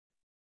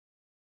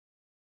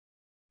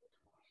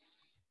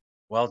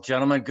Well,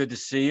 gentlemen, good to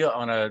see you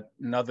on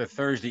another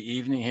Thursday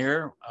evening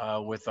here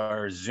with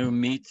our Zoom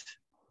Meet.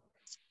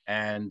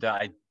 And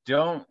I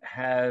don't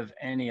have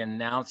any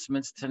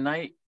announcements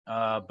tonight,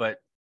 but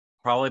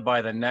probably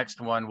by the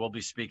next one, we'll be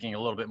speaking a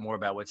little bit more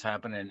about what's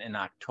happening in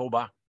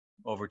October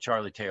over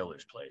Charlie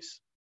Taylor's place.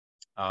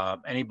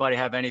 Anybody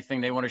have anything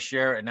they want to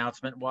share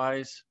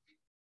announcement-wise?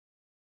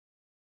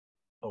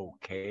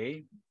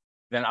 Okay.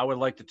 Then I would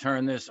like to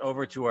turn this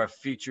over to our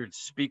featured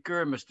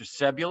speaker, Mr.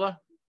 Cebula.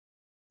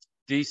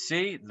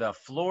 DC, the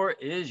floor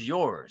is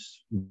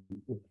yours.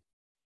 Okay.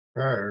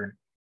 Let's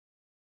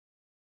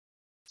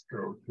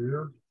go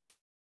here.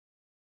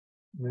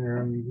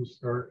 And we'll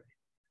start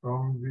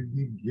from the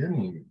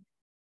beginning.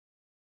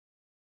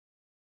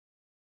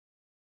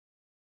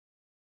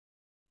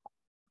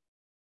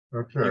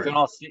 Okay. You can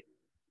all see.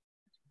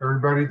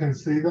 Everybody can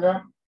see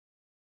that?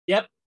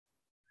 Yep.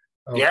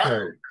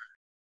 Okay.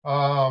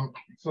 Yeah.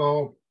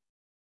 So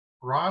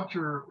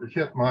Roger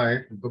hit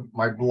my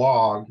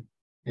blog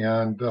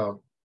and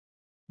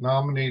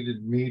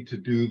nominated me to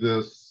do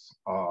this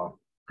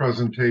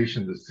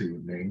presentation this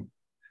evening.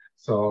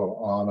 So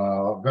on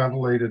a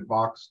ventilated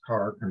box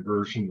car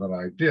conversion that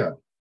I did.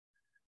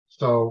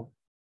 So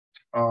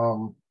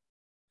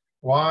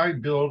why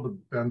build a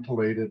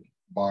ventilated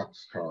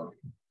box car?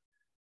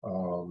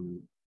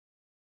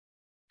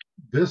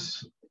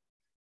 This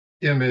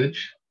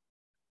image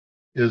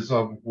is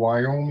of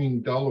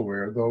Wyoming,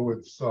 Delaware, though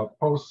it's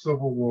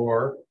post-Civil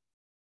War.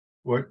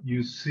 What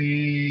you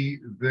see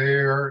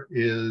there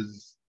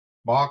is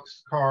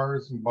box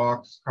cars and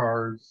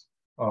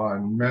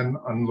men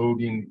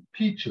unloading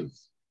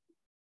peaches.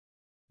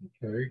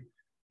 Okay,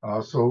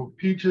 so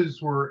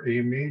peaches were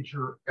a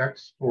major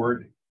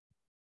export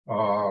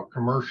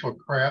commercial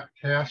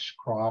cash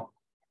crop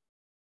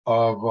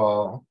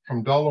of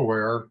from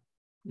Delaware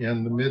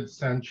in the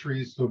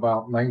mid-centuries to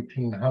about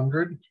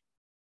 1900.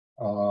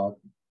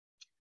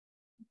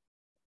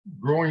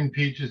 Growing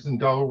peaches in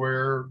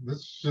Delaware, this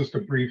is just a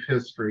brief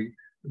history.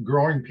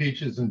 Growing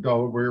peaches in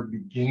Delaware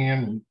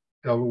began in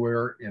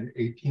Delaware in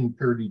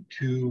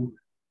 1832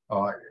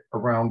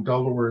 around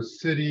Delaware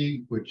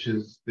City, which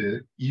is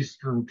the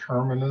eastern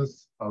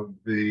terminus of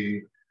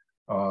the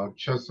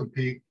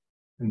Chesapeake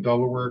and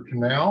Delaware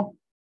Canal.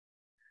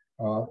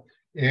 And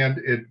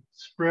it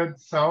spread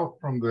south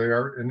from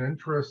there, and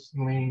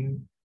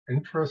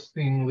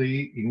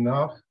interestingly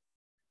enough,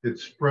 it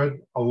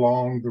spread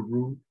along the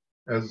route.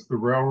 As the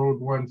railroad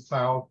went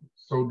south,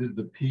 so did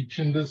the peach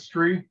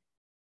industry.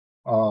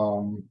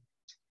 And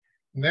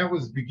that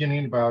was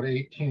beginning about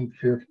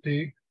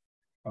 1850.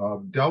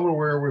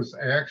 Delaware was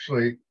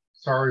actually,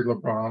 sorry,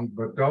 LeBron,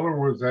 but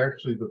Delaware was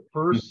actually the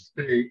first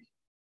state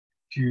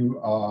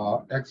to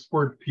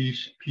export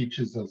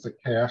peaches as a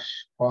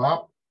cash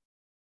crop.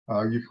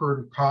 You've heard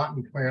of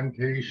cotton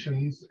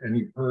plantations, and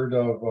you've heard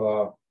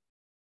of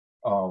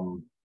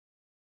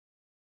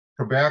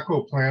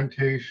tobacco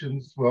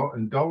plantations. Well,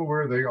 in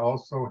Delaware, they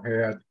also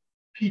had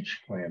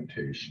peach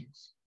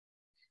plantations.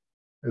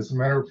 As a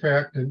matter of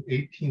fact, in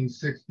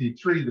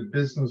 1863, the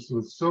business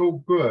was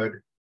so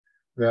good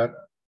that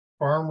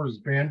farmers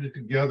banded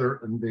together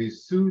and they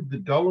sued the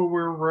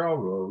Delaware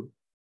Railroad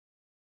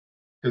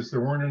because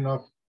there weren't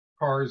enough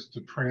cars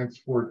to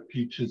transport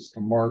peaches to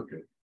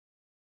market.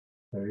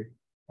 Okay.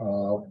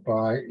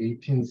 By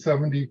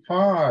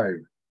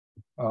 1875,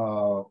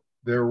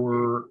 there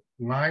were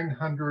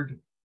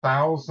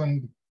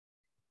 900,000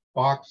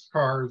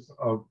 boxcars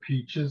of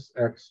peaches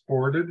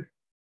exported,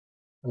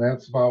 and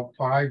that's about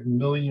 5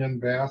 million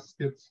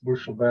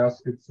bushel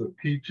baskets of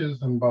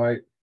peaches. And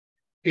by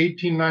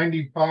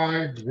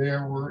 1895,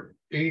 there were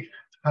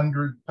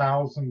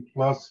 800,000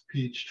 plus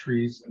peach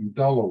trees in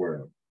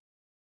Delaware.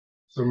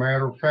 As a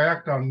matter of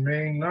fact, on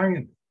May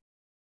 9th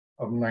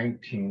of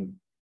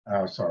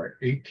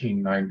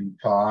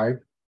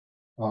 1895,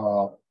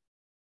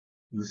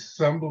 the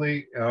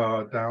assembly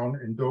down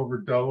in Dover,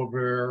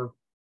 Delaware,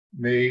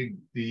 made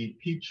the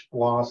peach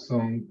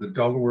blossom the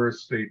Delaware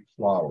state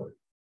flower.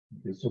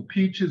 Okay, so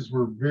peaches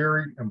were a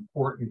very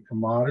important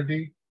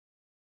commodity,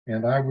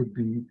 and I would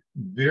be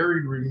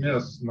very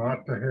remiss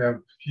not to have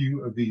a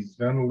few of these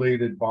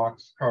ventilated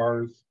box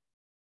cars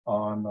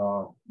on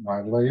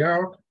my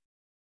layout.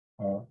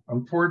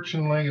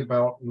 Unfortunately,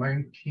 about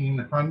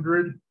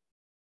 1900,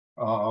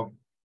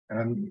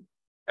 an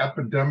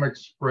epidemic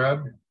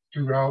spread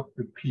throughout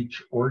the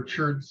peach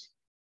orchards,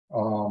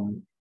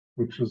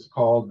 which was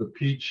called the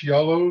peach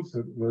yellows.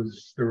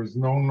 There was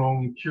no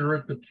known cure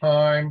at the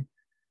time.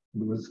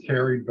 It was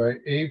carried by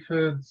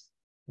aphids.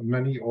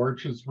 Many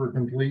orchards were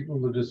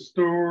completely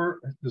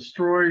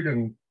destroyed,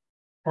 and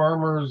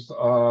farmers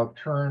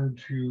turned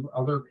to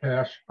other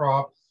cash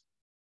crops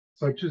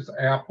such as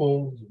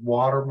apples,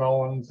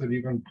 watermelons, and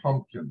even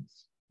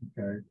pumpkins.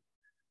 Okay,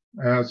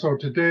 so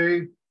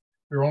today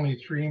there are only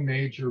 3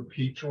 major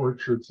peach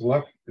orchards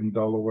left in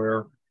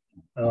Delaware,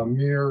 a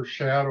mere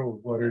shadow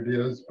of what it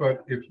is.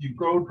 But if you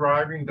go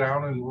driving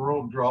down in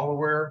rural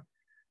Delaware,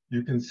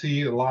 you can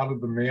see a lot of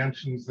the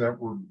mansions that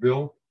were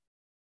built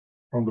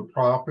from the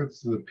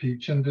profits of the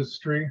peach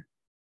industry.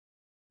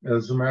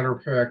 As a matter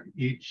of fact,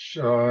 each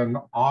in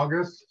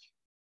August,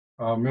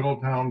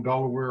 Middletown,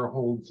 Delaware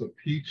holds a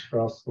peach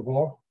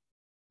festival.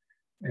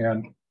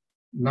 And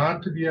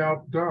not to be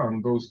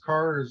outdone, those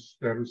cars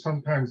that are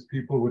sometimes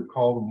people would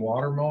call them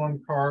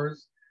watermelon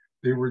cars,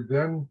 they were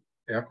then,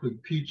 after the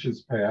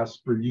peaches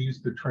passed, were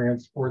used to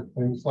transport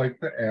things like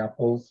the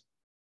apples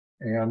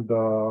and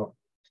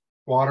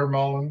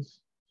watermelons.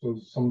 So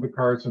some of the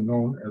cars are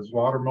known as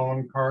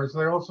watermelon cars.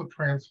 They also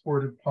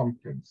transported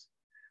pumpkins.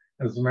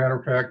 As a matter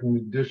of fact, in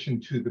addition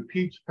to the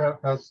Peach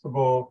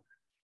Festival,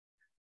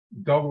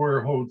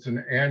 Delaware holds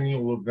an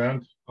annual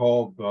event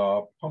called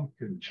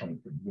Pumpkin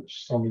Chunking,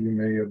 which some of you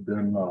may have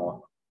been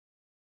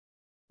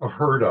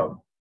heard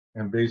of.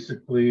 And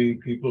basically,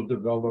 people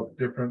develop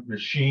different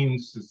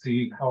machines to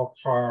see how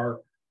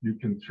far you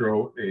can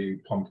throw a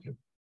pumpkin.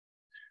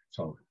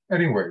 So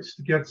anyways,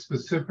 to get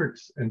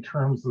specifics in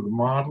terms of the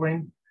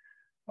modeling,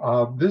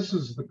 this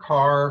is the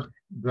car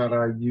that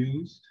I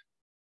used.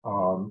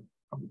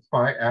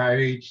 By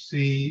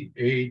IHC,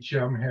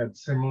 AHM had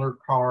similar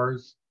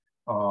cars.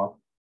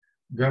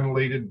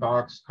 Ventilated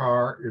box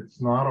car.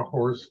 It's not a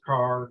horse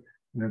car,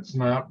 and it's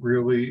not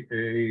really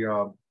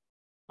a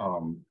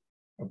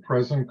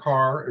present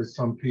car, as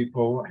some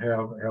people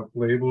have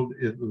labeled.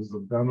 It was a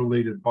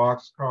ventilated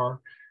box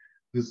car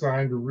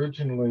designed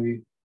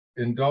originally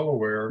in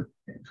Delaware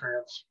to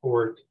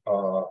transport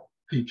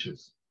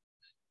peaches.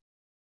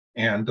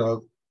 And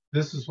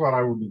this is what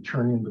I will be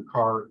turning the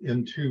car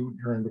into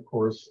during the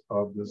course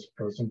of this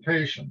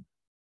presentation.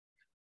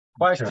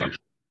 Question. Okay.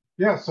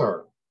 Yes,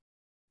 sir.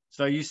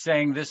 So you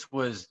saying this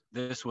was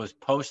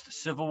post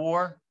Civil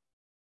War?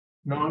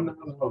 No.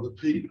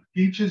 The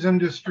peaches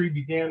industry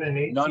began in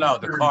 1832. No,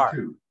 the car.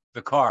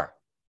 The car.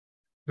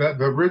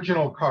 The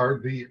original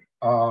car, the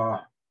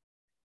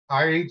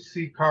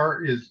IHC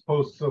car, is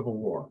post Civil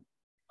War.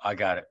 I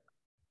got it.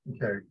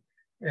 Okay,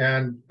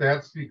 and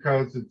that's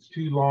because it's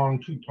too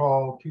long, too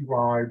tall, too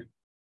wide.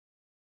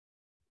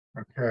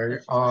 Okay,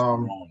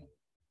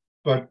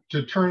 but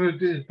to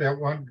turn it, that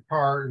one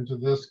car into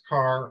this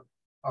car,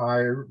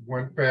 I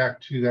went back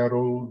to that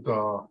old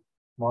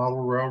model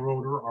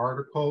railroader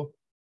article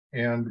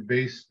and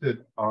based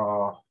it,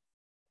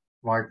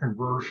 my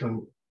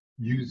conversion,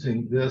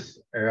 using this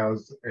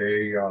as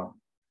a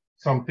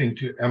something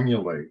to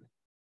emulate.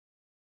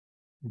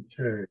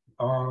 Okay,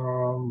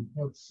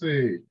 let's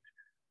see.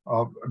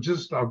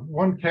 Just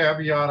one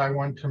caveat I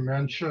want to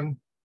mention.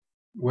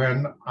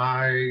 When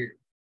I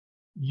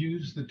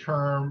use the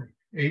term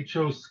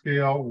HO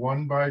scale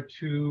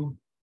 1:2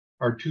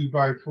 or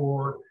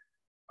 2:4,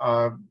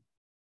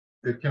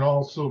 it can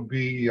also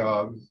be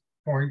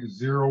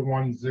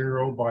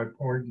 0.010 by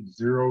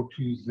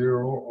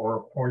 0.020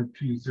 or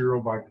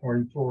 0.20 by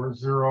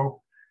 0.40.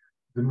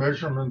 The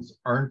measurements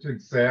aren't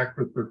exact,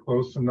 but they're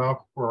close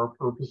enough for our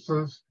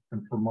purposes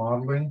and for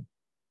modeling,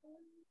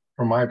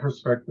 from my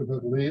perspective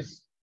at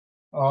least.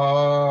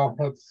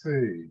 Let's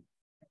see.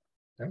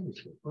 That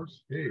was the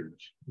first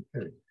page.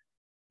 Okay.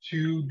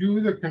 To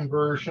do the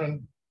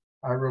conversion,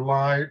 I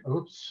relied,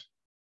 let's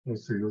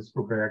see, let's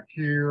go back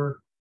here.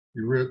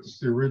 It's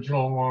the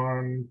original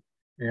one,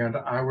 and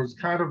I was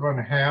kind of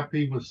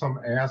unhappy with some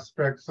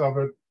aspects of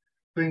it.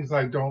 Things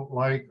I don't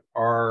like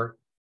are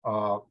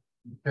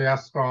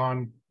cast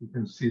on, you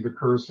can see the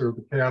cursor,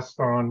 the cast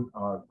on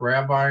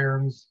grab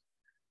irons.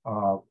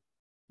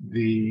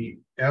 The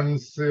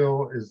end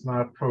sill is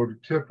not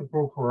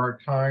prototypical for our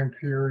time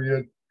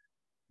period.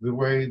 The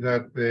way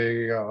that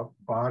the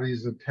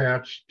body's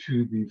attached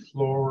to the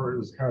floor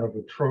is kind of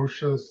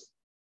atrocious.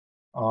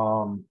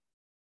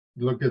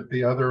 Look at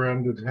the other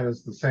end, it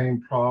has the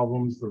same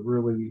problems, the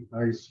really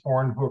nice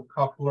horn hook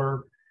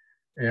coupler,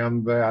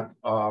 and that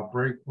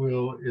brake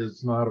wheel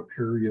is not a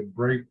period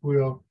brake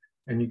wheel.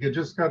 And you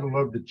just gotta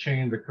love the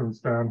chain that comes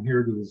down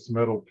here to this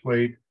metal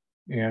plate,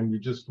 and you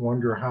just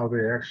wonder how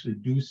they actually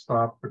do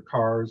stop the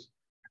cars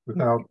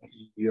without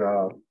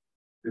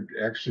it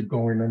actually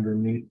going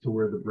underneath to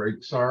where the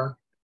brakes are.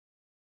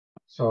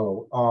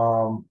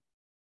 So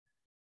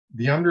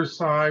the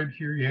underside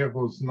here, you have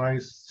those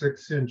nice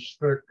 6-inch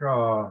thick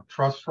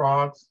truss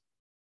rods.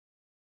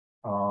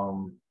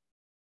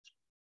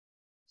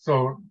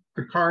 So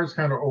the car is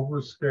kind of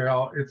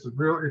overscale. It's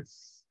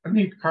a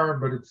neat car,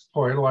 but it's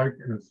toy-like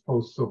and it's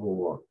post-Civil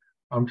War.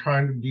 I'm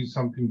trying to do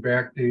something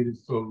backdated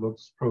so it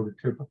looks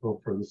prototypical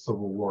for the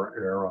Civil War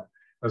era,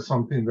 as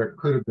something that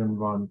could have been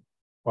run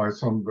by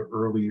some of the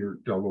earlier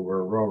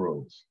Delaware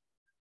railroads.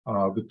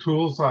 The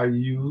tools I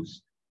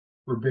used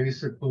were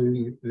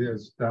basically,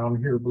 as down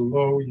here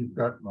below, you've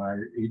got my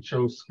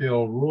HO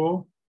scale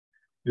rule.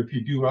 If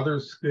you do other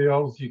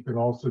scales, you can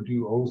also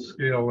do O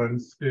scale, N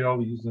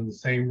scale using the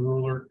same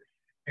ruler.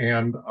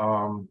 And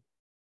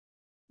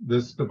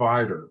this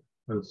divider.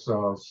 As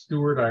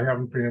Stewart, I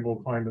haven't been able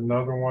to find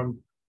another one.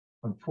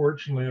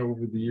 Unfortunately,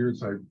 over the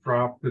years, I've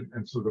dropped it.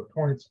 And so the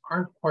points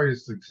aren't quite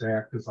as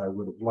exact as I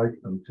would have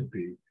liked them to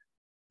be.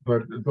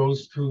 But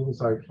those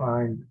tools I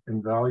find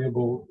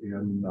invaluable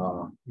in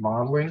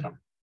modeling.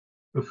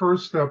 The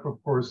first step,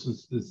 of course,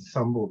 is to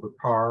assemble the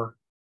car.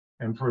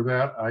 And for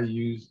that, I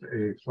used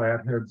a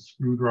flathead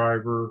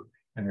screwdriver,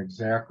 an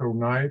X-Acto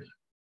knife.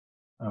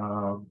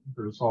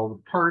 There's all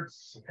the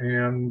parts,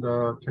 and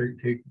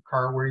take the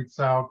car weights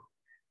out.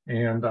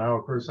 And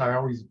of course, I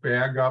always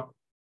bag up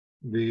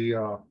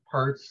the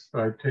parts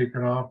that I've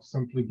taken off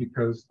simply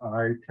because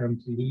I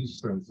tend to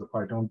lose things if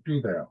I don't do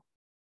that.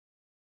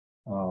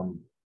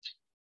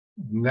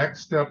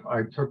 Next step,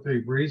 I took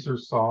a razor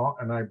saw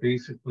and I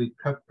basically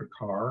cut the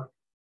car.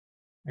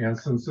 And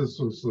since this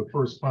was the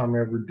first time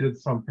I ever did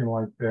something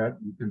like that,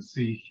 you can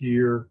see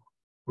here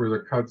where the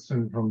cuts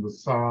in from the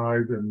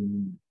side.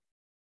 And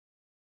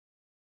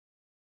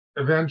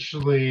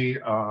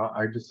eventually,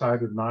 I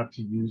decided not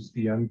to use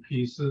the end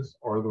pieces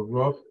or the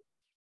roof,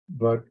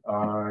 but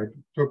I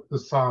took the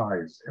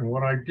sides. And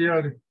what I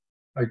did,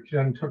 I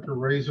then took a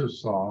razor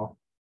saw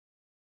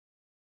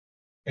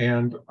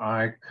and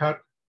I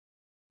cut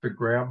the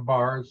grab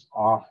bars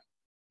off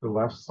the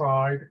left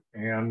side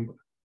and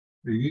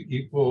the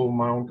equal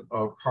amount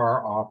of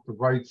car off the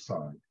right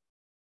side.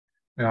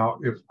 Now,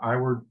 if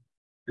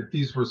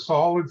these were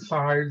solid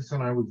sides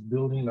and I was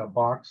building a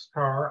box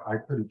car, I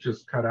could have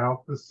just cut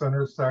out the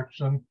center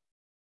section.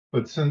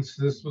 But since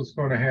this was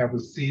going to have a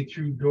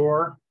see-through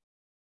door,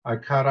 I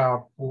cut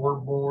out 4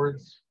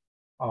 boards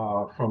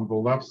from the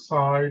left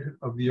side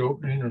of the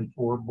opening and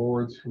 4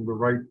 boards from the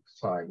right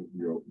side of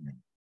the opening.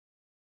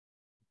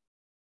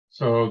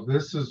 So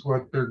this is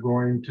what they're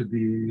going to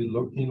be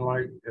looking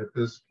like at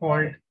this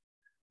point.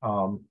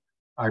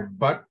 I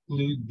butt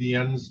glued the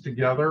ends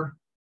together.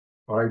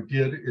 What I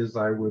did is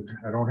I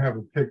don't have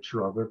a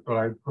picture of it, but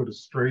I put a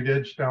straight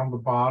edge down the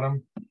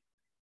bottom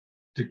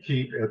to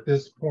keep, at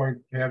this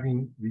point,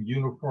 having the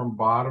uniform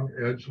bottom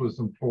edge was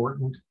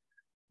important.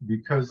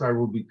 Because I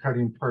will be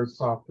cutting parts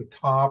off the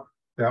top,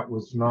 that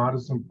was not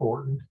as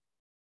important.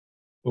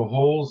 The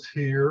holes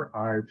here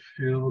I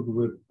filled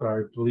with,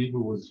 I believe it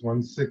was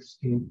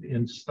 1/16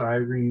 inch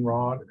styrene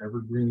rod,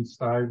 evergreen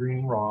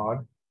styrene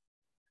rod,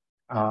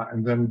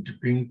 and then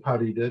green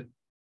puttied it.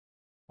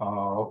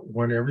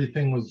 When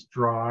everything was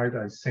dried,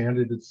 I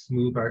sanded it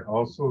smooth. I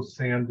also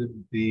sanded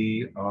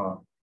the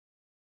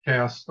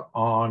cast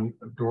on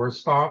door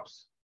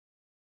stops.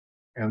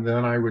 And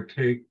then I would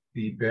take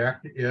the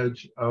back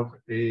edge of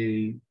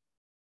a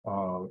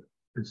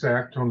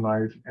X-Acto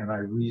knife and I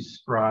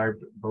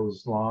re-scribed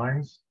those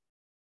lines.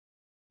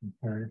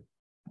 Okay.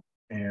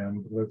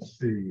 And let's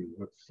see,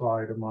 what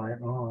slide am I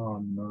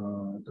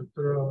on?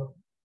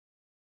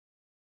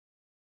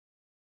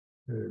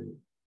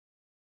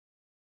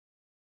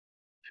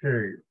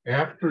 Okay.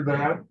 After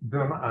that,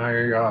 then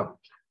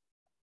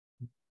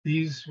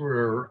these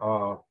were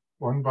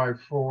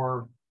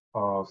 1x4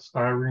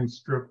 styrene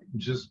strip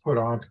just put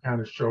on to kind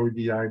of show you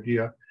the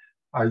idea.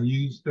 I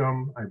used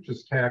them, I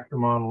just tacked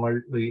them on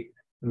lightly,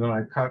 and then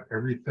I cut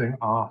everything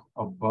off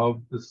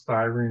above the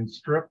styrene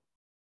strip,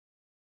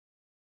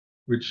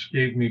 which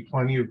gave me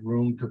plenty of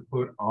room to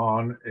put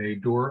on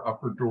a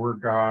upper door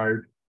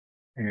guide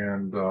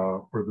and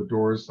for the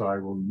doors I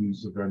will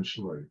use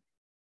eventually.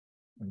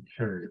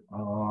 Okay,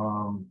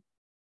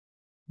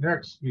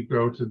 next we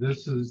go to,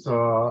 this is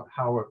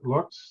how it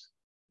looks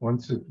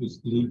once it was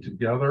glued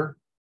together.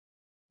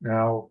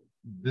 Now,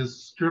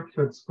 this strip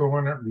that's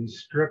these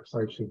strips,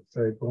 I should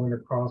say, going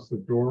across the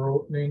door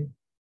opening,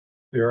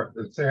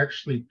 it's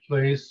actually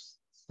placed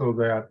so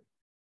that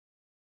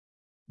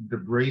the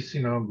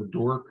bracing on the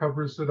door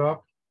covers it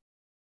up.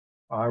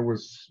 I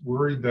was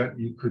worried that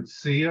you could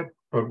see it,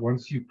 but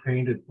once you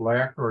paint it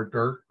black or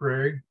dark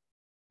gray,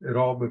 it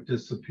all but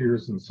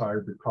disappears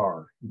inside the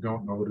car. You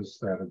don't notice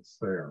that it's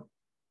there.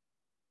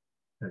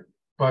 Okay.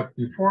 But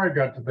before I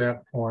got to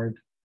that point,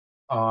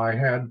 I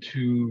had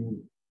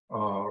to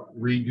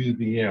redo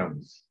the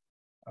ends.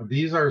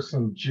 These are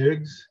some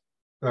jigs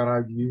that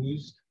I've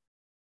used.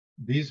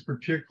 These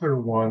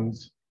particular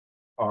ones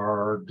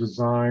are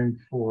designed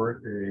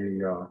for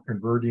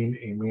converting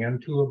a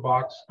Mantua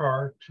box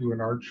car to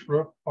an arch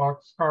roof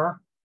box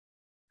car.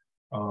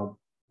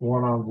 The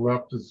one on the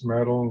left is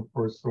metal, and of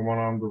course the one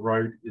on the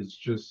right is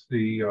just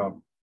the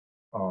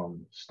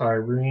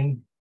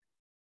styrene.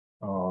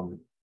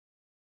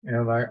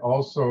 And I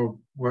also,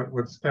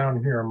 what's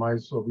down here,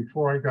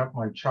 before I got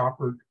my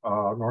chopper,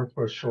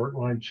 Northwest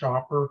Shortline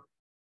chopper,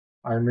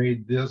 I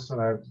made this and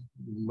I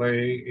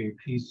lay a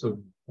piece of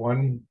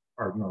 2x2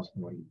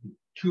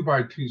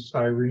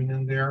 styrene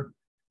in there,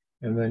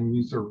 and then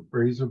use a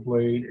razor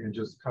blade and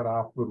just cut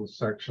off little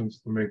sections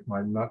to make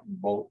my nut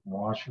and bolt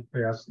washer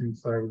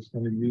fastenings that I was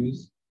going to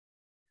use.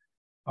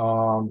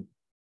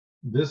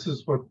 This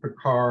is what the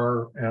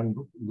car end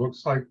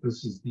looks like.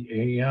 This is the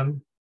A end.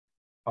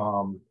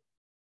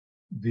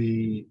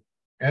 The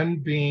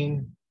end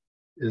beam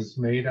is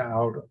made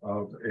out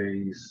of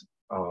a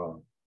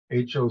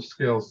HO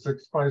scale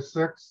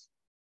 6x6.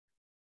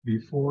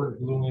 Before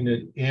gluing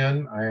it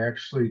in, I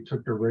actually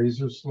took a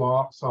razor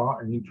saw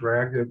and you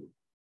drag it,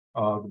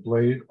 the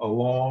blade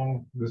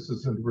along. This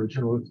isn't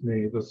original with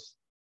me. The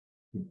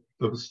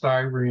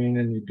styrene,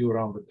 and you do it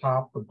on the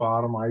top, the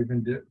bottom. I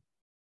even did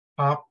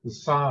top, the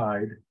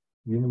side,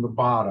 even the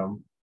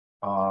bottom,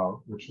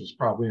 which was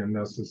probably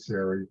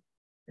unnecessary.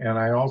 And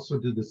I also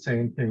did the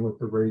same thing with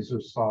the razor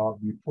saw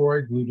before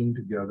I glued them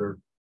together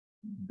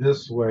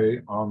this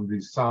way on the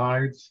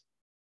sides.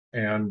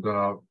 And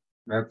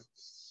that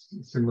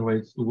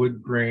simulates the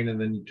wood grain.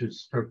 And then you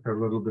just took a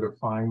little bit of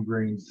fine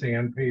grain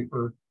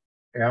sandpaper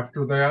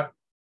after that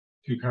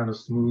to kind of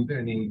smooth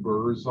any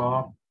burrs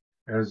off.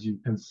 As you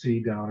can see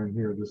down in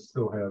here, this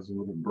still has a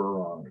little burr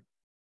on it.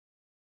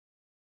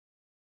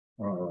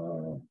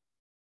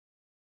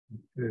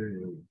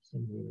 Okay.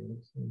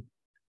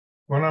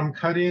 When I'm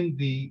cutting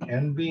the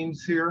end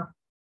beams here,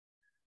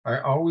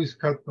 I always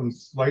cut them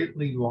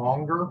slightly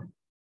longer,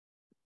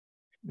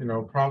 you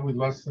know, probably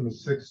less than a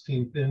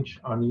 1/16 inch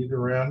on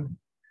either end.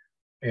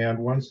 And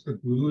once the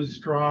glue is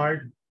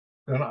dried,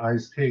 then I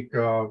take,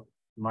 in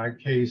my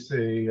case,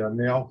 a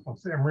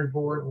emery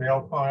board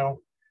nail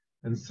file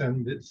and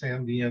sand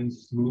the end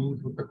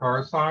smooth with the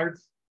car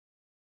sides.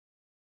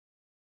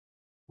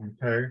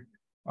 Okay.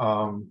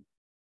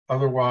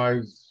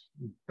 Otherwise,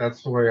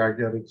 that's the way I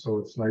get it, so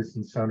it's nice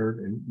and centered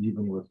and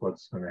even with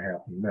what's going to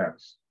happen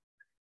next.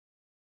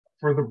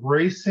 For the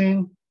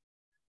bracing,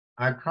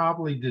 I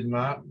probably did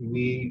not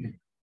need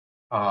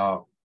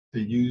to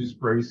use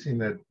bracing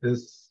that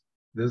this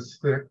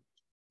thick.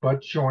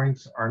 Butt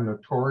joints are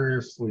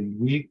notoriously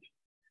weak,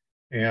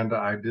 and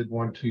I did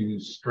want to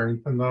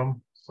strengthen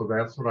them, so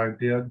that's what I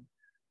did.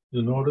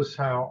 You'll notice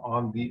how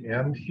on the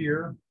end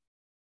here,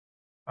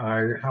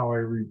 how I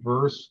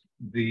reversed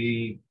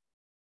the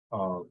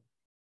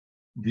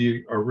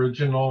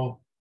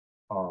original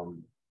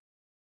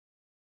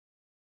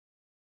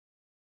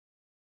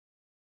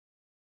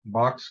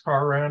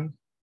boxcar end.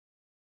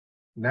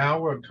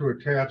 Now to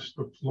attach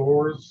the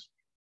floors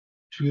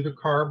to the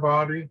car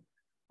body,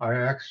 I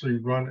actually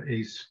run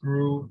a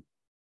screw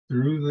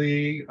through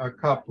the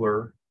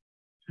coupler,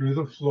 through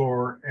the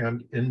floor,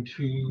 and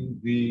into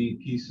the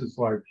pieces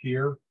like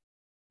here.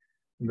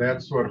 And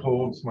that's what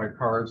holds my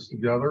cars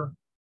together.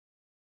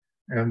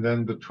 And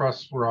then the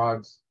truss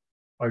rods,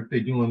 like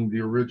they do in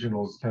the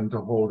originals, tend to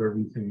hold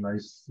everything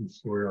nice and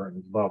square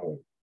and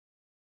level.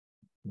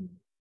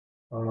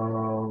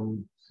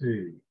 Let's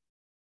see.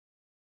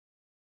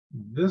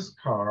 This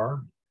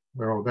car,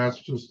 well, that's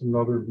just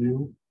another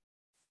view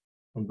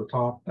from the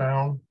top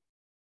down.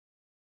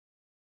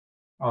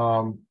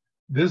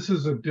 This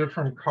is a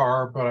different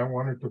car, but I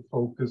wanted to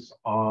focus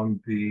on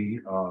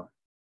the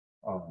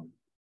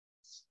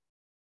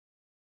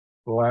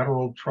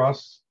lateral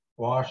truss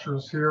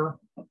washers here.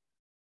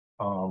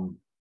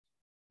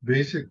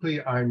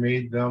 Basically, I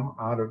made them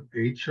out of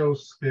HO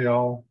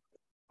scale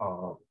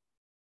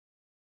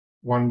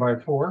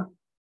 1x4,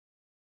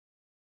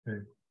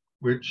 okay,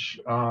 which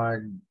I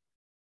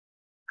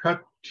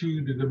cut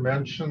to the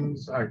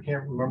dimensions. I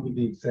can't remember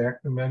the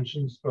exact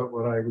dimensions, but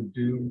what I would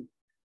do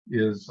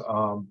is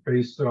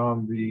based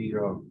on the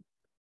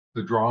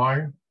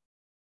drawing,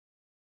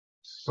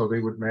 so they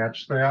would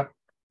match that.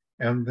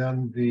 And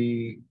then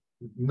the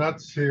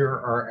nuts here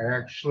are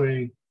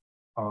actually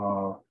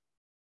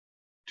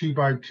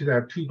 2x2,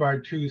 that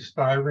 2x2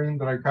 styrene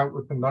that I cut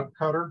with the nut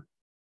cutter.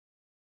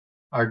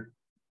 I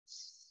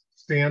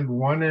stand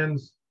one end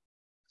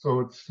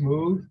so it's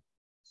smooth,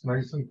 it's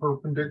nice and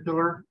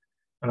perpendicular,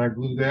 and I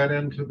glue that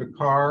into the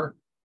car.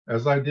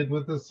 As I did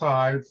with the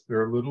sides,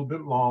 they're a little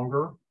bit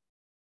longer.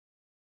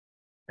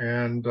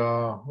 And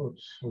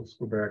let's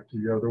go back to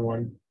the other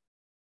one.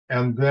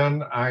 And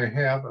then I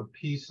have a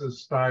piece of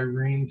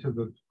styrene to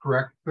the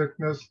correct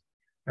thickness,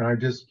 and I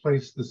just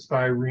place the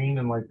styrene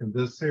in, like in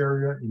this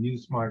area, and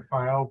use my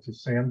file to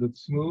sand it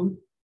smooth,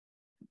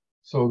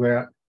 so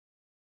that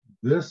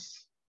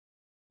this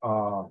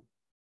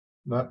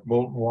nut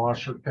bolt and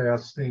washer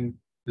casting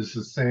is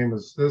the same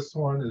as this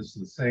one, is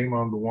the same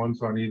on the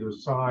ones on either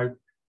side,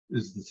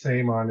 is the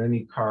same on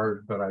any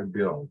car that I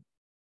build.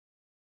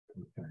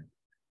 Okay.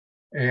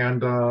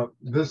 And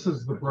this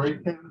is the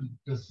break-in.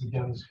 This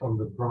again is from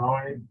the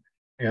drawing.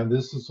 And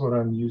this is what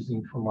I'm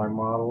using for my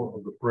model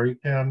of the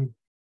break-in.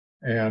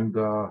 And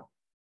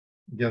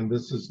again,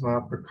 this is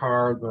not the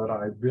car that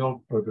I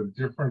built, but a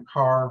different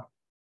car.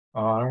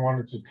 I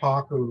wanted to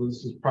talk,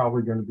 this is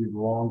probably going to be the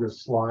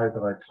longest slide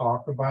that I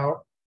talk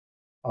about.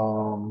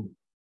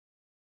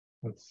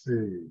 Let's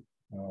see.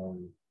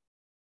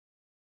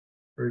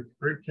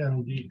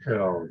 Break-in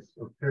details.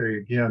 Okay,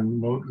 again,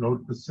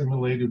 note the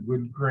simulated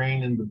wood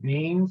grain in the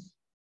beams.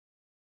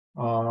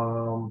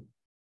 The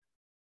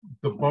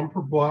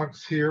bumper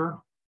blocks here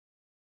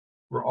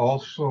were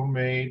also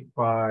made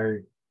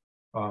by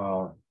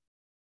HO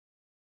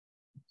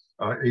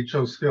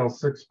scale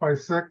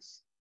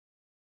 6x6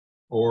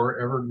 or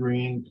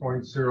evergreen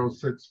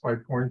 0.06 by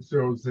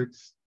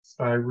 0.06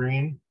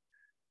 styrene.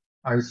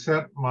 I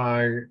set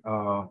my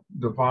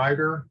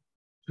divider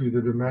to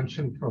the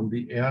dimension from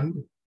the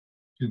end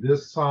to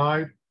this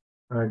side,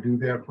 and I do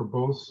that for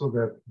both so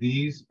that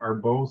these are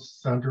both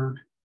centered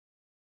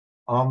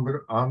on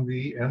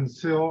the end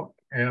sill,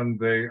 and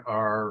they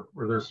are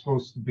where they're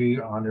supposed to be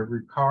on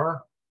every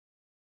car.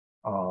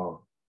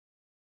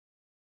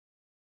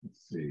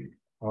 Let's see.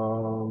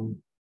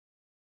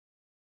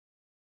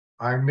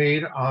 I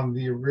made on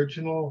the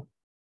original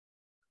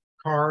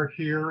car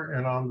here,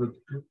 and on the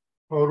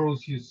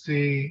photos you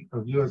see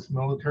of U.S.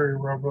 military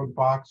railroad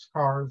box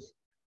cars,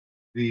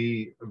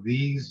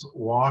 these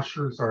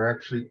washers are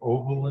actually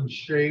oval in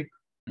shape.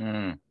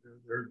 Mm.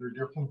 They're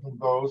different than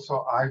those.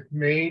 So I've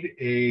made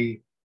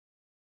a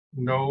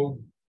no-go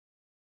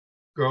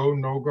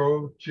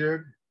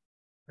jig.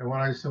 And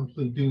what I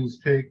simply do is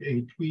take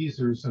a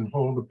tweezers and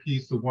hold a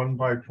piece of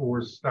 1x4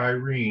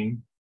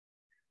 styrene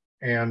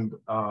and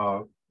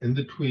in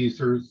the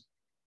tweezers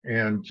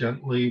and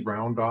gently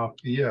round off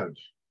the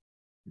edge.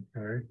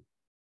 Okay.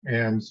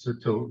 And so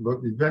to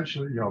look,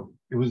 eventually, you know,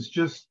 it was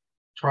just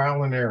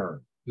trial and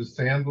error. Just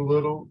sand a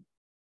little,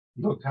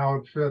 look how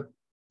it fit,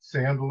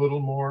 sand a little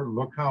more,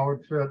 look how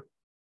it fit.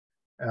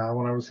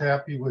 When I was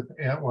happy with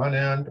one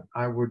end,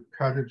 I would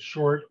cut it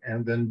short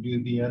and then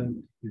do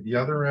the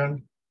other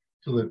end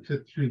till it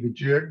fit through the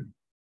jig.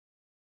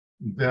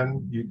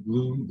 Then you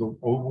glue the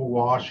oval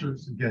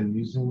washers, again,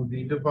 using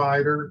the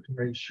divider to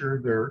make sure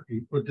they're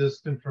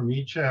equidistant from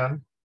each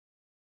end,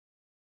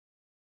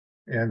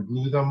 and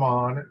glue them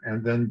on.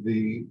 And then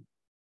the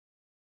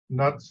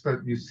nuts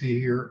that you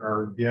see here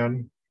are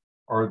the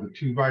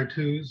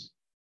 2x2s,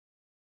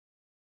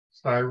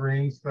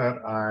 styrenes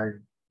that I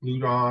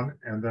glued on,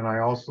 and then I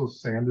also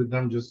sanded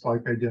them just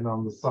like I did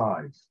on the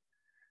sides.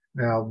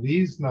 Now,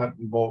 these nut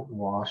and bolt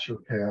washer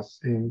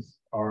castings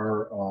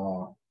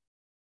are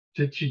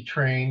Tichy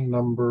train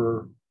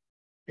number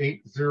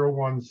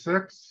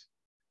 8016,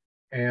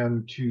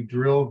 and to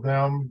drill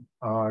them,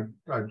 I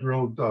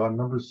drilled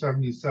number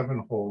 77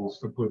 holes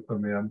to put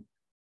them in,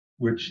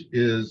 which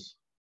is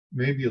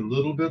maybe a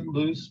little bit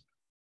loose,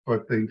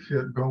 but they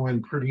go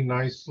in pretty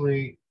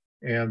nicely.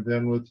 And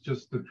then with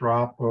just a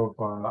drop of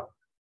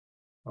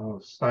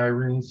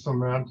styrene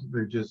cement,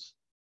 they just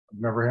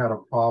never had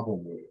a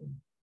problem with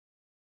them.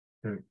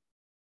 Okay.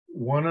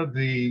 One of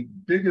the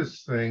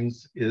biggest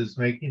things is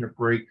making a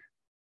brake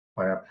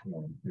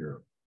platform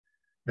here.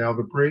 Now,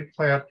 the brake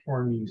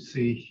platform you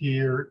see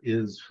here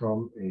is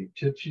from a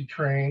Tichy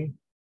train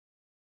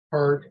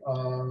part,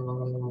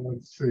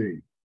 let's see,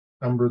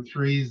 number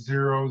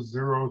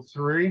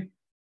 3003.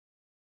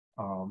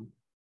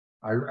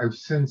 I've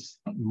since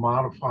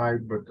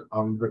modified, but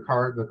the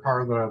car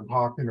that I'm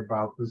talking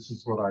about, this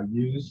is what I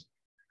use.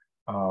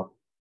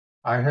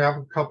 I have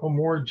a couple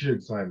more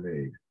jigs I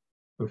made.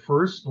 The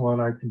first one,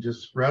 I can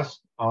just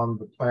rest on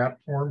the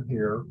platform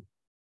here,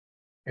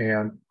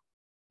 and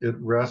it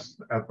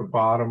rests at the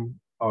bottom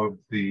of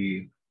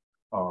the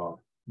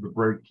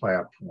brake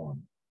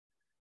platform.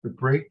 The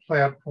brake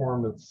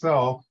platform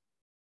itself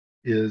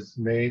is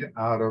made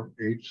out of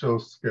HO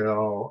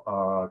scale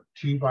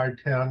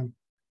 2x10,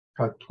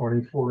 cut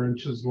 24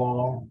 inches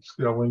long,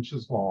 scale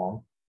inches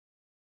long.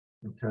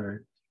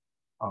 Okay.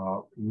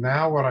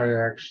 Now what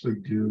I actually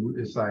do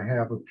is I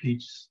have a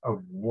piece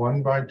of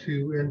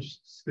 1x2 inch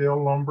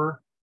scale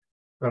lumber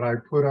that I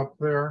put up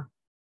there,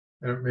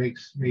 and it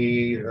makes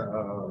me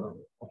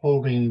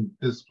holding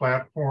this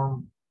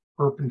platform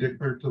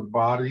perpendicular to the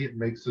body. It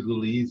makes it a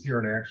little easier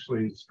and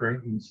actually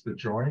straightens the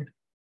joint.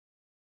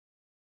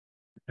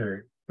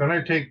 Okay, then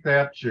I take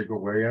that jig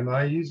away and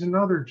I use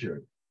another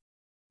jig,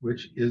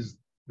 which is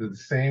the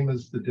same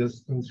as the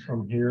distance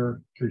from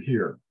here to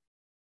here.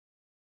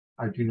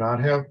 I do not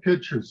have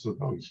pictures of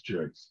those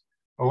jigs.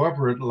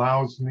 However, it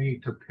allows me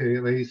to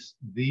place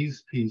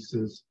these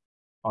pieces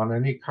on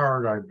any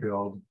card I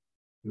build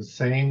the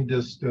same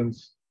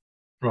distance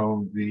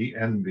from the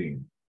end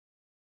beam.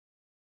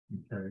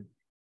 Okay.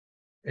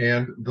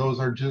 And those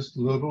are just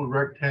little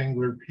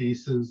rectangular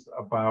pieces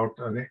about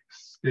a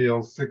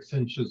scale 6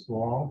 inches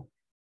long.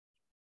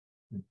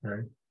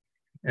 Okay.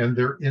 And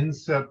they're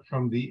inset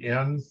from the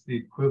ends, the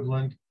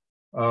equivalent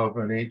of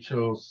an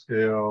HO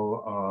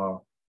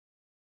scale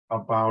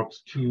about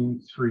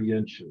 2-3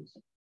 inches.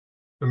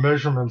 The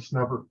measurement's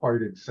never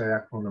quite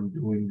exact when I'm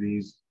doing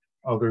these,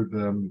 other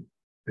than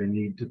they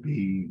need to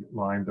be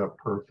lined up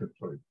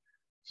perfectly.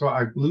 So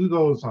I glue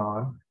those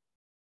on.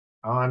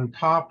 On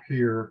top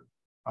here,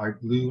 I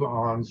glue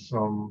on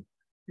some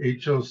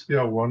HO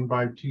scale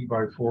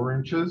 1x2x4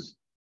 inches.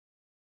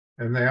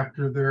 And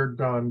after they're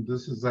done,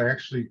 this is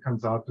actually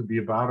comes out to be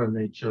about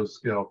an HO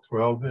scale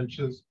 12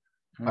 inches.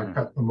 I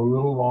cut them a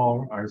little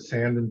long, I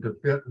sand them to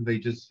fit, and they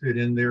just fit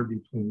in there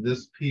between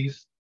this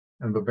piece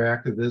and the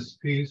back of this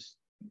piece.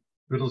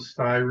 Little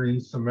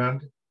styrene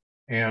cement,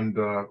 and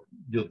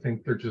you'll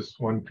think they're just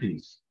one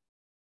piece.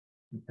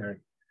 Okay.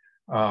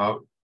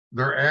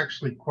 They're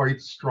actually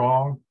quite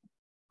strong,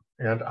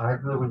 and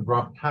I've really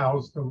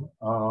rough-housed them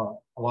a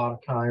lot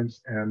of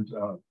times, and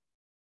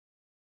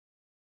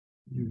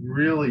you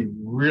really,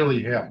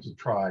 really have to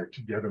try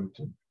to get them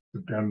to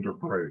bend or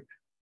break.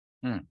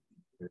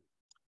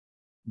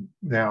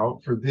 Now,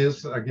 for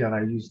this, again,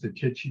 I used the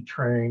Tichy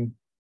train.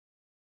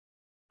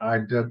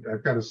 I've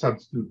got a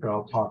substitute that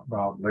I'll talk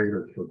about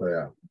later for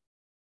that.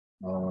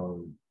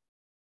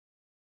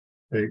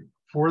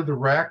 For the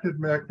racket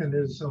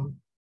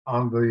mechanism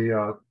on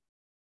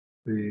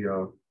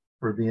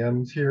for the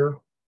ends here,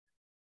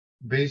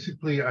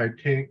 basically I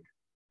take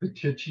the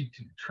Tichy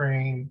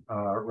train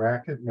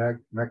ratchet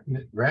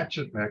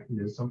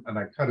mechanism, and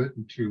I cut it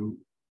in two,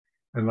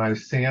 and I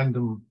sand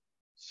them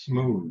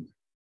smooth.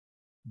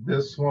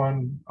 This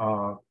one,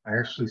 I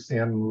actually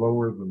sand them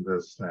lower than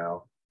this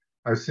now.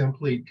 I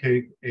simply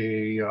take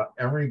a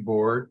emery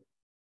board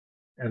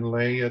and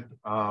lay it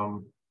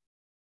on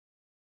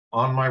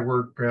my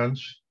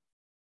workbench,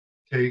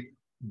 take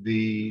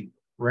the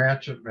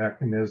ratchet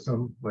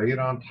mechanism, lay it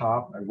on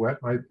top, I wet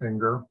my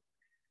finger,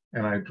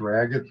 and I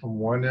drag it from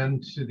one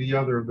end to the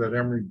other of that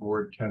emery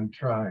board 10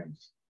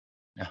 times.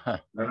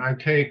 Then I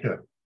take it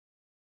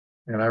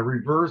and I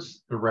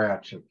reverse the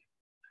ratchet,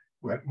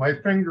 wet my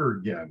finger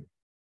again,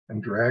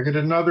 and drag it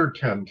another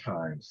 10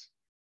 times.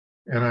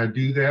 And I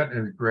do that,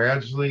 and it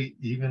gradually,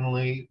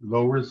 evenly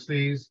lowers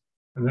these.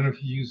 And then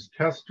if you use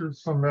tester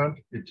cement,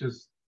 it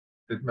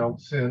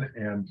melts in.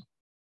 And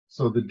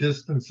so the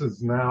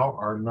distances now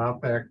are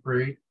not that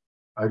great.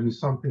 I do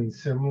something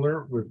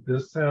similar with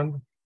this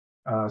end.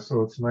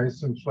 So it's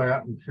nice and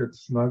flat and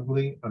fits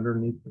snugly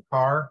underneath the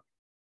car.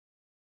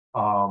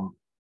 The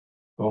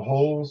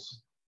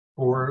holes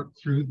through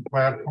the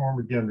platform,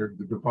 again, they're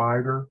the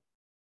divider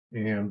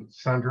and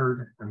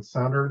centered and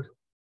centered.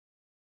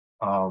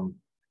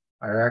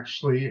 I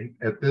actually,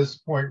 at this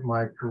point in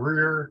my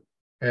career,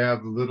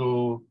 have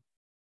little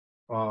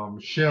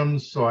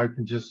shims, so I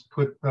can just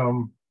put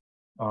them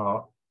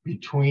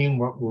between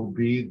what will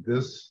be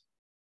this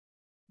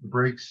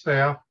brake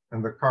staff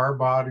and the car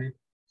body,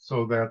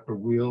 so that the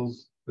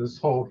wheels, this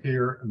hole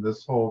here and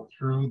this hole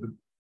through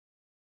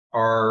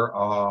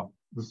are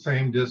the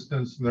same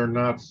distance, and they're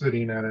not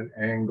sitting at an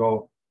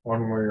angle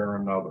one way or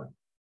another.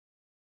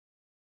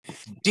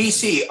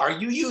 DC, are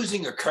you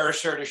using a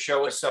cursor to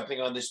show us something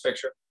on this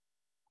picture?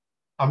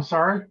 I'm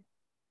sorry?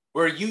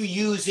 Were you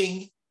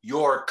using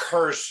your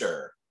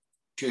cursor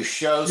to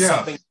show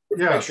something in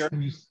the picture?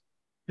 Can you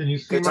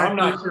see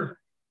my cursor?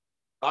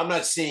 I'm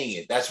not seeing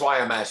it. That's why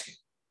I'm asking.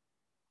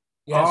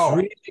 Yeah, it's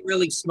really,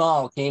 really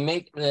small. Can you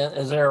make,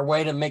 is there a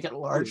way to make it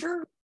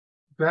larger?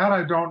 That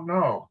I don't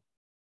know.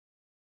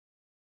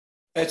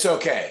 It's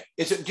okay.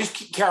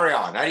 Just carry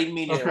on. I didn't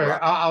mean to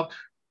interrupt.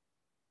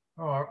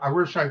 I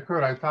wish I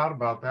could. I thought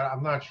about that.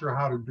 I'm not sure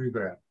how to do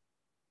that.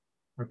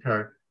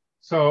 Okay.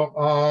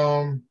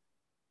 So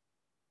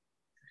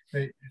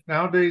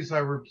nowadays I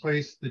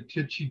replaced the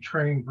Tichy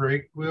train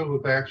brake wheel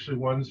with actually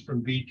ones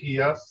from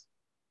BTS,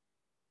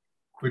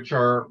 which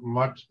are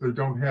they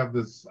don't have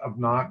this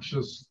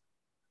obnoxious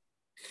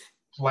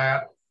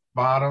flat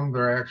bottom.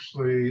 They're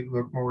actually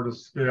look more to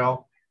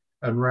scale.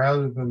 And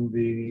rather than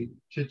the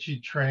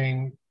Tichy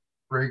train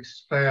brake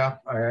staff,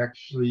 I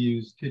actually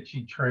use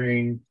Tichy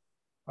train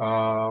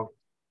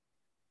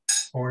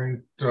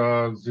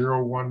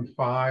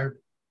 0.015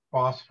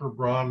 phosphor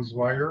bronze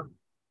wire,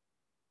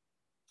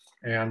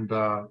 and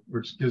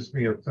which gives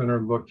me a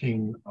thinner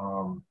looking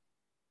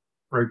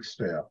brake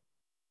staff.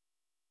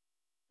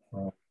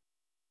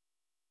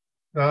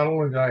 Not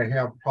only did I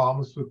have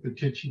problems with the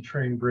Tichy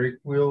train brake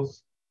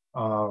wheels,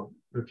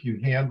 if you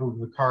handle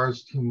the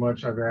cars too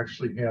much, I've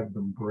actually had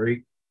them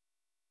break,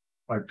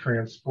 like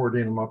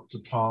transporting them up to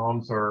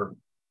Thom's or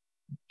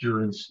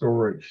during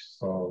storage.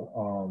 So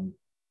I'm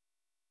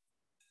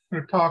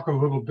going to talk a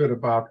little bit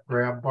about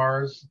grab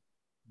bars.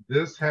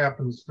 This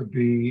happens to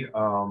be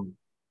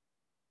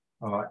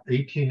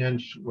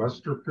 18-inch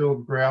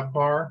Westerfield grab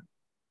bar.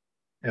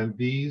 And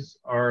these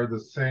are the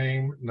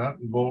same nut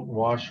and bolt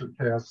washer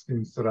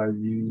castings that I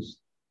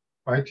used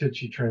by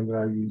Tichy train that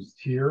I used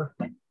here.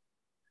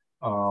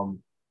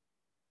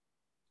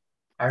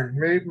 I've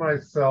made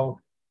myself,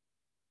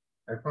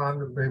 I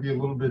found it maybe a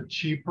little bit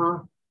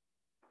cheaper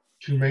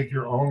to make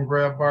your own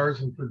grab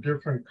bars, and for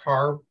different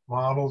car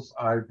models,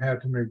 I've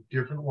had to make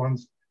different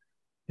ones.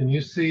 Can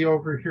you see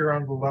over here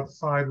on the left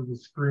side of the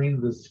screen,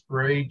 this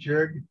spray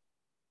jig?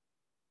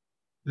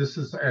 This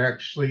is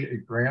actually a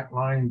Grant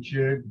Line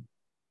jig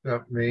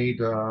that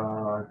made,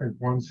 I think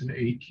one's an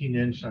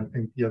 18-inch, I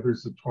think the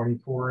other's a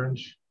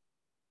 24-inch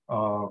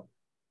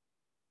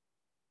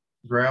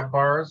grab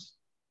bars.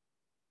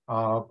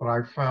 But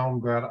I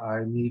found that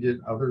I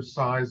needed other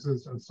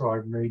sizes, and so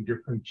I've made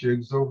different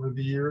jigs over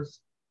the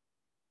years.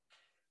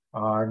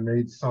 I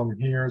made some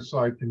here so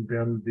I can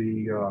bend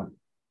the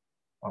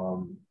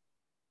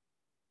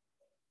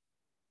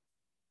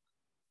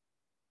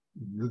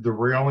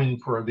railing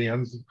for the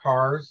ends of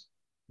cars,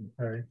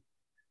 okay?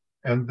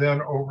 And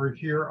then over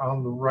here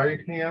on the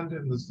right hand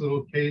in this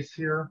little case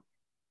here,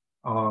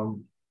 I've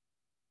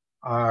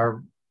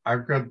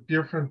got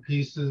different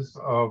pieces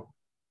of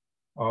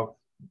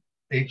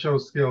HO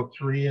scale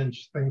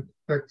 3-inch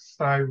thick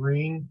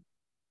styrene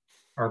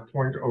or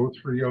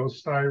 0.030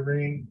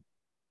 styrene.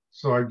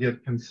 So I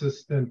get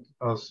consistent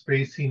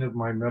spacing of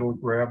my metal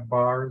grab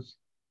bars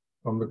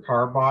from the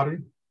car body.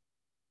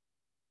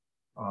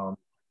 I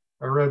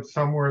read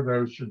somewhere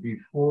that it should be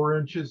 4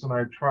 inches, and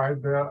I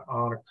tried that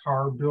on a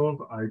car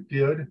build. I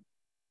did,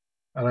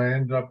 and I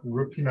ended up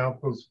ripping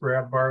out those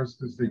grab bars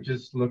because they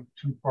just looked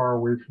too far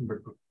away from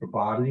the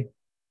body.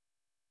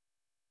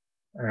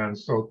 And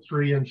so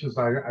 3 inches,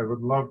 I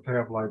would love to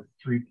have like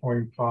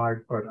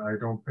 3.5, but I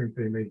don't think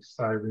they make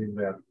styrene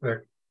that thick.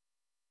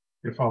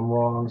 If I'm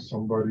wrong,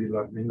 somebody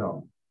let me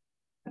know.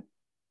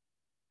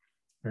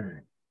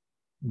 Okay.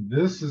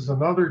 This is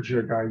another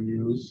jig I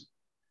use.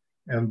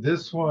 And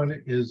this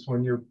one is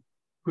when you're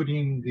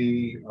putting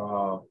the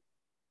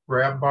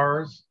grab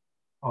bars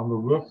on the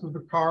roof of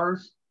the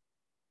cars.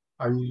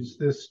 I use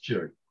this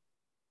jig.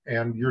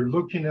 And you're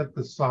looking at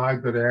the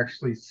side that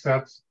actually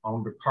sets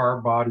on the car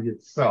body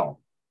itself.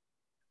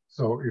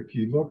 So if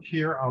you look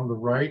here on the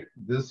right,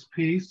 this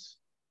piece,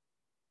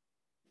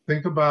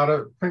 think about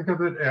it, think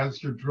of it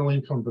as you're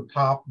drilling from the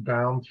top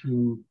down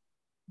through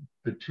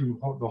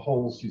the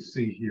holes you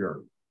see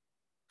here.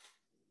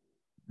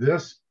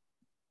 This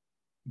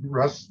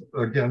rests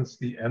against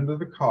the end of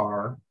the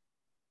car,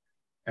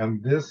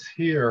 and this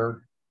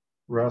here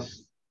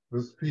rests,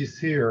 this piece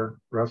here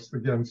rests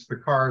against the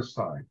car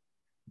side.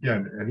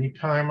 Again,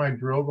 anytime I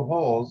drill the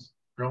holes,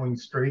 drilling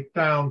straight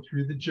down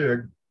through the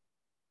jig,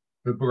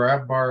 the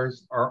grab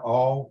bars are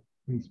all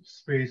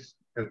spaced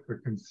at the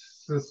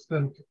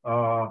consistent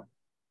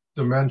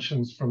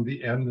dimensions from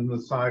the end and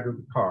the side of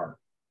the car.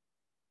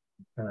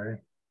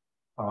 Okay.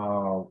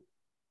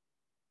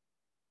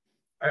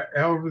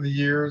 Over the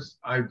years,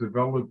 I've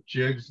developed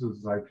jigs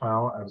as I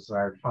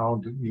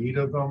found need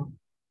of them.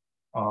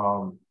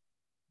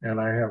 And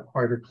I have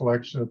quite a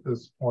collection at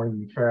this point.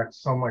 In fact,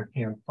 some I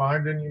can't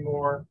find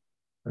anymore,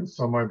 and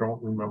some I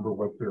don't remember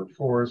what they're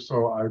for,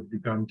 so I've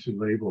begun to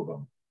label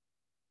them.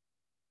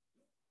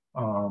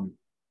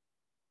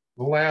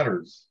 The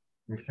ladders,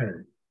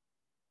 okay.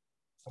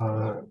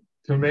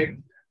 To make,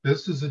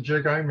 this is a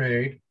jig I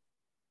made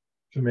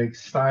to make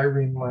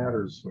styrene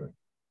ladders with.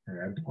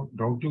 And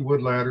don't do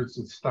wood ladders,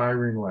 it's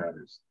styrene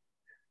ladders.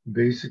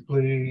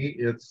 Basically,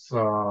 it's,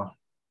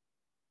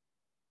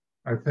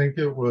 I think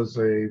it was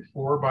a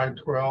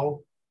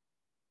 4x12,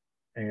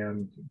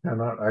 and then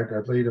I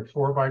laid a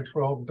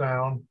 4x12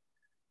 down,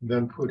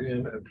 then put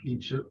in a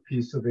piece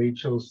of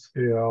HO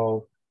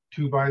scale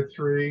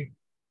 2x3.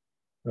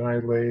 Then I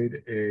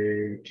laid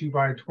a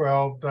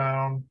 2x12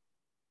 down,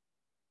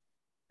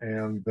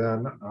 and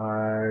then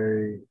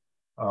I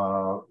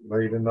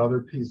laid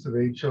another piece of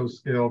HO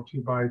scale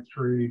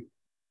 2x3,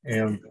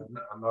 and then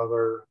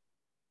another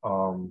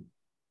HO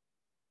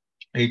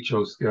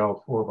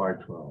scale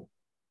 4x12.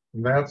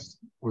 And that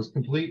was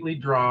completely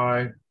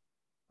dry.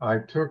 I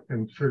took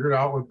and figured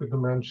out what the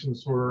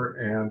dimensions were,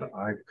 and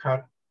I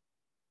cut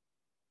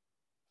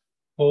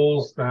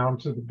holes down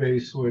to the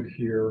base wood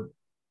here,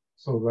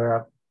 so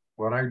that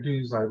what I do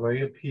is I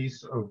lay a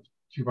piece of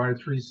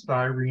 2x3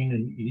 styrene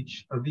in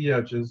each of the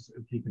edges,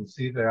 if you can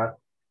see that.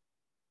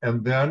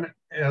 And then,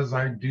 as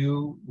I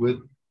do with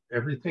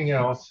everything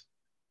else,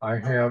 I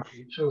have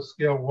HO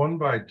scale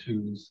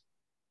 1x2s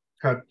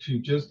cut to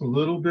just a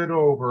little bit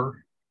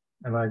over,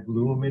 and I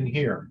glue them in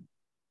here.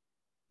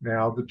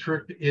 Now, the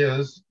trick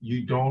is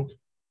you don't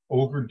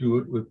overdo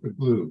it with the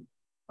glue.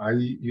 I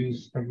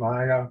use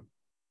Maya,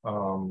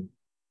 the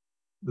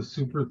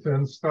super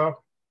thin stuff,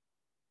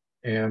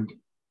 and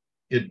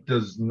it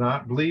does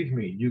not, believe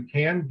me, you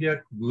can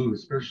get glue,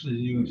 especially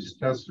you use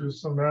tester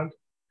cement.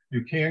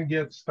 You can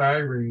get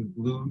styrene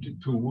glued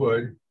to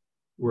wood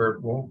where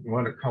it won't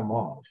want to come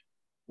off,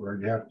 where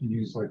you have to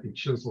use like a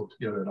chisel to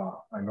get it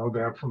off. I know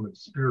that from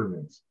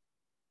experience.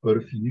 But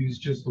if you use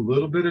just a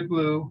little bit of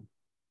glue,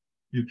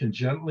 you can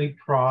gently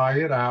pry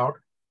it out.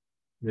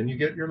 Then you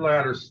get your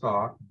ladder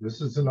stock.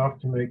 This is enough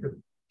to make it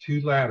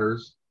 2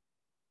 ladders,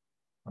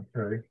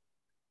 okay?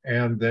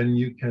 And then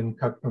you can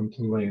cut them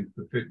to length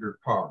to fit your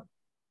car.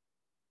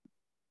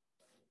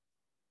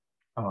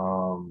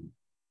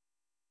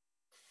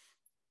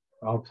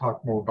 I'll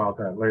talk more about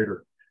that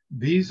later.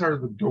 These are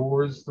the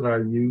doors that I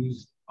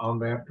used on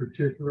that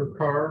particular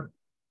car.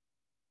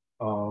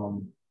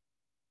 Let's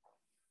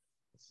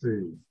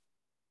see.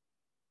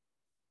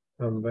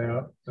 And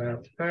that.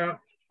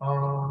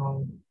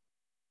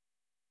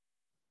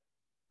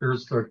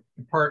 There's the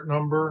part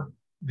number.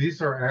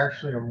 These are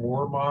actually a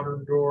more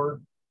modern door.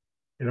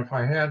 And if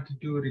I had to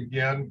do it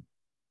again,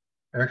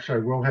 actually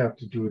I will have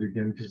to do it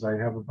again because I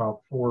have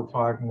about 4 or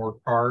 5 more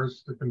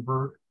cars to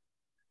convert.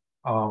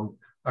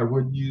 I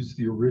would use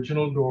the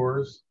original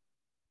doors,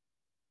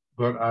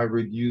 but I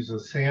would use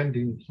a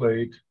sanding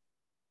plate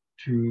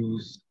to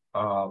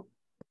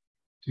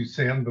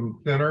sand them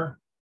thinner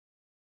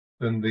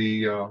than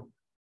the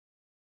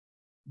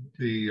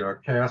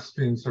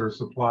castings that are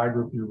supplied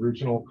with the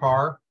original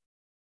car.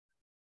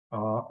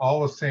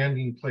 All a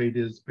sanding plate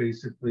is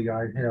basically,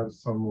 I have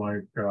some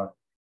like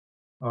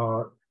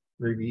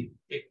maybe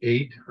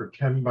 8 or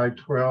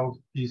 10x12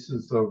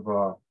 pieces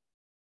of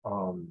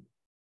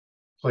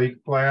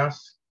plate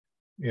glass,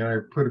 and I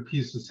put a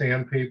piece of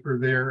sandpaper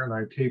there, and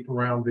I tape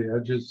around the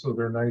edges so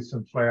they're nice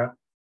and flat,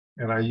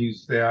 and I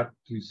use that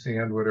to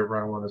sand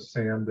whatever I want to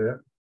sand it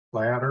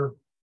flatter.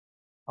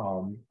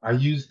 I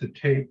use the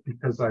tape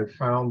because I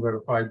found that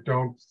if I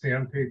don't,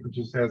 sandpaper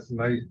just has a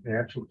nice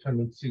natural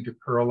tendency to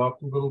curl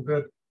up a little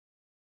bit,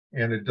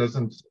 and it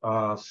doesn't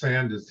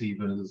sand as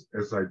even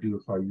as I do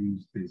if I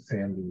use the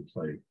sanding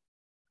plate.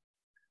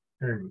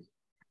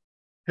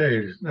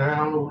 Okay,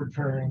 now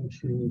returning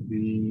to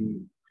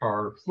the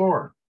car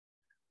floor.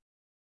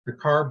 The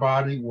car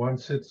body,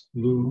 once it's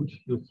glued,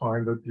 you'll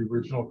find that the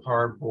original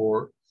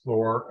cardboard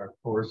floor, of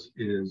course,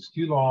 is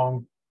too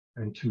long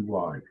and too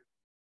wide.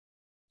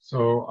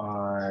 So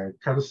I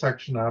cut a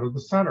section out of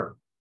the center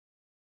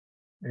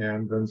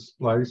and then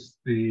spliced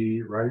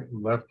the right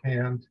and left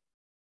hand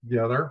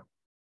together.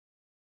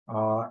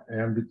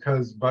 And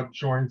because butt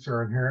joints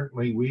are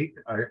inherently weak,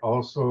 I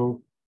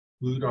also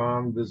glued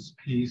on this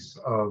piece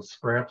of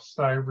scrap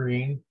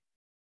styrene,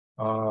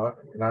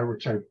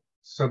 which I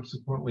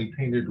subsequently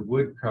painted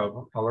wood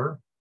color,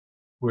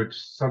 which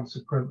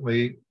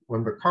subsequently,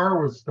 when the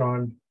car was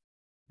done,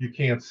 you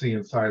can't see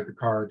inside the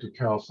car to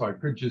tell, so I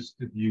could just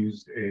have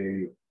used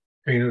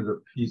painted a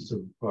piece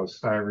of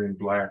styrene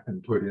black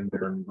and put in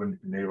there and wouldn't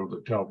have been able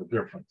to tell the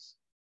difference.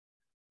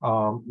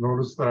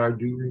 Notice that I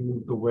do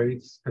remove the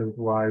weights, because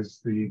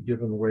otherwise the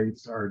given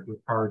weights are, the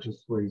car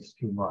just weighs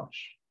too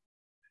much.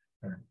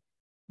 Okay.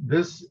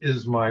 This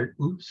is my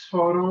oops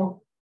photo.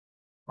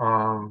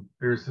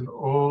 There's a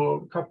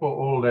couple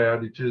old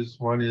adages.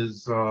 One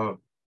is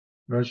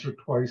measure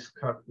twice,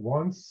 cut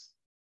once.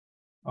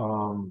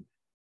 And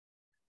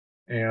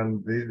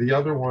the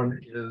other one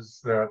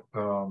is that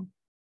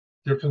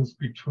difference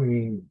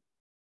between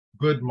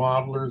good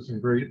modelers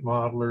and great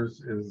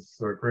modelers is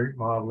great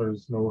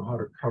modelers know how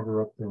to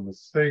cover up their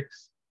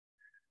mistakes.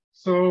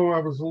 So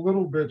I was a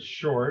little bit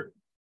short,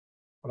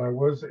 but I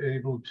was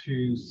able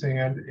to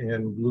sand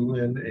and glue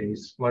in a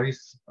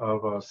splice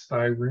of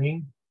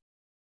styrene,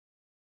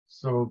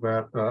 so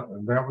that,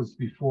 and that was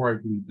before I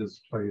glued this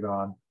plate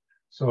on,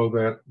 so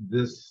that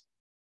this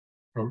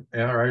from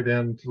right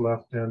end to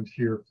left end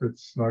here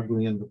fits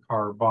snugly in the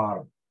car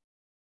bottom.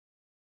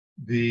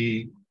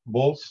 The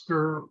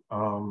bolster,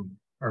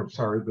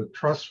 the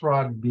truss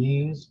rod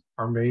beams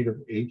are made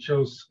of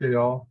HO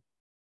scale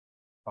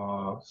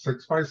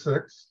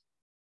 6x6.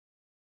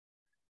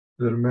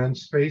 The dimension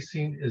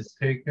spacing is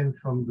taken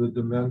from the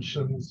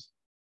dimensions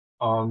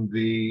on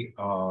the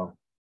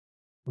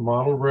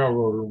Model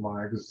Railroader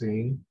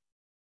magazine.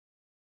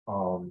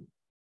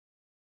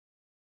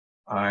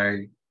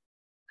 I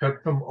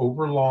cut them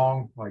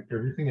overlong like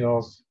everything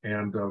else,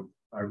 and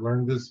I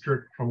learned this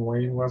trick from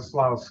Wayne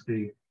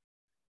Weslowski.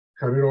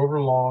 Cut it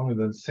overlong and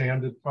then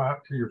sand it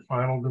to your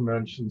final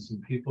dimensions,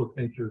 and people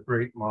think you're a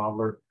great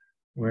modeler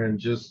when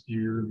just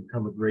you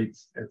become a great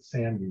at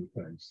sanding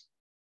things.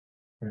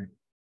 Okay.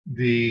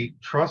 The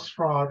truss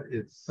rod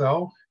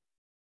itself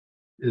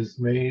is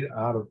made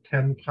out of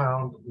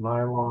 10-pound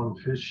nylon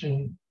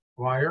fishing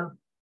wire.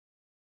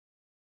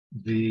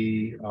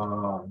 The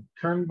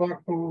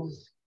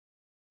turnbuckles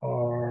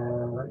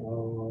are,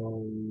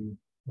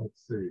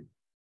 let's see,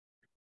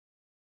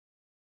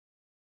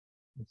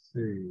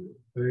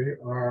 they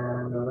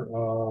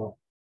are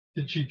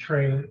Hitchy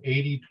Train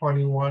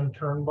 8021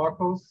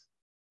 turnbuckles,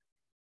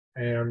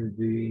 and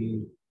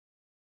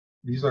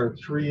these are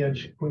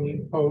 3-inch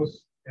queen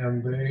posts,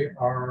 and they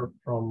are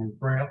from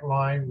Grant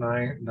Line,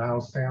 now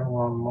San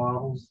Juan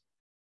models,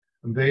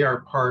 and they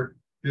are part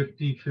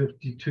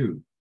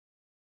 5052.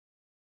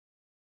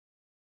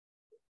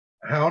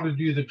 How to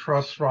do the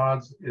truss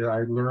rods,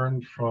 I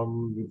learned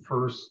from the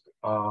first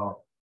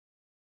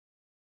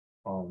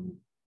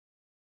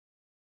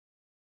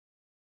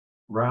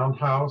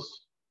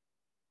roundhouse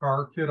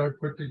car kit I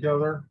put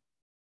together,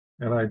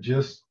 and I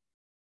just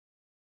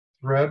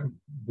thread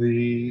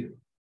the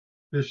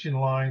fishing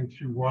line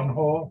through one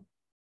hole,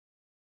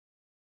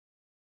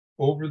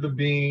 over the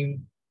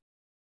beam,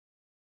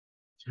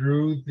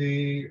 through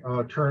the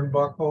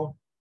turnbuckle.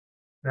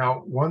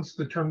 Now, once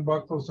the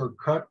turnbuckles are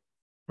cut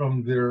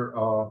from their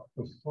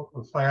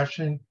the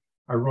flashing,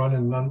 I run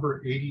a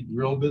number 80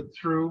 drill bit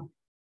through,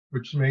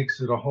 which makes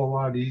it a whole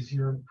lot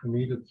easier for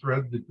me to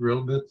thread the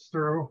drill bits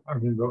through,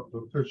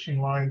 the fishing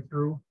line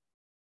through.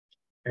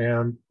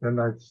 And then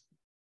I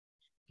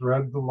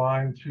thread the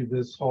line through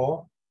this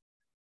hole.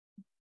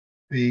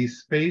 The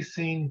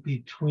spacing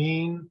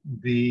between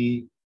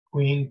the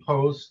queen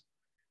post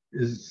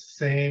is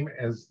same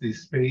as the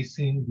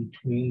spacing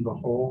between the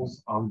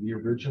holes on the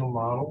original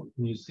model.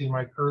 Can you see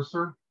my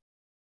cursor?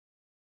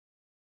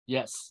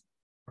 Yes.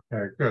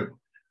 Okay, good.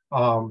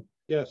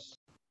 Yes.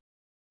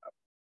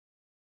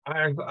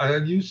 I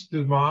used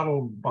to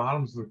model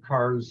bottoms of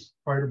cars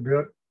quite a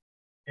bit,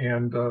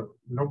 and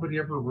nobody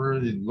ever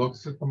really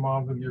looks at the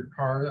model of your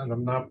car, and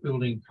I'm not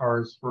building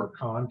cars for a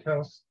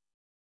contest.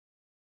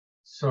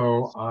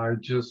 So I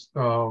just,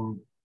 I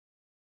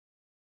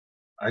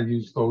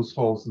use those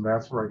holes, and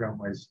that's where I got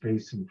my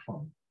spacing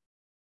from.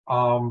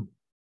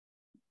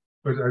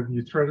 But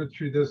you thread it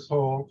through this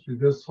hole,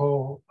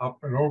 up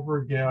and over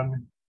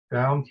again,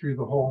 down through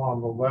the hole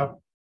on the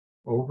left,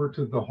 over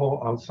to the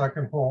hole,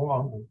 second hole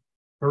on the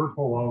third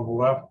hole on the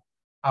left,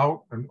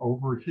 out and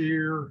over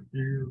here,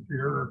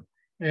 here.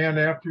 And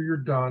after you're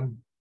done,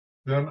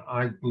 then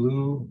I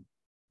glue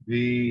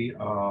the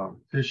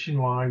fishing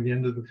line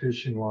into the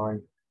fishing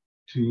line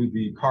to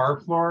the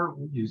car floor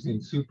using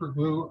super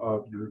glue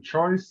of your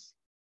choice.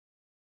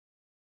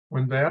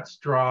 When that's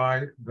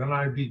dry, then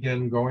I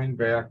begin going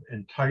back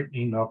and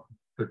tightening up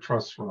the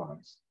truss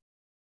rods.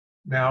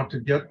 Now, to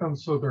get them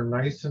so they're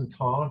nice and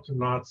taut and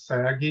not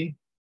saggy,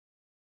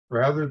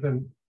 rather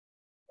than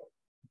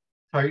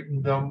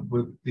tighten them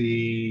with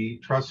the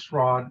truss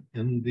rod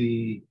in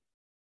the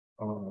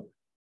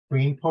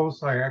queen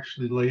post, I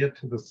actually lay it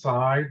to the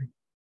side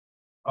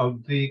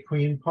of the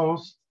queen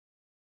post.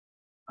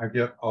 I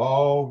get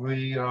all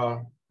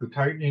the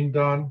tightening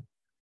done.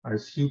 I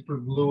super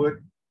glue it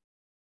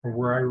from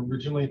where I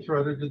originally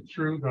threaded it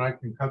through, then I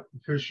can cut the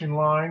fishing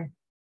line.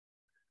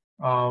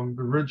 The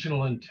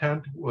original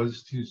intent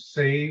was to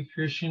save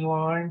fishing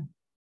line.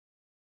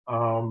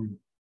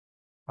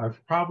 I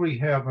probably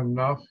have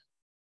enough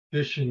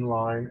fishing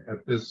line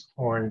at this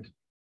point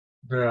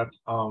that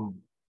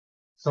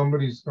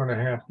somebody's going to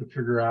have to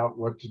figure out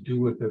what to do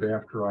with it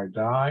after I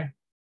die.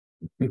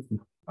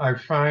 I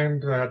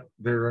find that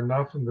there are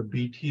enough in the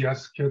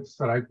BTS kits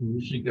that I can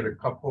usually get a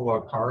couple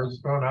of cars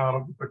done out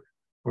of it,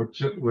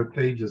 what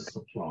they just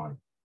supply.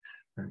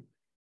 Okay.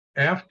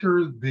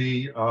 After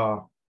the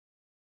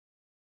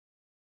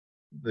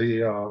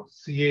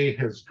CA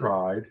has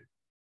dried,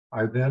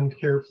 I then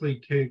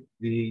carefully take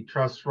the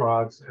truss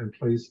rods and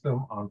place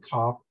them on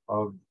top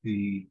of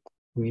the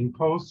queen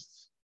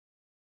posts.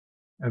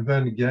 And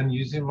then again,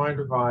 using my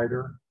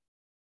divider,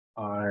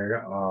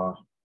 I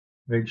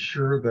make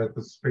sure that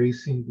the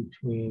spacing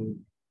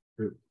between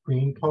the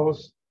queen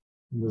post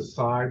and the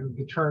side of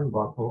the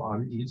turnbuckle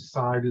on each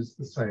side is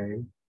the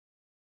same.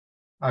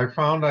 I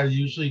found I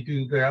usually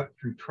do that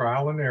through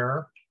trial and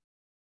error.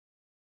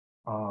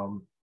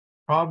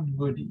 Probably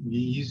would be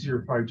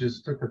easier if I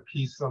just took a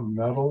piece of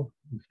metal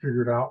and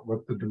figured out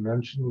what the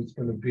dimension was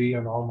going to be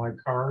on all my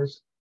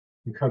cars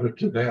and cut it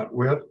to that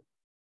width.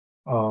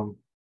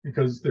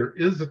 Because there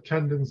is a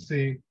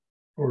tendency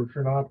for, if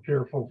you're not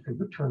careful, for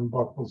the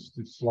turnbuckles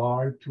to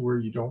slide to where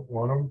you don't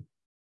want them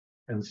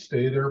and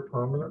stay there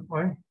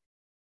permanently.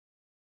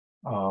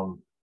 I've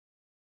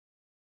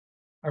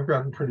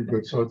gotten pretty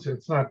good, so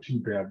it's not too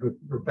bad,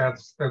 but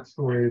that's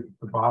the way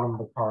the bottom of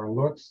the car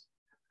looks.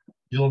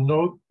 You'll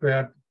note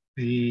that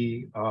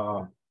the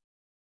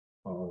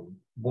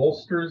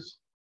bolsters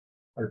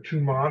are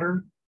too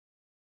modern,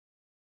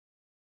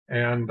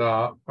 and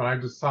but I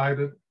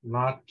decided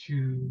not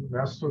to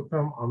mess with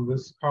them on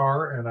this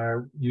car, and I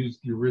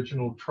used the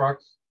original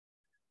trucks.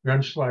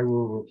 Eventually I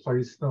will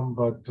replace them,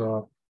 but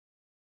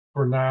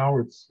for now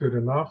it's good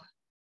enough.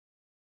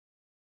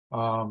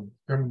 Going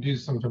to do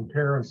some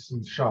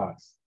comparison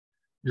shots.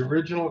 The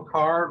original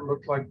car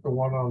looked like the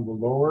one on the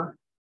lower,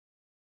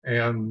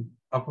 and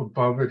up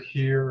above it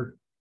here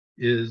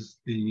is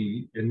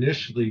the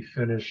initially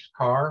finished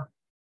car,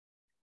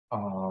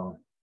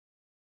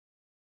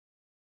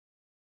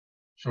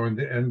 showing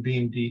the end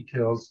beam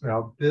details.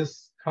 Now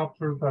this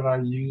coupler that I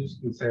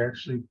used was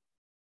actually,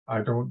 I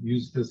don't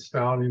use this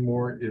style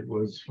anymore. It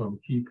was from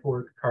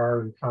Keyport Car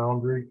and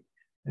Foundry,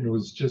 and it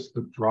was just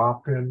a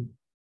drop-in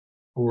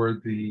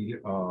for the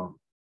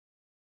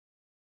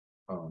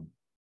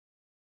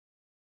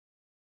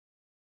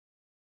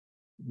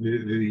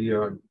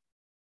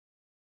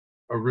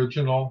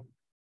original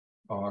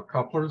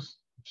couplers,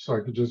 so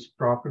I could just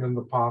drop it in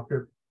the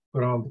pocket,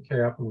 put on the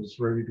cap, and it was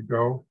ready to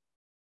go.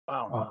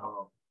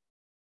 Wow.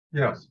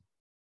 Yes.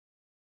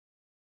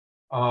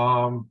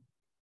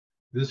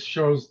 This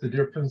shows the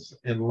difference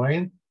in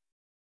length.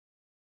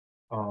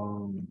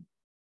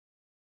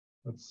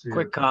 Let's see.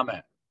 Quick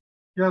comment.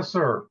 Yes,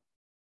 sir.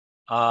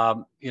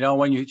 You know,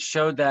 when you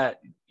showed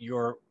that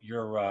your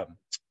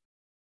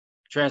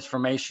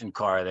transformation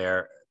car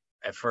there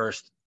at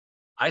first,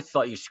 I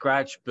thought you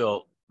scratch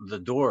built the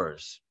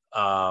doors,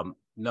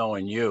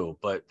 knowing you,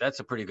 but that's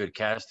a pretty good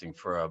casting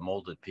for a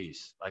molded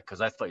piece. Like,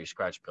 because I thought you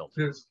scratch built.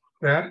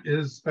 That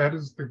is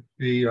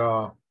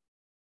the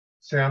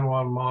San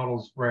Juan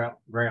Models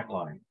grant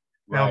line.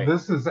 Now, Right.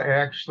 this is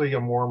actually a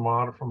more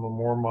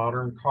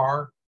modern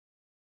car,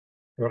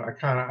 but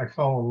I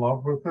fell in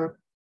love with it.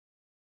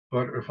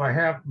 But if I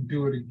have to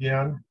do it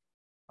again,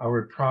 I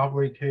would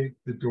probably take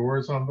the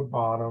doors on the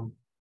bottom,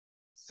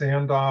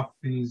 sand off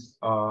these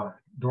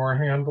door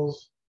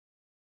handles,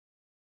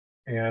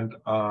 and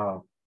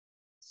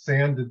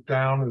sand it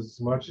down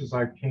as much as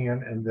I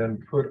can, and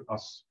then put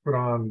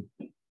on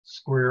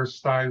square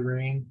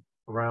styrene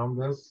around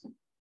this.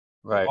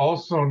 Right.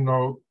 Also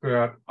note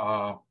that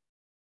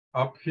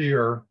up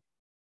here,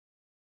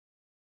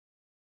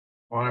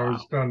 when I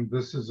was done,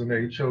 this is an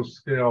HO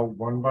scale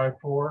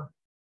 1x4.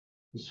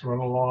 Just run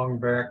along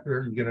back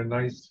there. You get a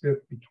nice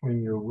fit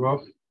between your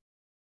roof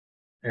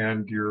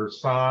and your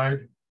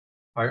side.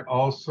 I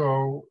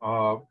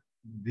also,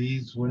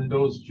 these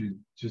windows,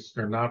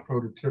 they're not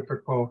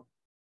prototypical.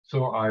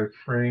 So I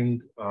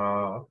framed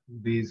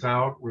these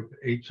out with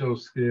HO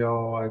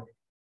scale. I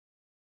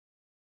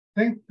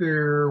think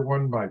they're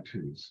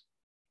 1x2s.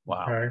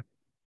 Wow. Okay.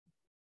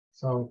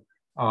 So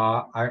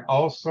I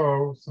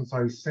also, since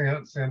I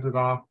sanded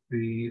off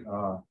the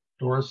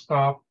door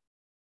stop,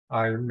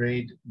 I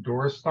made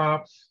door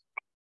stops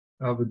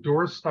Now the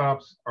door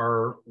stops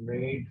are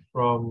made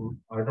from,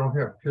 I don't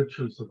have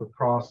pictures of the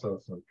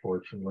process,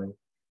 unfortunately,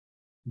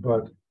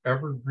 but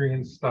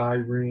evergreen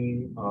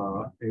styrene,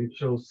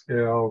 HO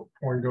scale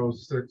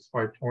 0.06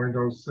 by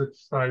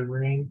 0.06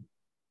 styrene.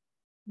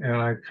 And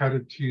I cut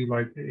it to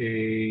like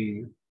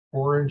a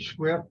 4-inch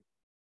width.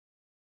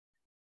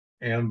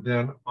 And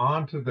then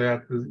onto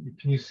that,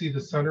 can you see the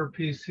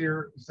centerpiece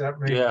here? Does that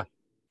make, Yeah.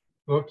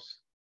 Oops.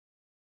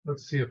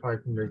 Let's see if I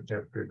can make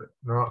that bigger.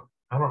 No,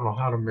 I don't know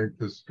how to make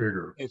this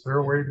bigger. Is there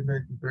a way to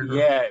make it bigger?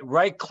 Yeah,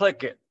 right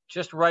click it.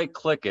 Just right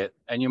click it,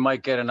 and you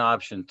might get an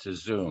option to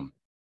zoom.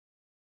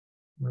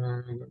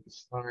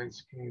 Sign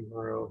scheme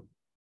rail.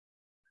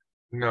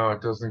 No,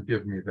 it doesn't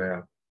give me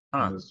that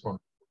on this one.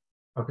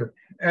 Okay.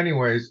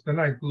 Anyways, then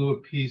I glue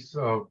a piece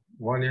of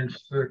 1-inch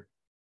thick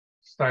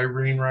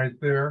styrene right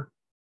there.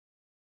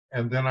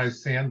 And then I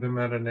sand them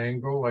at an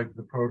angle like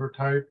the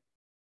prototype.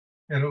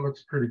 And it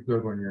looks pretty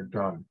good when you're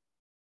done.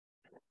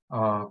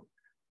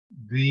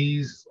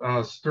 These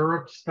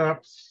stirrup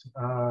steps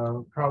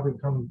probably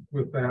come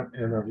with that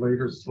in a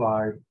later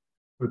slide,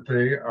 but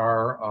they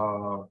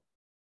are,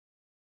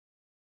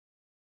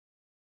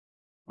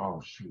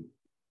 oh shoot.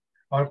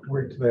 I'll have to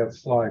wait to that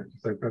slide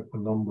because I've got the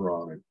number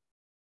on it.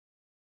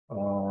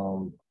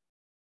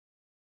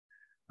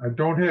 I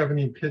don't have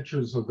any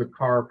pictures of the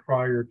car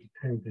prior to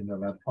painting,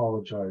 and I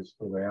apologize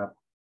for that.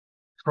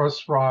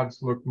 Truss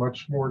rods look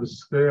much more to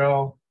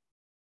scale.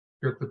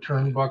 Get the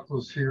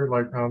turnbuckles here,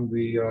 like on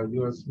the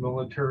U.S.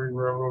 military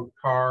railroad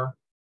car.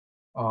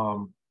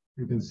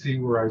 You can see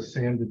where I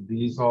sanded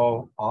these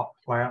all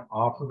flat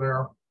off of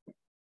there.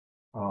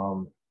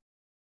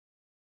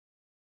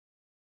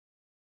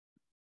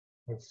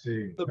 Let's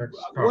see.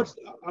 What's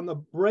on the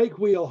brake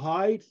wheel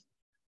height?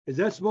 Is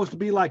that supposed to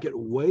be like at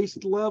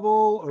waist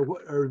level, or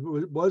what? Or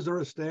was there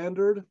a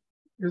standard?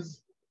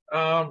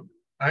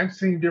 I've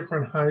seen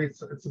different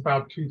heights. It's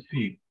about 2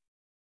 feet.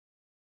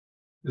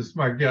 This is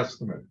my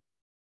guesstimate.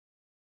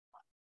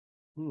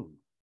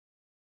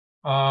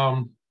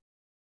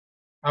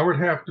 I would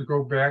have to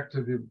go back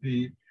to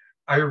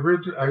I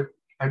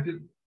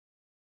did.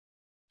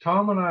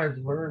 Tom and I have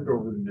learned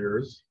over the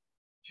years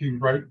to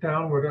write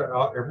down what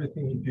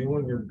everything you do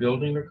when you're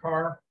building a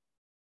car,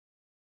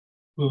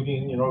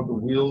 including, you know, the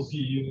wheels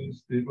you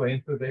use, the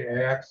length of the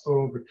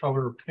axle, the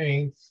color of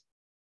paints.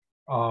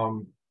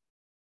 I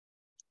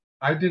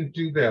didn't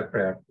do that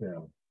back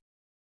then.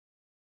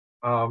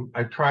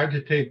 I tried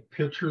to take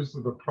pictures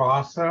of the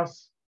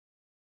process,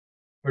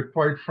 but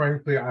quite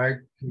frankly, I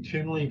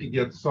continually to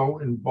get so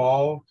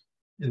involved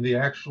in the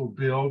actual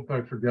build that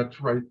I forget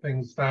to write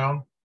things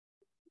down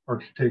or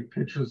to take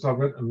pictures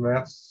of it, and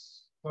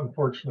that's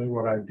unfortunately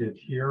what I did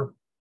here.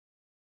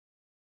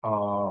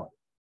 One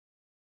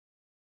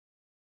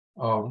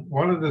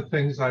of the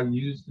things I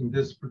used in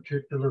this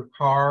particular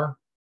car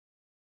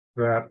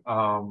that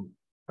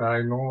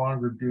I no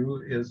longer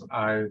do is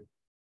I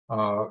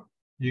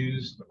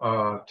used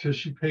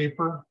tissue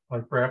paper,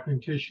 like wrapping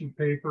tissue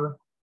paper,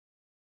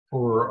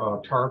 for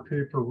a tar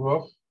paper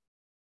roof.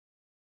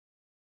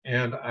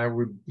 And I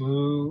would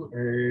glue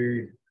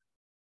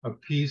a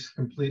piece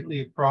completely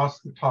across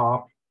the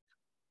top.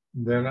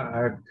 Then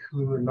I'd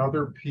glue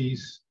another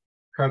piece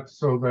cut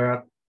so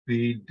that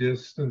the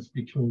distance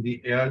between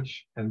the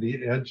edge and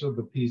the edge of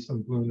the piece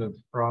I'm gluing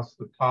across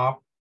the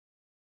top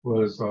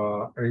was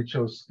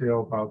HO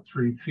scale about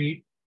 3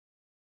 feet.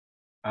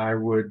 I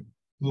would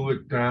glue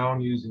it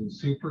down using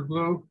super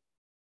glue,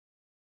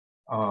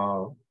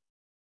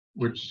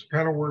 which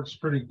kind of works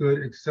pretty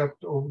good,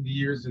 except over the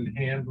years in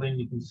handling,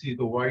 you can see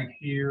the white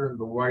here and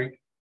the white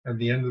at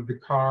the end of the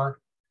car.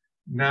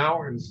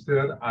 Now,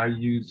 instead, I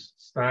use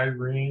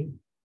styrene.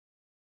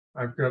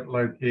 I've got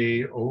like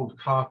a old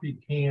coffee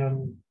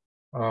can.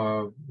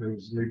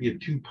 There's maybe a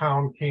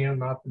 2-pound can,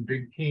 not the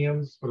big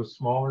cans, but a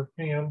smaller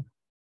can.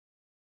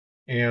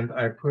 And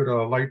I put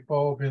a light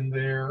bulb in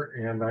there,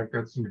 and I've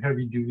got some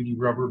heavy duty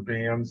rubber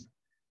bands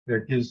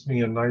that gives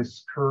me a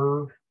nice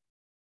curve.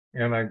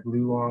 And I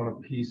glue on a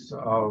piece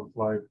of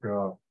like,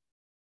 for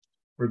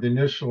the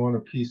initial one,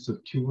 a piece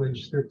of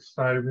 2-inch thick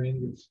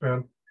styrene that's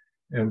spent.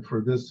 And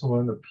for this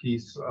one, a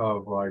piece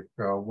of like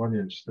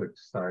 1-inch thick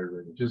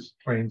styrene, just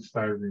plain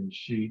styrene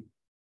sheet.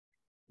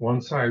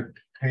 Once I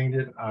paint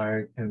it,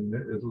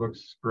 it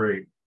looks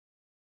great.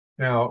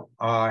 Now,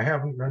 I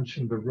haven't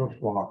mentioned the roof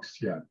walks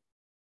yet.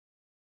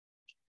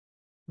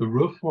 The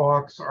roof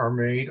walks are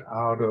made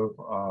out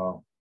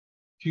of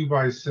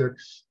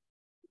 2x6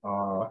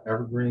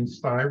 evergreen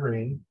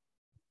styrene.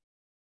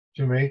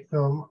 To make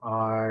them,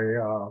 I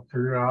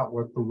figured out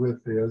what the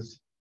width is,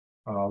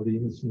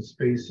 leaving some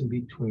space in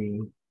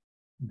between.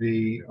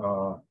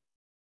 Does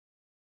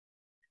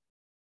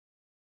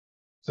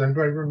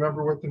anybody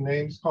remember what the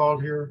name's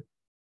called here?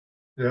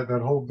 That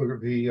hold them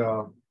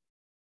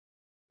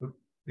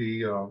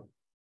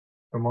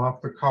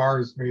off the car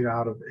is made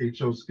out of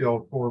HO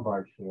scale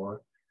 4x4.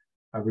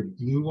 I would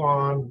glue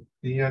on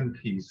the end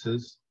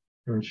pieces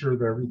to ensure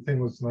that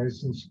everything was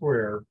nice and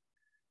square.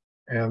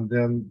 And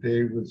then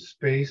they would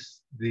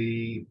space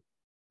the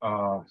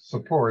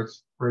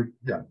supports.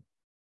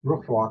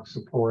 roof walk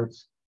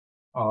supports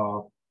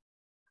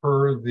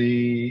per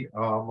the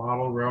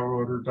model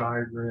railroader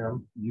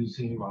diagram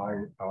using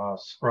my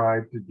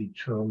scribe to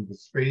determine the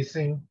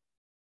spacing.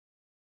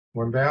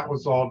 When that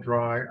was all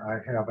dry, I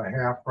have a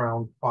half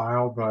round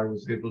file that I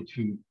was able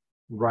to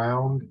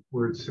round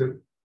where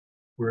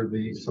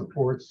the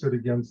supports sit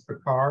against the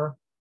car.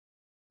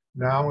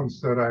 Now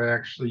instead I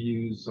actually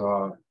use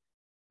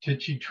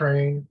Tichy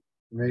Train,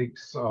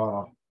 makes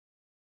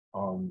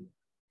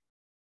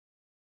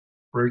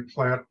break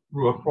flat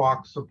roof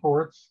walk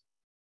supports.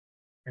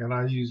 And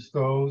I use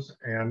those,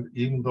 and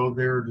even though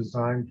they're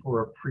designed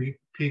for a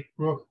peak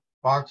roof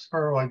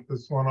boxcar like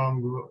this one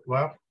on the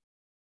left,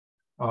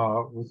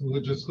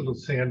 with just little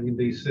sanding,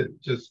 they sit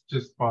just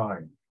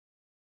fine.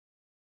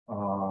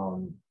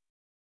 Let's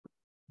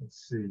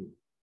see.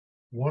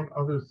 One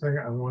other thing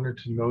I wanted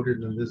to note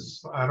in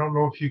this, I don't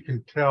know if you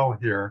can tell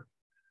here,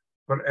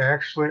 but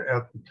actually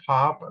at the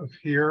top of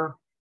here,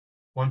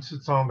 once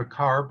it's on the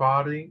car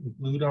body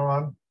glued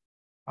on,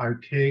 I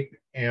take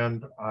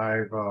and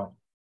I've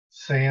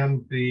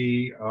sand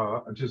the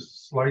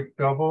just slight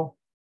bevel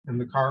in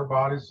the car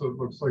body, so it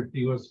looks like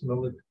the U.S.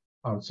 military.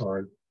 I'm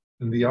sorry,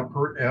 in the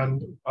upper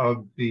end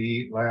of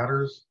the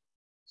ladders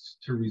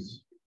to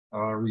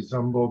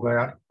resemble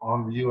that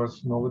on the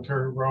U.S.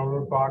 military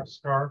railroad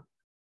boxcar.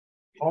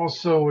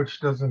 Also,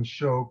 which doesn't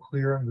show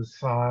clear on the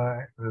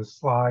slide,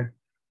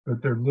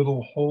 but there are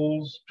little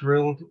holes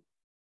drilled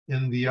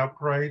in the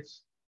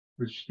uprights,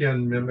 which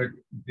can mimic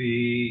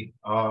the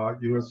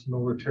U.S.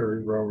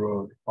 military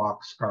railroad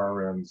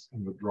boxcar ends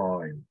in the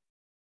drawing.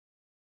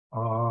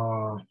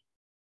 The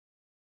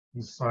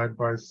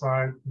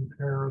side-by-side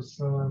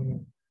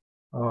comparison.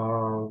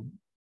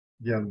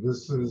 Again,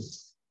 this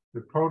is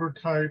the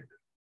prototype,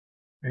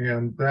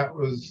 and that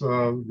was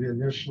the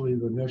initial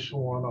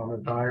one on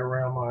a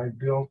diorama I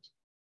built.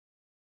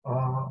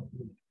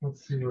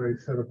 Let's see what I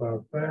said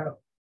about that.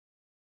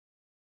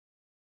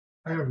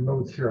 I have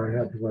notes here I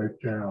had to write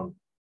down.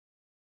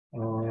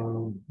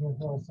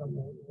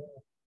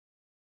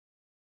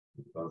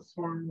 This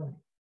one.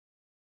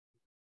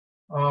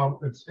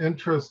 It's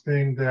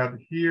interesting that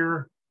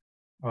here,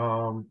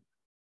 the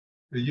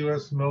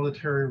U.S.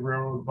 military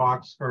railroad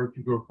boxcar, if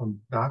you go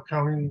from not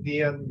counting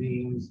the end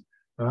beams,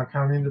 not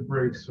counting the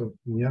brakes, so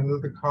from the end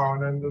of the car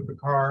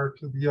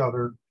to the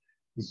other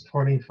is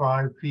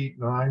 25 feet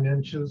 9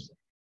 inches,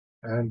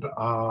 and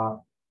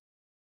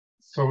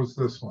so is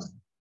this one.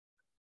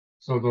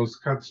 So those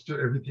cuts,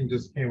 everything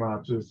just came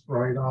out just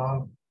right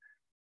on.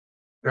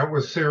 That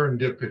was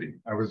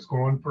serendipity. I was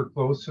going for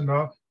close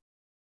enough.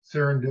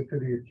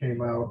 Serendipity, it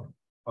came out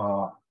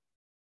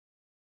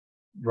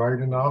right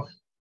enough.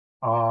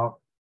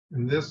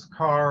 In this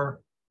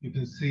car, you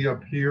can see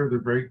up here, the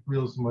brake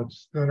wheel is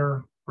much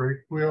thinner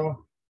brake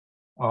wheel.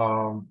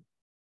 You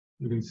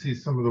can see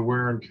some of the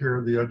wear and tear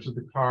of the edge of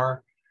the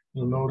car.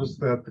 You'll notice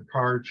that the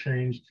car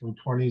changed from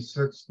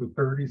 26 to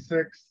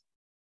 36.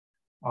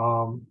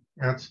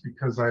 That's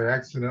because I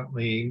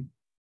accidentally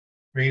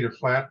made a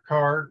flat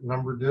car,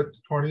 numbered it to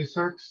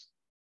 26.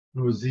 It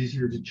was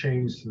easier to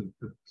change the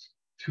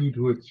 2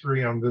 to a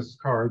 3 on this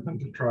car than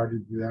to try to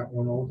do that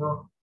one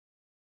over.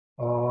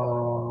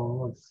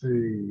 Let's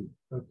see.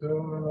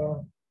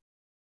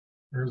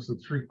 Here's the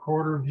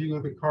 3/4 view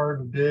of the car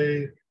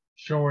today,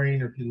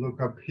 showing if you look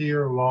up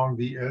here along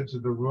the edge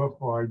of the roof,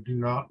 well, I do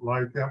not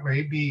like that.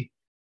 May be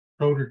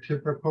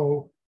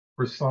prototypical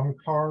for some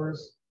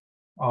cars.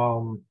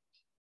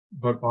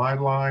 But my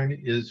line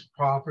is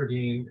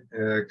profiting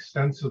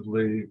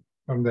extensively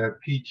from that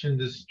peach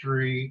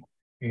industry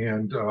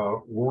and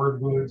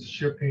Wardwood's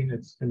shipping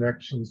its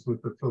connections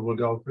with the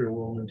Philadelphia,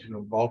 Wilmington,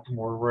 and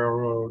Baltimore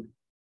Railroad.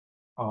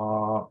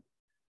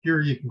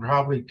 Here you can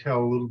probably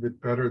tell a little bit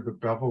better the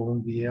bevel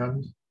in the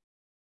end.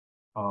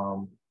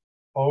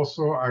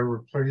 Also, I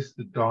replaced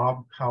the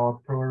Daub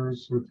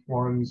calipers with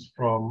ones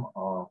from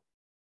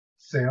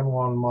San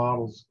Juan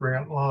Models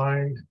Grant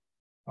Line.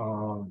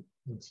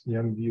 That's the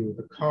end view of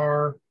the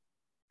car.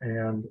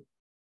 And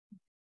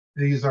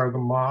these are the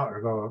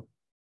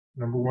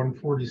number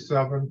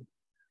 147.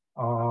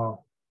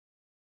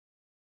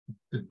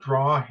 The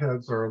draw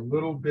heads are a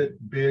little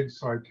bit big,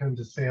 so I tend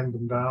to sand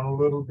them down a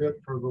little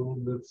bit for a little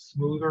bit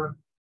smoother,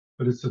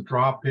 but it's a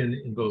drop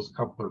in those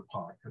coupler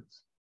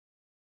pockets.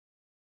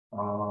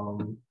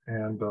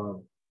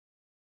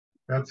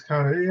 That's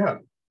kind of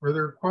it. Were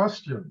there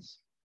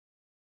questions?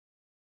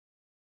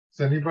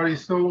 Is anybody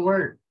still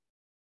awake?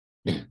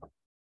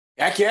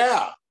 Heck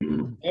yeah.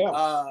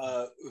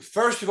 Yeah.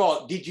 First of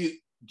all,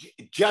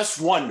 just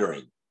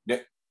wondering,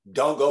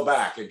 don't go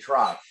back and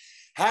try.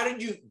 How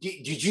did you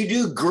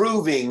do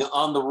grooving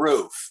on the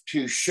roof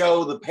to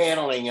show the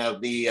paneling of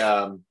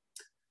the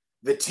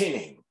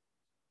tinning?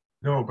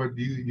 No, but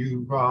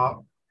you've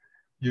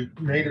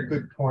made a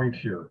good point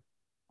here.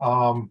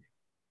 The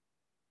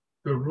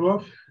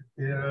roof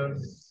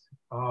is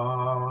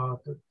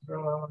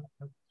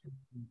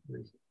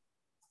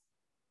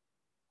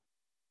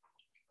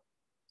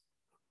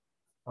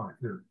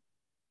here.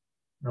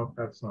 Nope,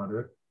 that's not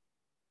it.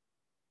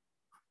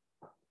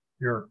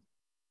 Here.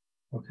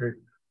 Okay.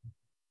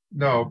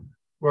 No,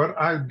 what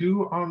I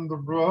do on the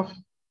roof,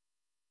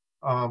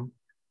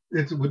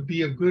 it would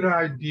be a good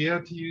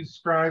idea to use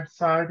scribe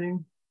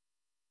siding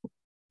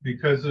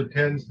because it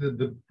tends to,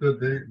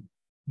 the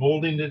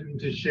molding it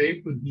into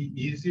shape would be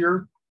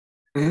easier.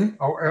 Mhm.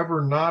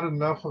 However, not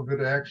enough of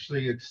it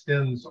actually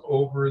extends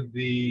over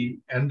the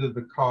end of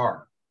the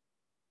car.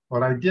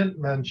 What I didn't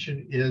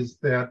mention is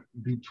that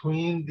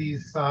between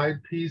these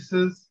side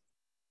pieces,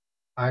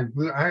 I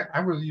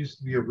was used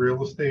to be a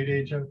real estate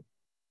agent.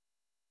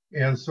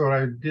 And so what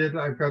I did,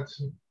 I got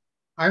some,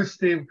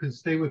 could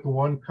stay with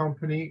one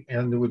company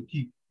and they would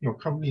keep,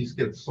 companies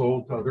get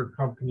sold to other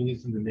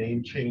companies and the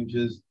name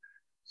changes.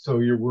 So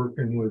you're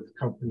working with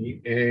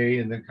company A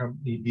and then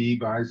company B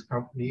buys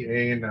company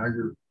A and now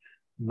you're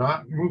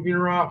not moving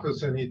your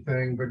office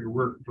anything, but you're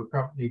working for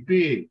company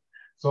B.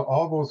 So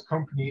all those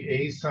company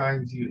A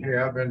signs you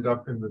have end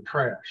up in the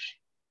trash.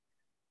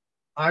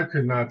 I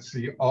could not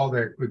see all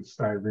that good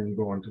styrene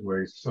going to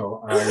waste.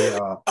 So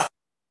I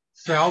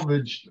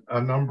salvaged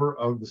a number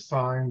of the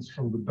signs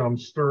from the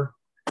dumpster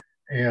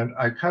and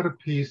I cut a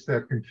piece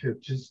that can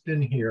fit just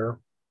in here.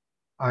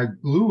 I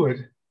glue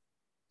it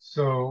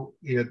so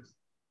it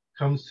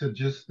comes to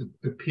just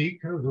the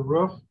peak of the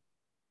roof.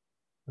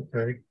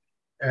 Okay.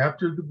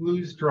 After the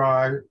glue's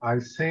dry, I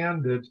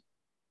sand it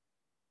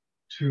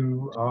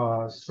to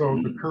so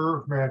the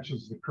curve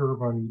matches the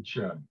curve on each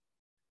end.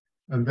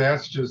 And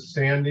that's just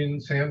sanding,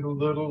 sand a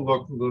little,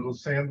 look a little,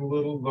 sand a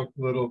little, look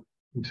a little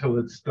until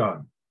it's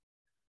done.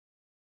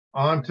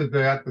 Onto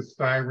that, the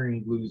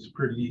styrene glues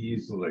pretty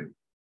easily.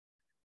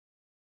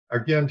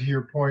 Again, to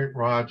your point,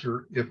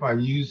 Roger, if I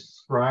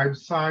use scribe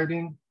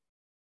siding,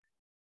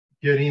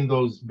 getting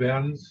those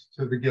bends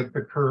to get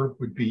the curve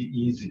would be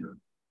easier.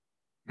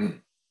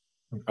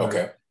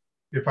 Okay.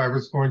 If I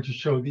was going to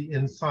show the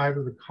inside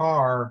of the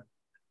car,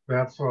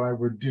 that's what I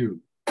would do.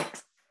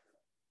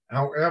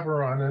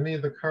 However, on any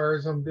of the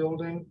cars I'm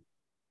building,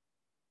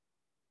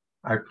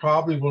 I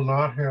probably will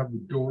not have the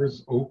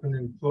doors open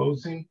and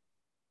closing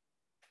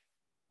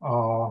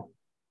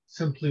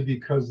simply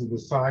because of the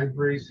side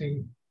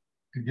bracing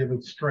to give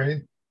it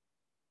strength.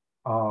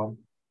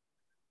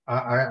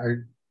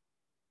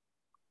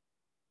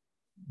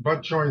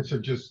 Butt joints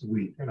are just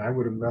weak, and I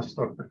would have messed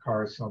up the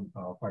car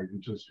somehow if I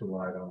could just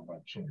relied on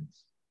butt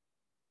joints.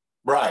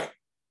 Right.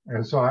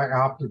 And so I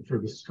opted for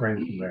the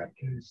strength in that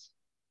case.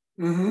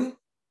 Mm-hmm.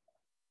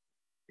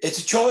 It's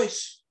a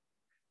choice.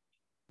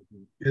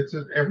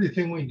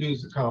 Everything we do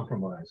is a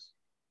compromise.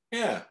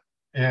 Yeah.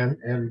 And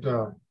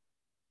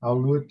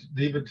I'll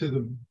leave it to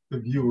the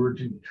viewer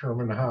to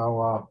determine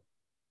how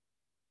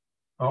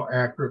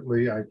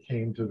accurately I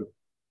came to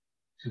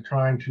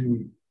trying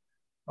to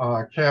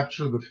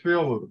capture the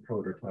feel of the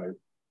prototype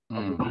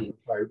of the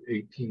prototype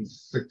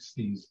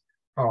 1860s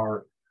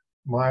car.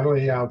 My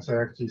layout's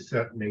actually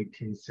set in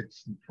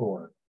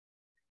 1864.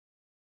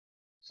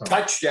 So,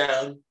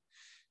 touchdown.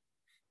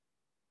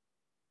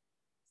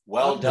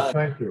 Well done.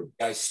 Thank you.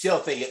 I still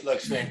think it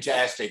looks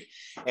fantastic.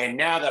 And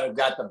now that I've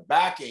got the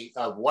backing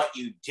of what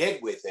you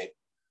did with it,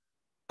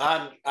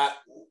 I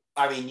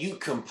mean, you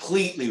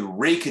completely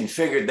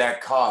reconfigured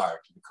that car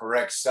to the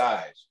correct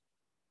size.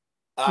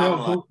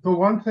 Well, the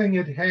one thing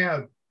it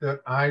had that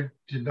I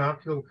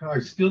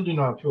still do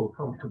not feel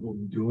comfortable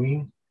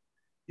doing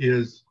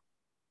is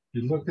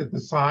you look at the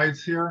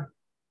sides here,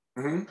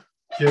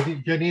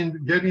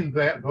 getting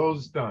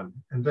those done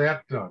and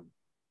that done.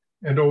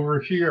 And over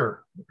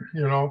here,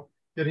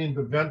 getting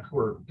the vent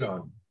work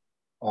done.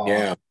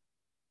 Yeah.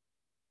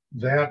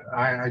 That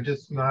I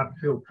just not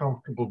feel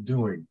comfortable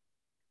doing.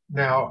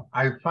 Now,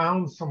 I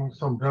found some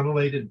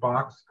ventilated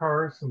box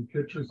cars, some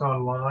pictures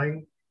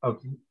online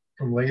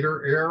from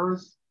later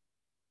eras,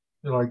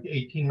 like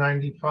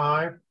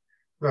 1895.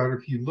 But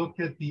if you look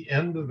at the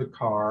end of the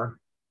car,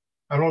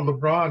 I know,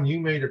 LeBron, you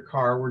made a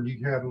car where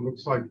you had, it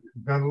looks like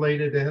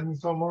ventilated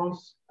ends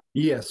almost.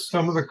 Yes.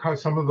 Some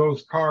of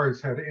those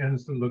cars had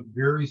ends that look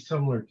very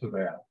similar to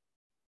that.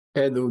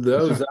 And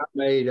those I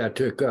made, I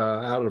took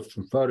out of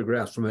some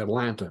photographs from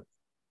Atlanta.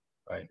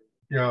 Right.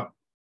 Yeah.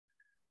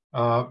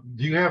 Do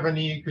you have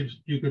any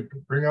you could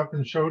bring up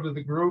and show to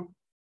the group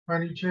by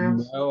any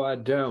chance? No, I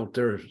don't.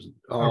 There's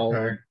all.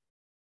 Okay.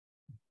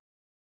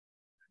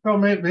 Well,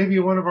 maybe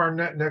one of our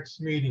next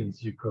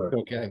meetings you could.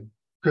 Okay.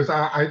 Because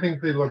I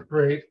think they look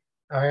great.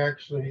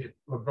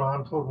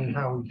 LeBron told me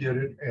how we did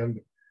it, and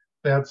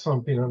that's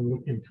something I'm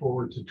looking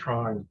forward to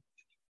trying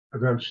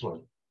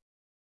eventually.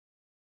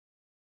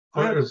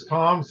 But as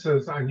Tom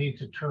says, I need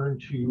to turn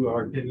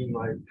to getting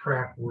my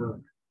track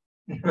work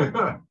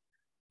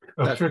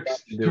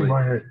affixed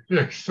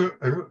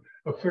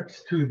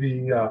to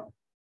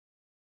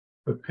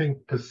the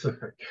Pink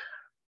Pacific.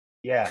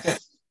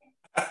 Yes.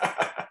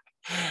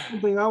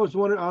 Something I was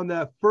wondering on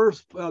that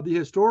first, the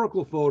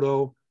historical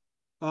photo,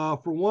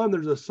 for one,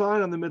 there's a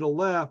sign on the middle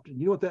left.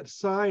 You know what that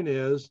sign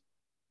is?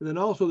 And then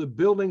also the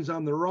buildings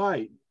on the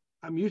right.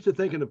 I'm used to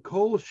thinking of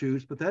coal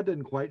chutes, but that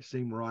didn't quite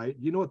seem right.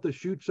 You know what the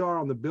chutes are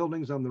on the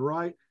buildings on the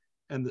right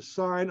and the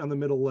sign on the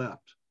middle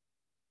left?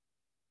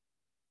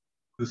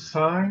 The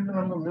sign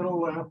on the middle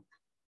left?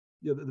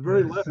 Yeah, the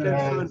very It left-hand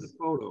side of the says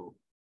photo.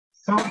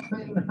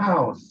 something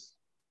house.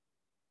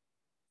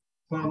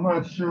 So I'm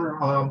not sure.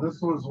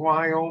 This was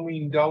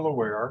Wyoming,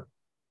 Delaware.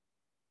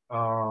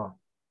 I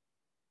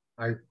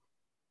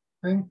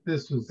think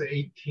this was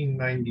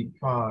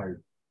 1895.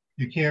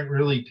 You can't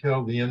really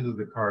tell the end of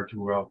the car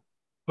too well.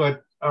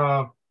 But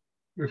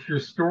if you're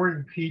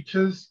storing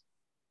peaches,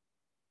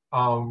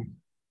 now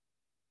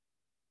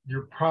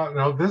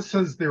this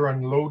says they're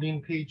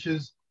unloading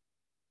peaches.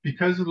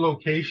 Because of the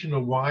location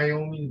of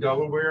Wyoming,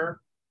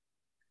 Delaware,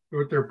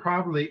 what they're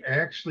probably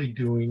actually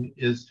doing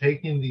is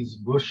taking these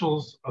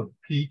bushels of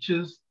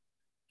peaches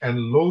and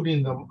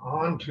loading them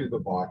onto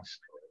the boxcars.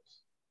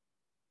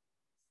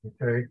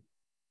 Okay,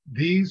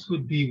 these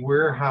would be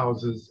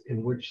warehouses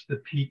in which the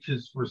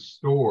peaches were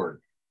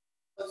stored.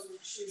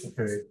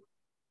 Okay,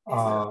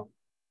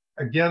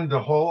 again, the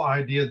whole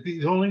idea,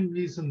 the only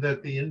reason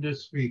that the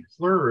industry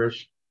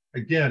flourished,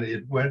 again,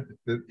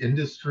 the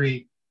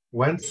industry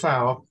went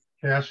south,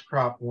 cash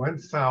crop went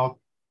south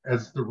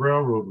as the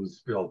railroad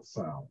was built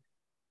south.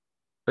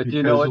 But do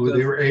you know what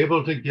they were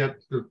able to get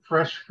the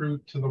fresh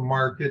fruit to the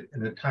market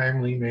in a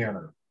timely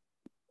manner.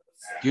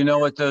 Do you know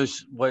what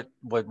what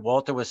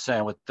Walter was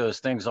saying, what those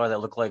things are that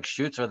look like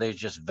chutes? Are they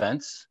just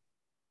vents?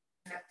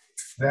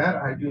 That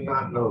I do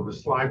not know. The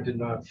slide did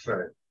not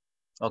say.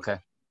 Okay.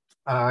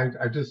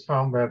 I just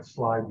found that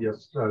slide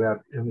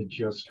that image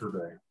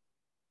yesterday.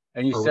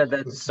 And you said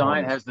that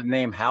sign has the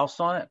name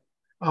house on it?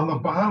 On the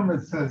bottom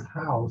it says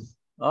house.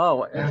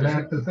 Oh, and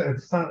at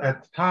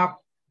the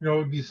top, it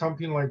would be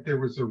something like there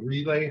was a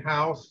relay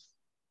house.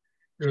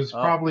 It was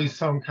probably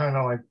some kind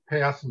of like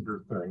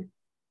passenger thing.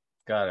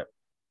 Got it.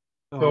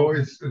 So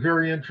it's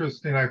very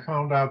interesting. I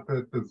found out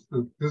that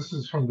this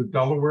is from the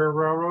Delaware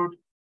Railroad,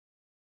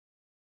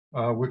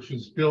 which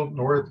was built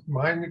north.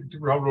 My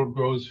railroad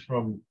goes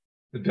from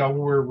the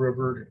Delaware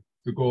River.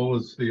 The goal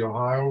is the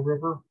Ohio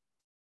River.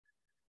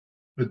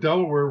 The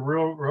Delaware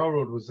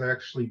Railroad was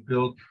actually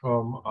built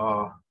from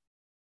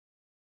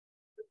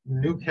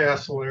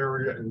Newcastle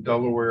area in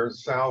Delaware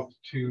south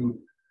to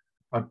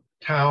a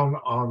town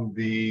on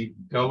the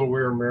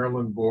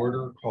Delaware-Maryland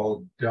border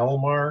called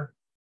Delmar.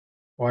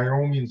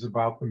 Wyoming's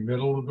about the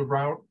middle of the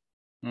route.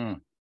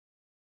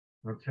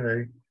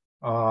 Okay.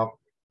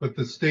 But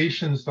the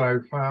stations that I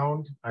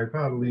found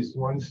at least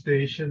one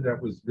station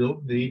that was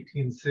built in the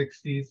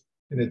 1860s,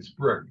 and it's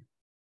brick.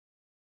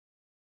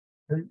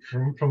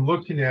 From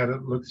looking at it,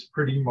 it looks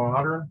pretty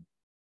modern,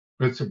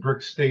 but it's a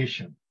brick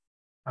station.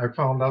 I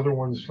found other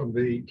ones from the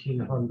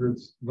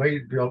 1800s,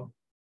 late built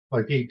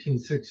like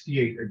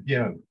 1868.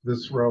 Again,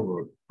 this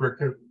railroad,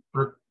 brick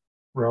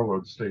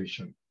railroad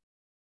station.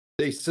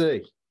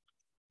 DC.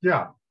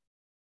 Yeah.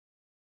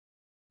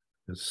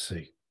 Let's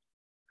see.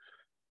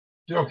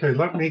 Okay,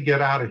 let me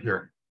get out of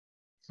here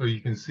so you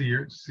can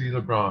see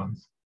the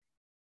bronze.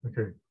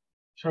 Okay,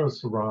 show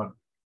us the bronze.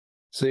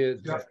 See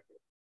it? Yeah.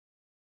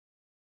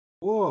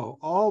 Whoa,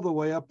 all the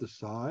way up the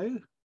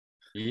side?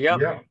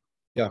 Yep. Yeah.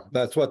 Yeah,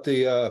 that's what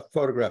the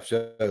photograph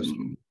shows.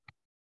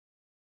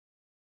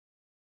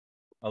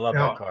 I love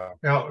that car.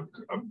 Now,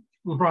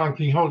 LeBron,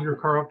 can you hold your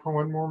car up for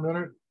one more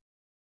minute?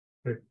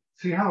 Okay.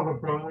 See how the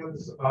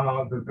bronze,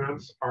 the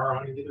vents are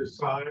on either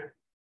side?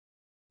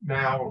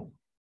 Now,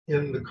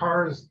 in the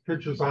car's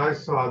pictures I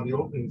saw, the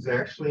opening's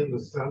actually in the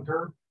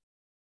center.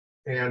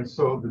 And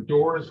so the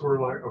doors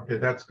were like, okay,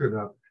 that's good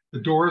enough.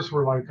 The doors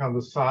were like on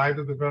the side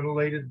of the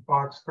ventilated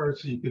box car,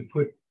 so you could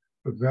put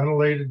the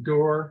ventilated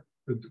door,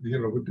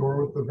 the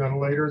door with the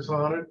ventilators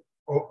on it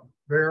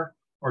there,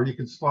 or you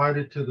could slide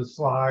it to the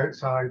side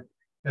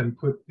and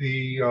put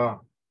the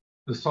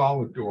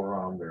solid door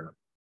on there.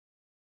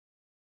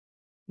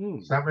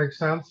 Does that make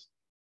sense?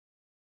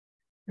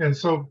 And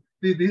so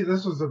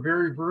this was a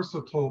very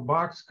versatile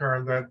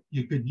boxcar that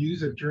you could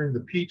use it during the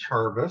peach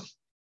harvest,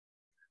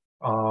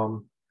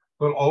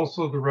 but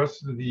also the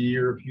rest of the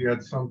year if you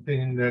had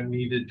something that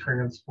needed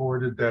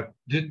transported that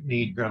didn't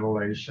need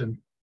ventilation,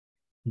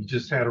 you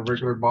just had a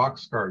regular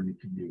boxcar you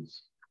could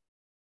use.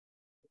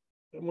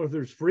 And if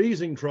there's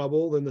freezing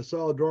trouble, then the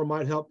solid door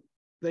might help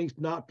things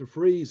not to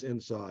freeze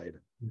inside.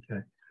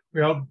 Okay.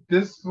 Well,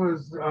 this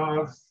was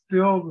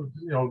still,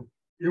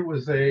 it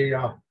was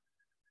a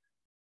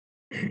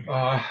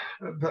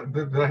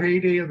the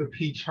heyday of the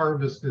peach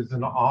harvest is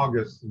in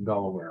August in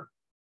Delaware.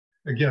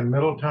 Again,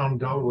 Middletown,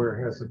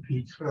 Delaware has a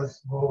peach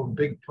festival, a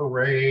big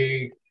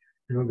parade.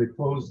 They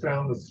close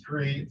down the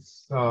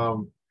streets.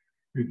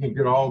 You can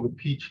get all the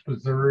peach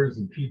preserves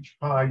and peach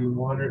pie you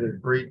wanted at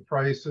great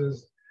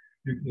prices.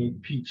 You can eat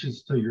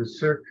peaches till you're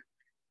sick.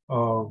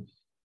 And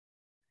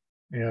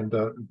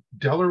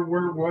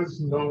Delaware was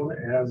known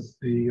as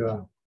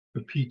the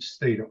peach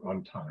state at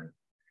one time.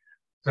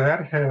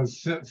 That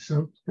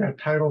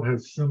title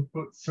has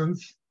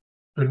since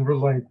been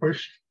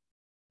relinquished,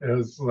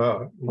 as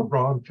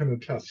LeBron can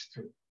attest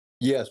to.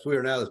 Yes, we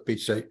are now the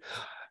peach state.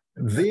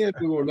 Then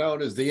we were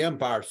known as the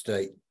Empire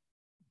State.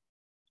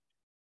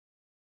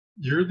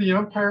 You're the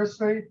Empire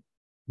State?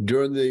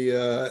 During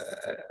the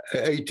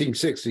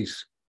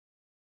 1860s.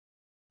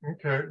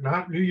 Okay,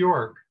 not New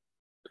York.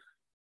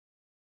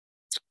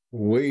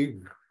 We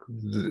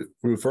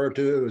refer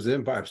to it as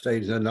Empire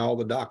State in all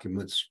the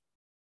documents.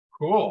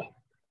 Cool.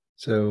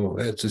 So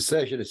it's a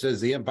session that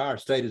says the Empire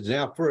State is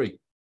now free.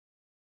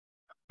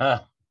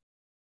 Huh.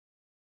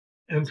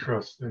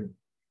 Interesting.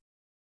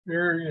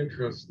 Very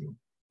interesting.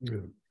 Yeah.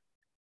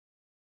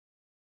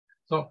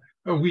 So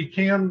we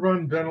can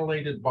run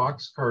ventilated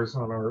box cars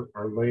on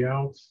our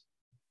layouts,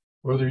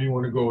 whether you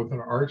want to go with an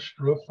arched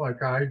roof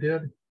like I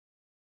did,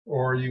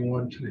 or you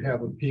want to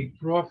have a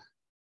peaked roof.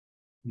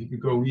 You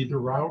could go either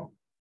route.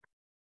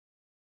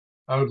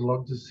 I would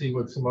love to see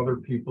what some other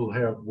people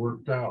have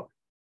worked out.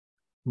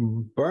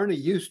 Bernie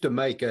used to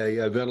make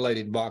a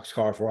ventilated box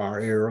car for our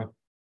era.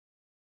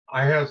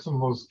 I have some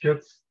of those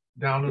kits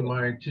down in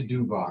my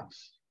to-do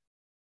box.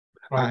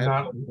 I have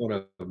not, one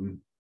of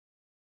them.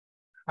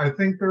 I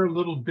think they're a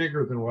little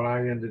bigger than what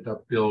I ended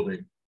up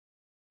building.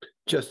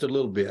 Just a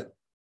little bit.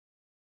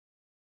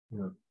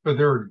 Yeah. But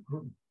they're,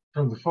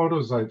 from the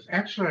photos I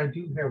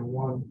do have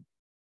one.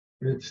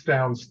 It's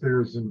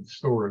downstairs in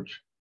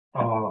storage.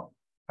 I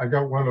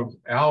got one of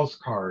Al's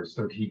cars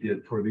that he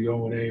did for the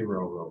O&A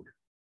Railroad.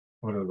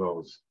 One of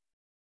those.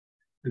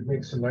 It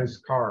makes a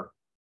nice car.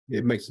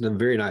 It makes it a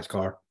very nice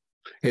car.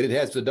 And it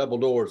has the double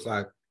doors.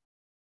 Okay.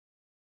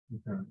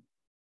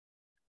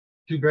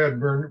 Too bad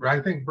Bernie. I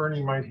think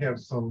Bernie might have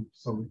some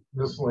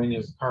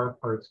miscellaneous car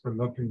parts, but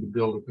nothing to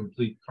build a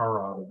complete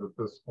car out of at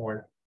this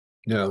point.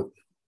 No.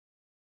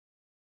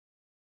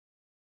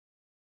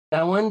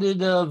 Now, when did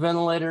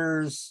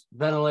ventilator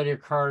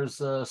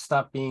cars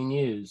stop being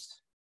used?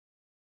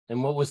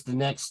 And what was the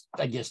next,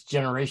 I guess,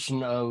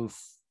 generation of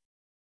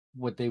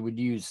what they would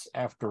use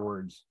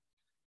afterwards?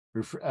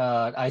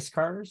 Ice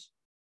cars?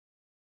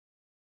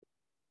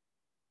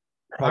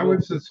 I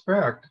would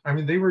suspect. I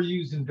mean, they were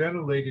using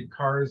ventilated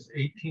cars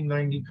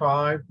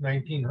 1895,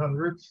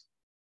 1900s.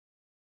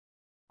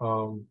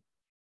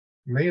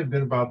 May have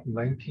been about the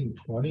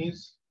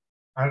 1920s.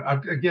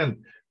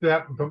 Again,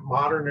 the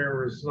modern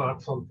era is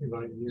not something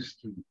I'm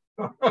used to.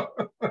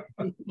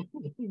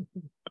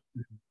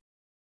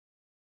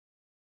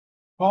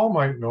 Paul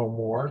might know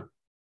more,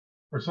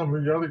 or some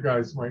of the other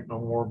guys might know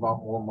more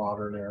about more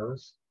modern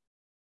eras.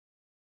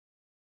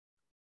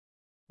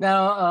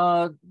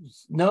 Now,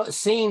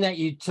 seeing that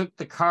you took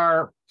the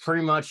car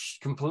pretty much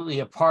completely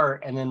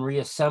apart and then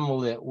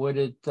reassembled it, would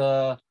it,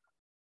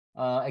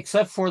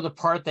 except for the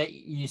part that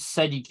you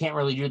said you can't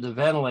really do the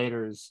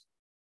ventilators,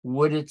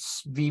 would it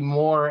be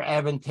more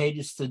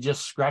advantageous to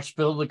just scratch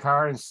build the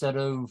car instead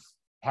of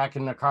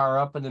hacking the car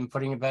up and then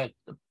putting it back,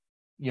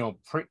 making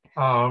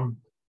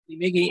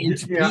it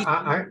into pieces?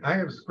 I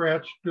have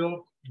scratch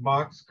built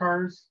box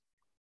cars.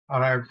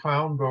 And I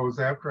found those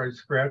after I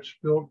scratch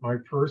built my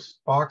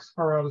first box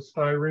car out of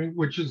styrene,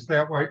 which is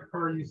that white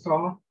car you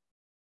saw.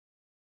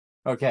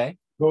 Okay.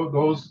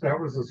 That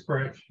was a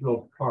scratch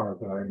built car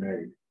that I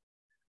made.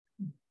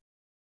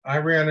 I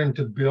ran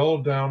into Bill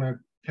down at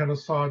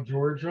Kennesaw,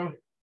 Georgia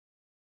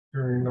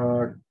during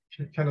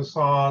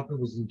Kennesaw. It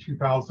was in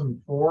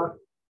 2004.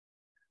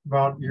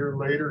 About a year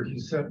later, he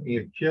sent me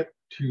a kit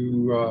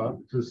to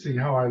see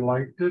how I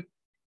liked it.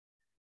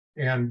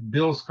 And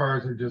Bill's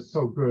cars are just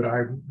so good.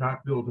 I've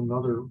not built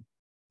another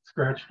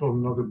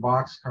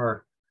box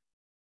car.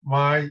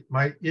 My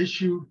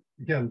issue,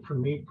 again, for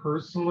me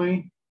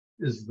personally,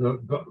 is the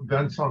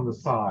vents on the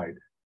side.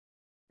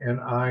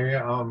 And I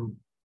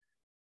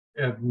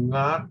have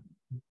not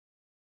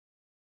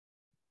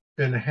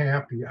been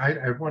happy.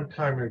 At one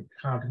time I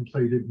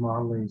contemplated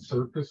modeling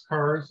circus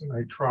cars, and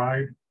I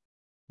tried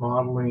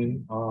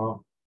modeling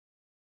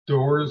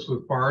doors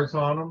with bars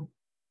on them,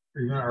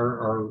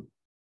 or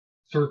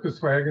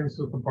circus wagons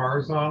with the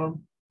bars on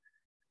them,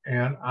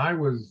 and I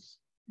was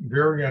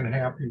very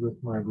unhappy with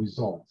my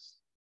results.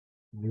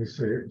 Let me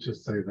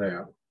just say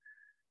that.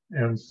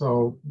 And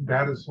so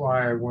that is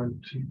why I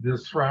went to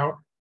this route.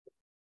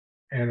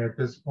 And at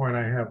this point,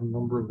 I have a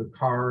number of the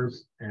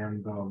cars,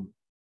 and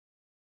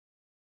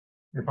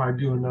if I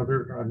do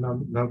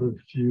another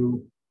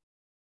few,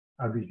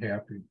 I'd be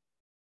happy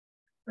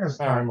as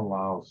time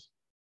allows.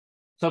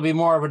 So it'll be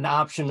more of an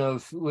option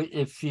of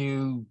if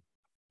you,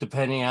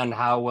 depending on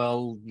how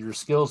well your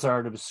skills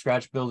are, to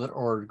scratch build it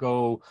or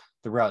go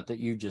the route that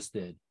you just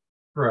did.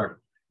 Correct.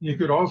 You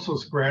could also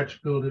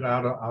scratch build it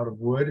out of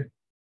wood.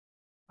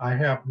 I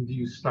happened to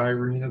use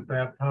styrene at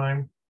that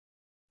time.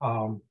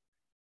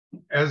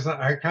 As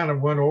I kind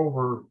of went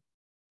over,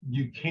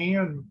 you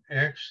can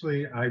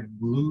actually, I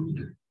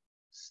glued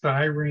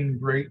styrene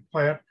brake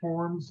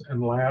platforms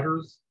and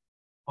ladders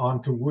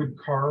onto wood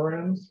car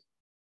ends,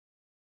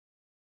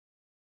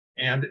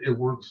 and it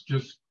works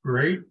just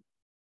great.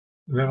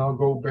 Then I'll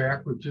go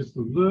back with just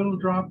a little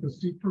drop of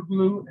super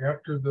glue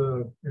after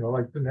the,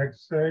 like the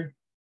next day.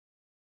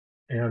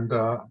 And,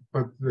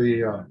 but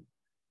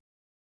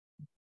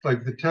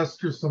like the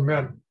tester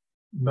cement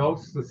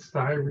melts the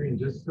styrene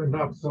just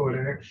enough so it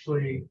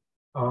actually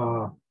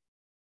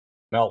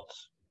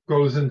Melts.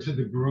 Goes into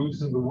the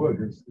grooves in the wood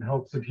and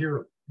helps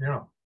adhere.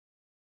 Yeah.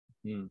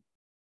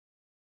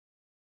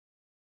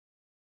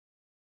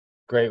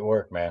 Great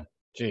work, man.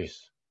 Jeez.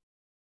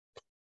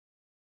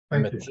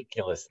 Thank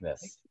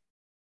Meticulousness.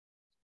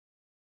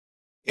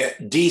 Yeah,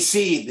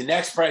 DC, the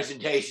next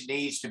presentation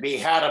needs to be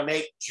how to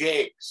make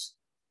jigs.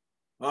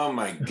 Oh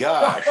my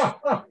gosh.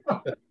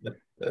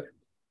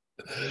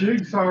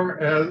 Jigs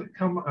are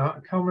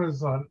come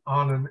as on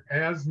an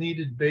as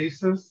needed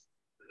basis.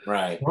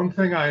 Right. One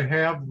thing I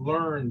have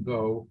learned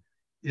though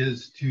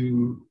is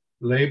to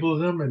label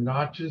them and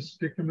not just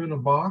stick them in a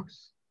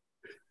box.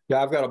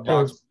 Yeah, I've got a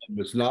box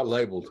that's not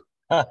labeled.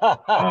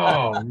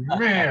 Oh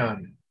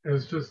man, it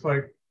was just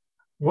like,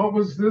 what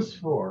was this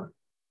for?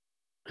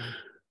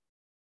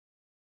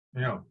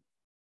 Yeah.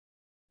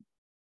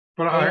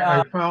 But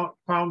I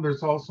found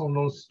there's also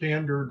no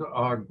standard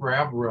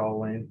grab rail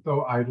length,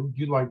 though I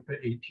do like the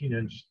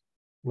 18-inch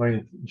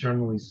length,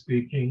 generally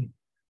speaking.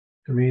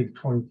 To me, the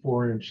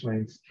 24-inch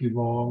length's too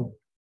long.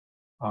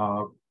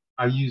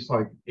 I use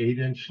like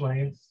 8-inch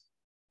lengths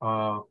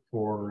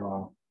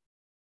for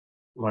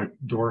like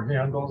door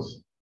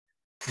handles.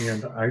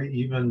 And I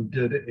even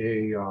did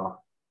a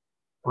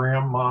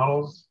Bram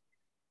Models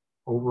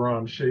over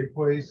on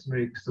Shapeways,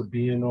 makes a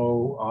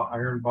B&O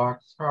iron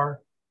box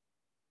car.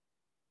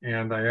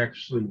 And I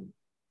actually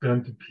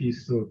bent a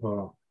piece of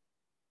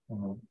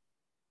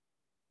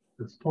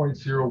it's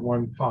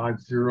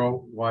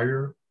 0.0150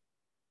 wire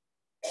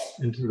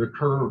into the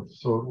curve,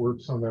 so it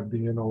works on that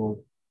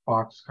B&O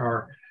box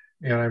car.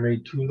 And I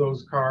made 2 of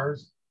those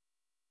cars,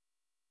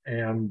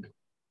 and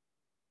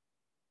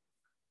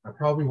I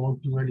probably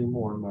won't do any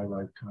more in my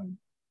lifetime.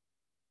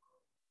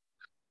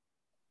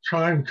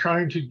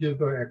 Trying to give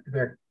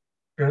that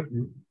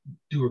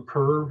do a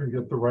curve and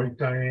get the right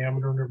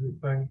diameter and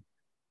everything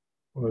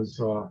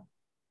was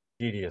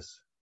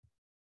tedious.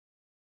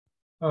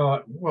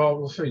 Well,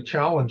 we'll say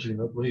challenging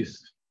at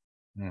least.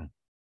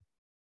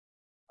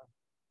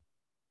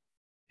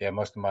 Yeah,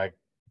 most of my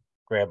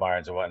grab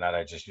irons and whatnot,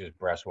 I just use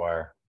brass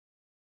wire.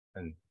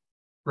 And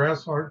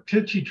brass wire,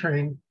 Tichy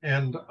Train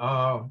and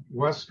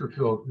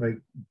Westerfield make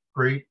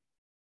great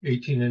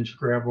 18-inch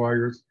grab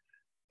wires.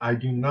 I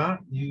do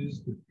not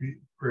use the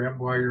grab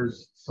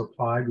wires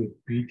supplied with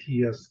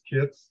BTS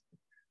kits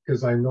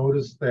because I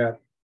noticed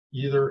that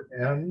either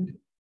end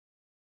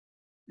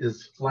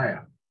is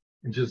flat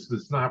and just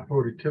it's not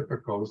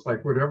prototypical. It's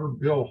like whatever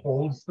Bill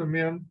holds them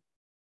in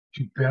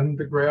to bend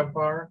the grab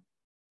bar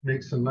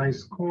makes a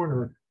nice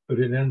corner, but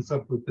it ends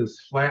up with this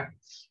flat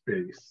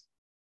space.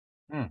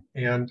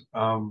 And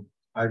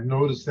I've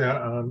noticed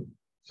that on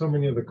so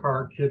many of the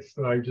car kits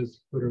that I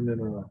just put them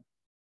in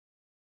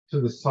to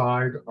the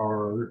side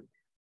or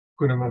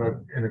put them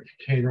in a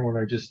container when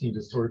I just need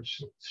a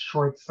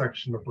short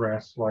section of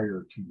brass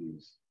wire to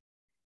use.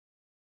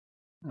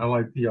 I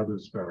like the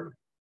others better.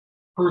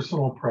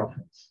 Personal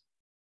preference.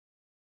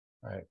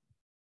 Right.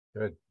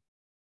 Good.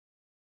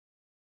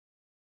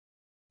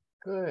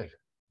 Good.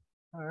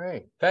 All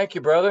right. Thank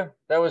you, brother.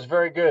 That was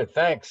very good.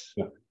 Thanks.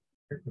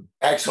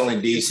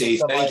 Excellent,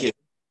 DC. Thank you.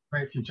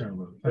 Thank you,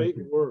 gentlemen. Great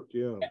work,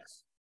 yeah.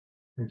 Yes.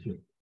 Thank you.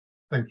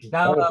 Thank you.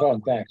 Now,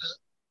 Fun, thanks.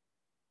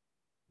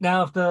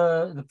 now, if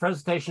the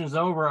presentation is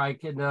over, I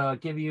can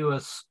give you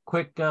a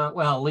quick,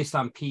 well, at least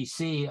on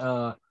PC,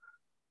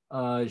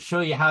 show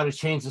you how to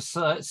change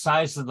the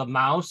size of the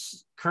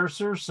mouse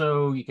cursor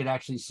so you can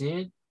actually see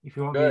it. If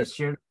you want me to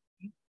share.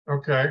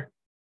 Okay.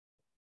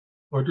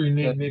 What do you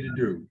need me to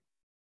do?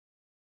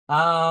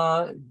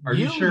 Are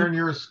you sharing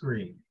your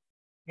screen?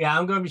 Yeah,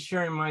 I'm going to be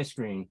sharing my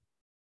screen.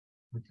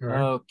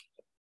 Okay.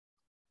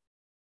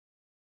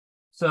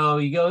 So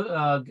you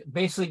go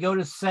basically go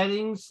to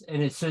settings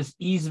and it says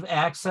ease of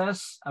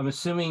access. I'm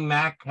assuming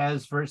Mac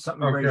has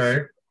something very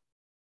okay.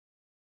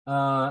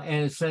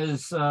 And it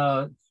says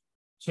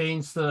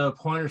change the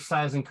pointer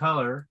size and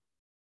color.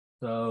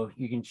 So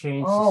you can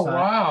change the size. Oh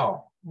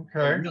wow.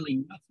 Okay.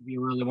 Really, if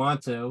you really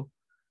want to.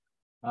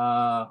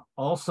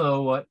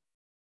 Also, what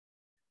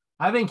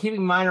I've been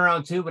keeping mine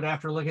around 2, but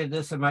after looking at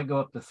this, it might go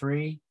up to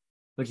 3.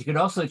 But you could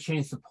also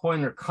change the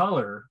pointer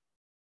color,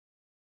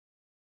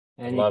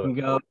 and you can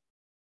go.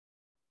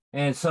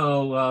 And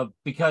so,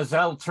 because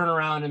that'll turn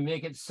around and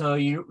make it so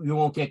you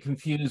won't get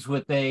confused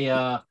with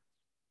the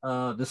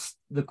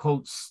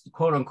quote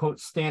unquote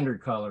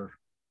standard color.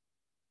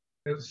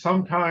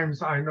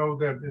 Sometimes I know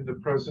that in the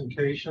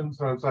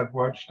presentations, as I've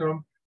watched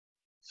them,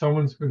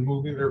 someone's been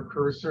moving their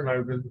cursor, and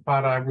I've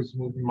thought I was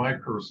moving my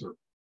cursor.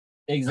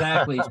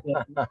 Exactly.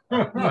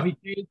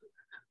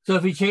 So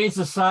if you change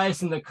the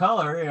size and the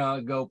color,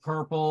 go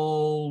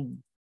purple,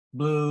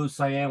 blue,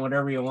 cyan,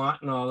 whatever you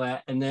want, and all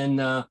that, and then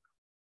it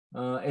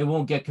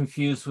won't get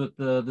confused with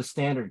the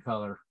standard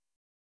color.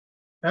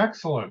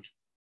 Excellent.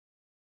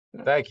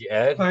 Thank you,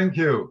 Ed. Thank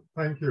you.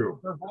 Thank you.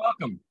 You're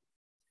welcome.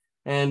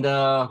 And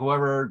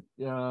whoever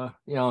now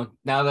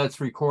that's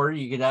recorded,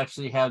 you could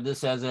actually have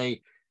this as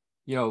a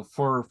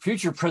for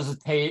future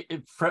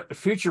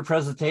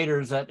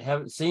presentators that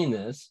haven't seen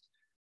this.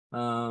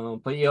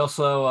 But you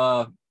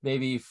also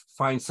maybe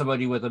find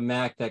somebody with a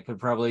Mac that could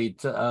probably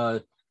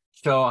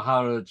show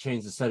how to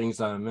change the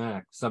settings on a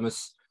Mac.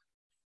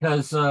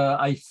 Because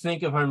I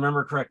think if I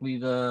remember correctly,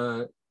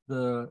 the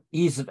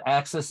ease of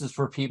access is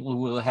for people who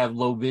will have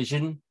low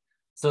vision.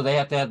 So they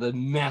have to have the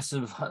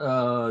massive,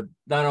 not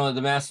only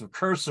the massive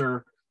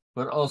cursor,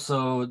 but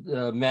also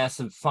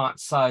massive font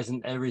size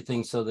and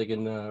everything so they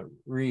can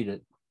read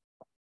it.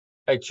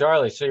 Hey,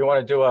 Charlie, so you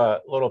want to do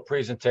a little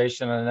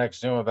presentation on the next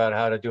Zoom about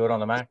how to do it on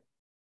the Mac?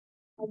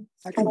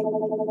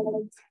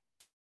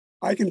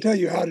 I can tell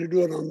you how to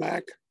do it on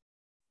Mac.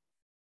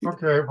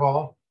 Okay,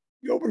 Paul.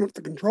 You open up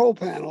the control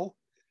panel,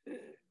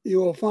 you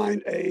will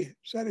find a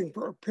setting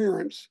for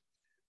appearance.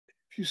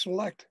 If you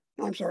select,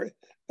 I'm sorry,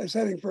 a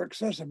setting for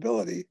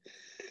accessibility.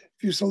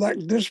 If you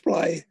select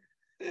display,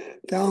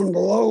 down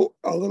below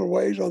a little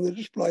ways on the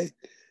display,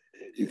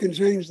 you can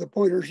change the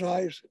pointer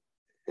size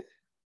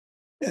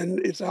and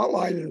it's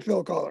outlined in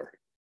fill color.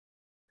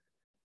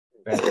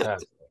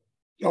 Fantastic.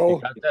 So,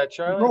 you got that,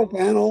 Charlie? Control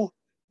panel,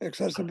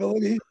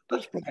 accessibility,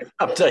 display.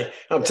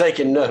 I'm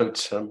taking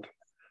notes.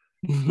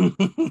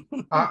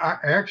 I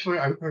actually,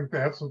 I think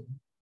that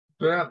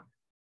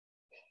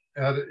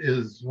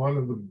is one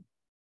of the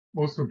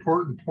most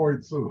important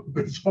points of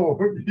this whole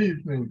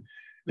evening,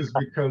 is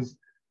because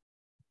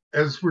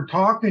as we're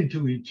talking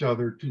to each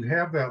other, to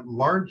have that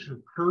larger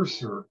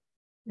cursor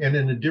and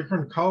in a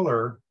different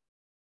color,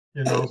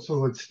 you know,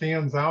 so it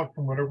stands out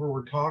from whatever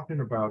we're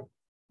talking about,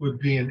 would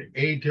be an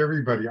aid to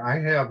everybody. I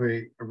have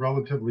a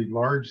relatively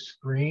large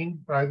screen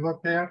that I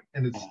look at,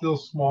 and it's still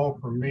small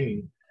for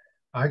me.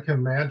 I can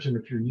imagine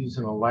if you're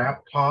using a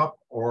laptop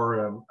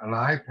or an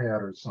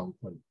iPad or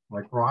something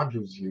like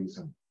Roger's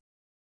using.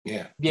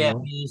 Yeah. Yeah,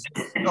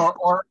 You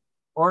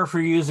or if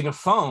you're using a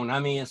phone. I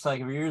mean, it's like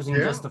if you're using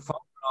just a phone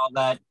and all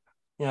that,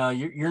 you know,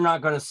 you're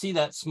not going to see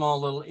that small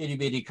little itty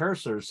bitty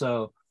cursor.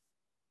 So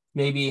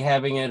maybe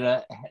having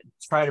it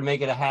try to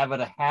make it a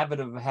habit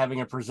of having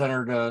a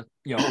presenter to,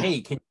 you know,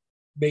 hey, can you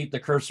make the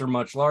cursor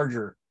much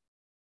larger?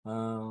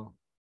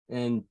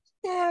 And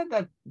yeah,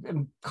 that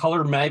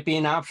color might be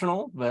an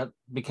optional, but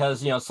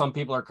because, you know, some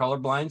people are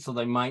colorblind, so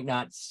they might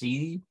not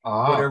see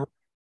whatever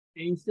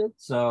changed it.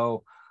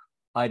 So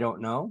I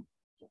don't know.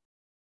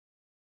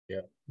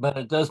 Yeah, but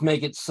it does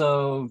make it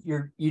so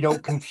you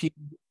don't confuse.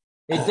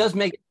 It does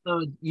make it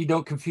so you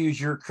don't confuse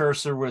your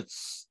cursor with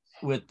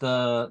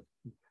the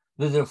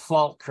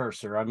default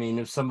cursor. I mean,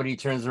 if somebody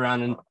turns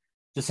around and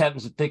just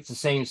happens to pick the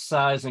same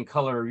size and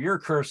color of your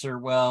cursor,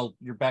 well,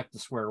 you're back to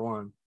square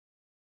one.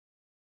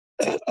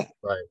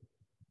 right.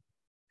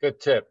 Good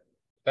tip.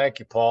 Thank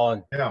you, Paul,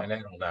 and Yeah. and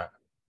Ed on that.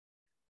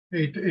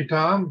 Hey,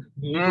 Tom,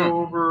 can you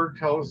go over,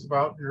 tell us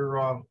about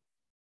your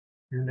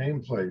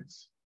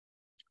nameplates?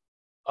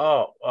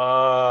 Oh,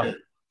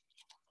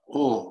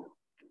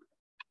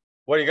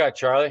 what do you got,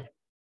 Charlie?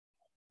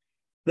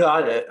 No,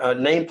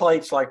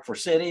 nameplates like for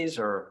cities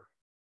or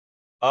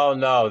Oh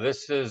no,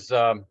 this is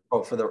for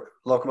the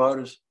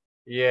locomotives.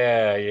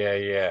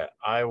 yeah.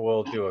 I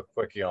will do a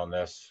quickie on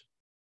this.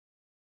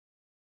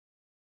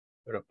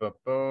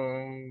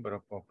 Ba-da-ba-boom,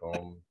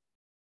 ba-da-ba-boom.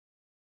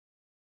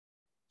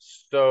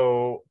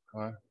 So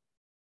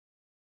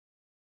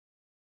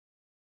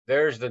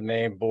there's the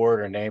name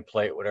board or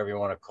nameplate, whatever you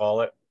want to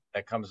call it,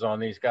 that comes on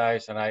these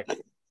guys. And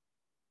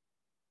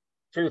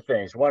two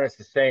things. One, it's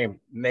the same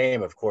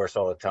name, of course,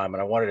 all the time,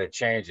 and I wanted to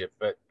change it,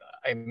 but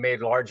I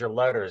made larger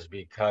letters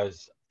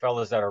because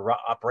fellas that are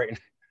operating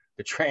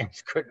the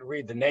trains couldn't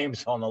read the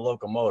names on the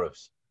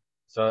locomotives.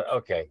 So,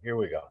 okay, here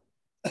we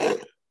go.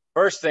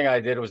 First thing I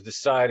did was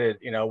decided,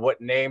 you know,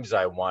 what names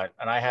I want.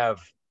 And I have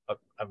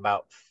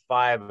about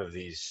 5 of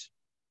these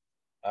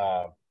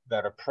that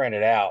are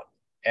printed out.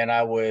 And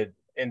I would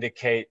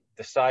indicate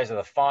the size of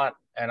the font,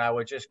 and I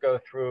would just go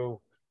through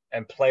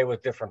and play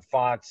with different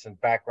fonts and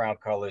background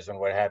colors and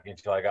what have you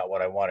until I got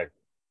what I wanted.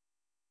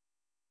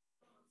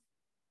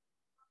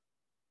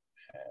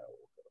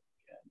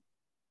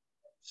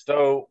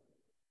 So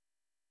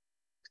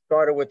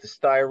started with the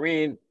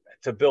styrene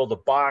to build a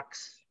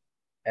box,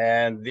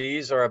 and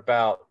these are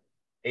about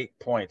 8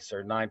 points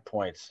or 9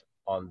 points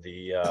on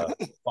the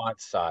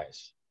font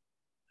size.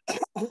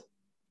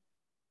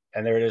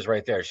 And there it is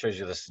right there. It shows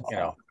you this, you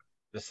know,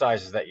 the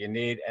sizes that you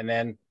need. And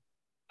then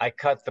I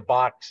cut the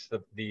box,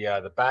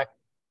 the back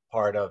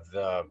part of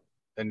the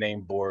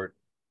name board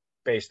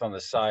based on the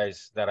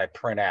size that I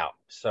print out.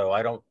 So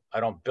I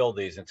don't build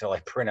these until I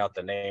print out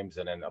the names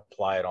and then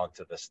apply it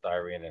onto the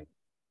styrene and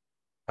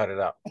cut it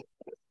up.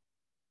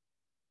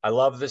 I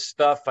love this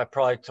stuff. I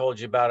probably told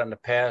you about it in the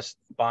past,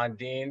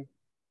 Bondine,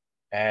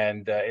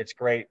 and it's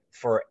great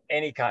for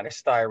any kind of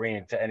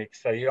styrene to any.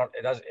 So you don't.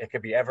 It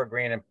could be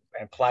evergreen and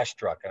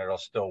Plastruck, and it'll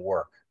still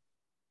work.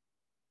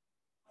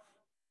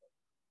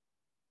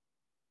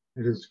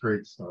 It is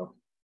great stuff.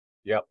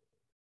 Yep.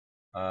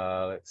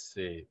 Let's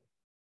see.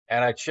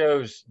 And I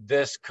chose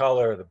this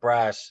color, the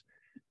brass.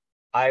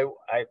 I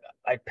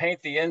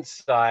paint the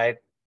inside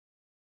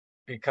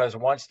because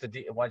once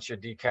your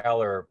decal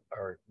or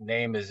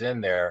name is in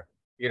there,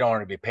 you don't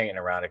want to be painting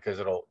around it because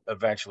it'll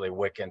eventually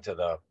wick into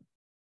the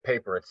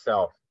paper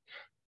itself.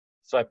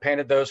 So I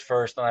painted those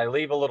first, and I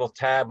leave a little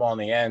tab on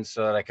the end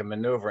so that I can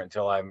maneuver it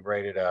until I'm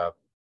ready to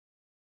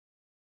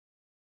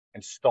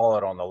install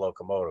it on the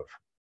locomotive.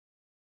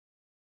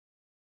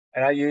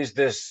 And I use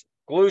this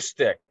glue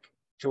stick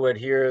to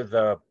adhere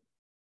the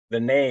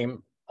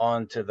name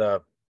onto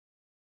the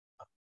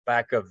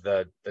back of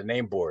the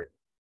name board,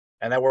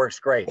 and that works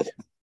great.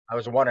 I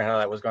was wondering how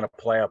that was going to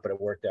play out, but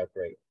it worked out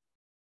great.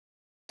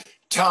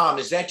 Thom,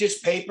 is that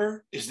just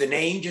paper? Is the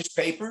name just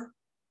paper?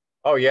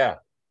 Oh yeah,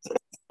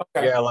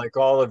 Okay. yeah. Like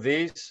all of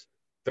these,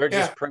 they're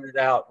just printed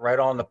out right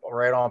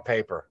on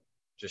paper,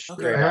 just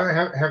straight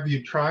out. Have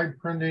you tried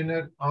printing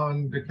it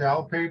on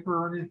decal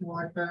paper or anything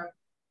like that?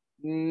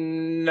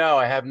 No,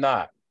 I have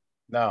not.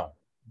 No,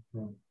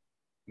 Hmm.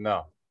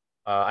 no.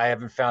 I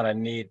haven't found a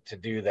need to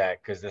do that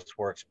because this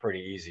works pretty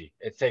easy.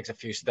 It takes a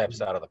few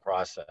steps out of the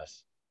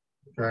process.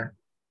 Okay.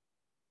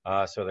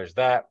 So there's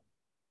that.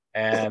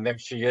 And there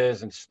she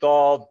is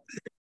installed.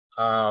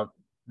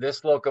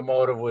 This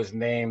locomotive was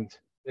named,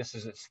 this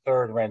is its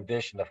third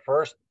rendition. The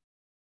first,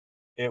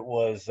 it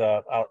was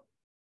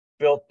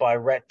built by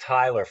Rhett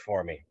Tyler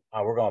for me.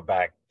 We're going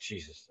back,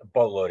 Jesus, a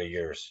boatload of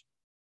years.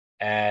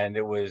 And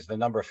it was the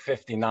number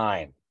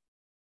 59.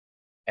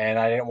 And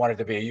I didn't want it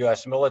to be a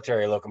U.S.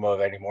 military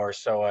locomotive anymore.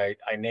 So I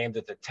named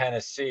it the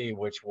Tennessee,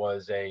 which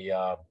was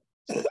I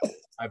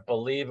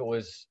believe it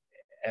was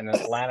an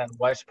Atlanta and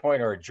West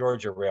Point or a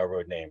Georgia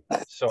railroad name.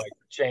 So I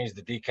changed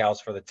the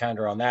decals for the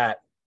tender on that.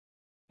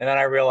 And then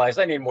I realized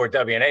I need more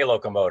W&A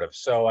locomotives.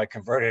 So I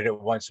converted it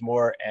once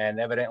more. And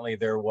evidently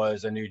there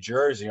was a New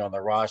Jersey on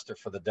the roster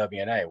for the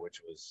W&A,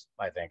 which was,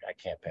 I think, I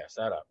can't pass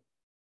that up.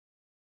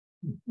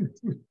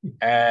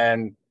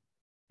 And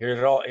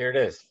here it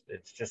is.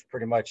 It's just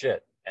pretty much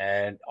it.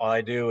 And all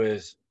I do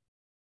is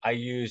I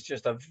use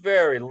just a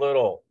very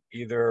little,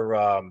 either,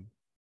 what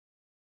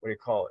do you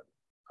call it?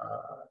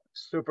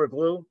 Super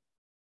glue,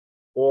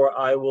 or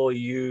I will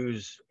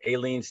use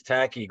Aleene's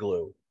tacky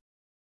glue,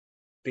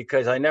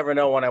 because I never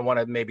know when I want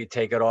to maybe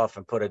take it off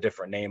and put a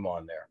different name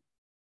on there.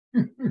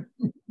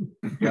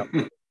 Yep.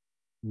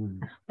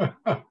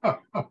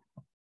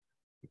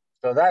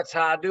 So that's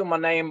how I do my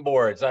name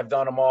boards. I've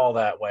done them all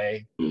that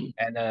way.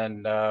 And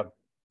then, of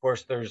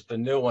course, there's the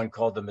new one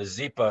called the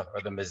Mazeppa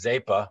or the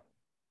Mazeppa.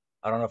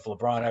 I don't know if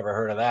LeBron ever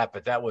heard of that,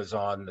 but that was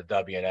on the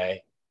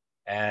W&A.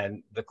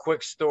 And the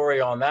quick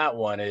story on that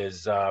one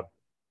is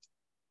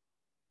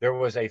there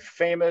was a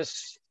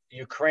famous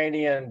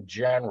Ukrainian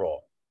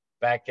general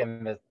back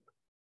in the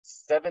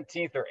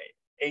 17th or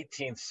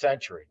 18th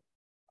century.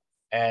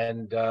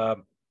 And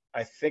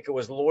I think it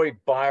was Lloyd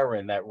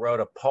Byron that wrote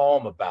a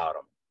poem about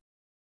him.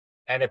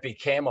 And it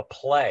became a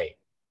play.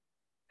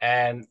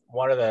 And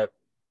one of the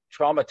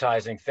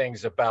traumatizing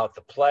things about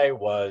the play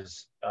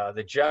was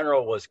the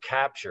general was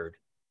captured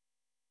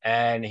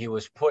and he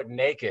was put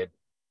naked,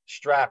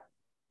 strapped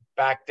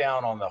back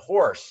down on the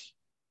horse,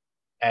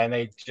 and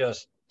they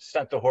just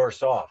sent the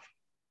horse off.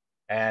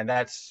 And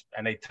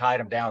they tied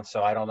him down.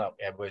 So I don't know,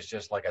 it was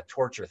just like a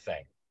torture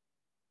thing.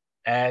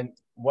 And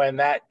when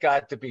that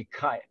got to be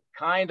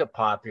kind of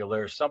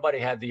popular, somebody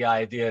had the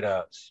idea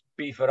to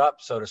beef it up,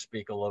 so to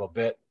speak, a little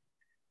bit.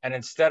 And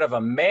instead of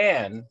a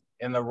man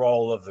in the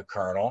role of the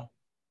colonel,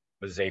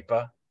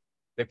 Mazeppa,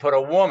 they put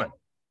a woman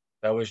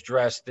that was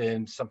dressed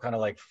in some kind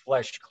of like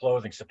flesh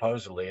clothing,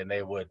 supposedly. And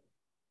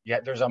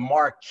there's a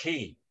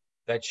marquee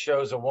that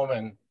shows a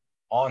woman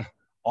on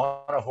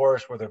a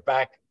horse with her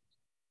back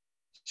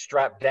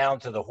strapped down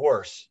to the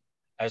horse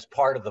as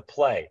part of the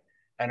play.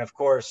 And of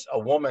course, a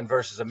woman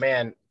versus a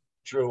man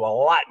drew a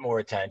lot more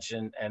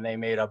attention, and they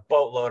made a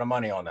boatload of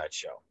money on that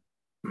show.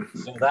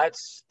 So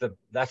that's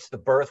the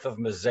birth of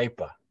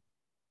Mazeppa.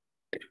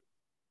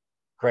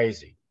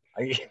 Crazy.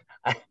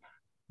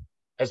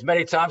 As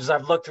many times as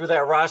I've looked through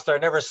that roster, I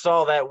never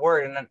saw that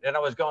word. And I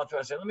was going through,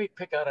 I said, let me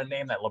pick out a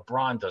name that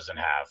LeBron doesn't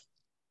have.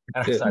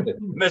 And I said,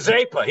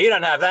 Mazeppa, he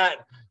doesn't have that.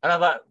 And I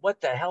thought,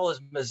 what the hell is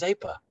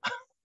Mazeppa?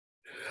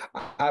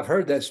 I've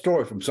heard that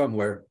story from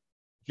somewhere.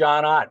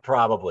 John Ott,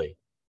 probably.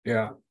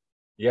 Yeah.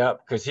 Yeah,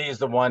 because he's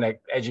the one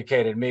that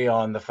educated me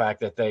on the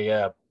fact that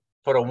they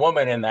put a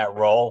woman in that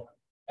role.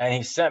 And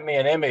he sent me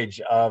an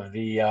image of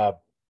the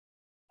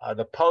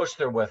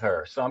poster with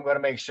her. So I'm going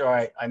to make sure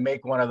I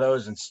make one of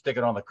those and stick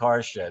it on the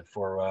car shed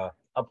for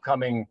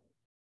upcoming.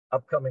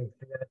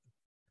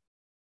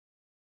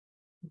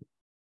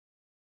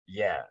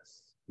 Yes.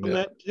 On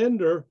that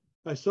tender,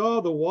 I saw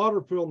the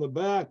water fill in the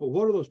back, but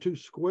what are those two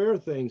square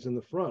things in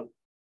the front?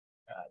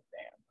 God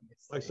damn.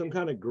 Like some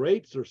kind of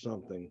grates or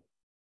something.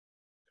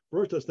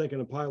 First, I was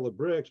thinking a pile of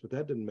bricks, but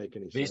that didn't make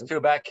any sense. These two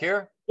back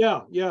here?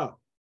 Yeah, yeah.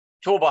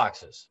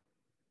 Toolboxes.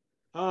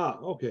 Ah,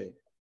 okay.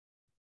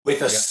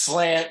 With a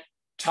slant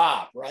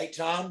top, right,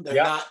 Thom?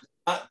 They're not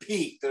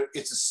peak.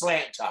 It's a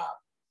slant top.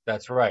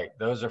 That's right.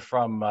 Those are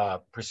from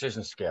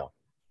Precision Scale.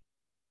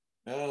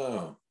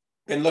 Oh,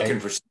 been looking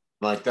for something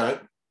like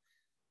that.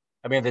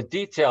 I mean, the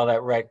detail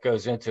that Rhett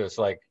goes into, it's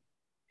like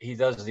he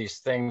does these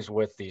things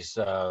with these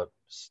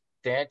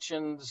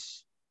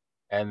stanchions,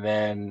 and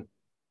then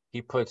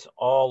he puts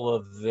all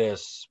of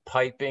this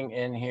piping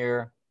in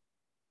here,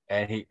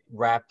 and he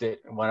wrapped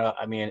it.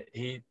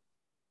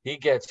 He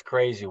gets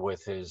crazy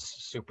with his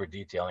super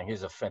detailing.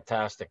 He's a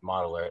fantastic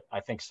modeler.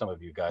 I think some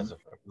of you guys have,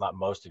 not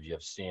most of you,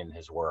 have seen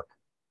his work.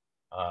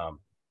 That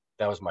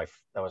was my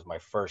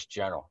first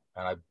general,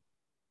 and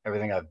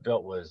everything I've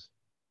built was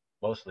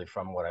mostly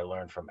from what I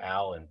learned from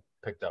Al and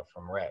picked up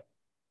from Rhett.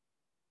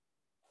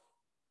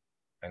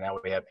 And now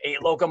we have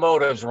 8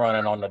 locomotives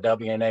running on the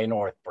WNA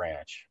North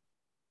branch.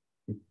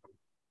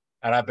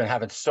 And I've been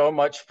having so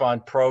much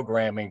fun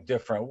programming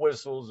different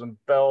whistles and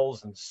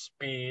bells and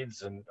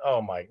speeds. And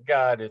oh my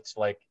God, it's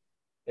like,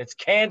 it's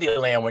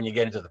Candyland when you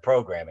get into the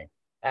programming.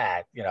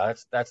 You know,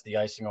 that's the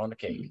icing on the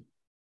cake.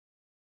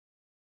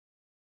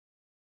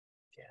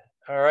 Yeah.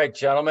 All right,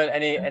 gentlemen,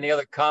 any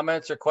other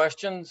comments or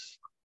questions?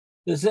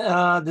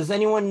 Does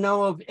anyone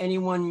know of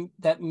anyone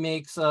that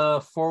makes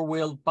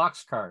 4-wheeled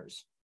box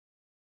cars?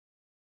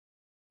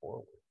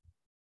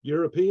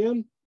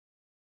 European?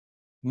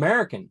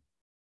 American.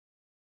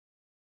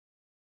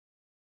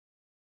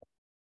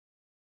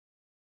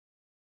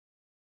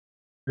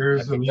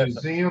 There's a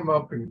museum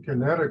up in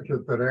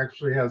Connecticut that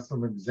actually has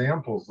some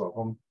examples of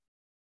them.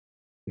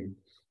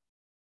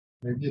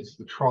 Maybe it's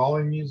the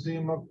Trolley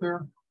Museum up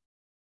there.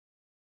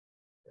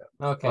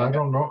 Okay. I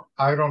don't know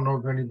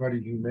of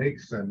anybody who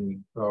makes any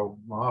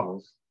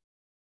models.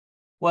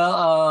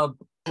 Well,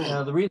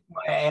 the reason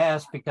why I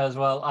asked, because,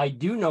 well, I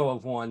do know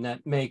of one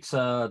that makes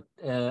HO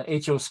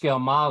scale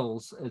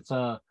models. It's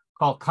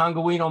called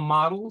Congoino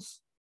Models.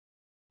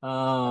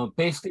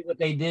 Basically what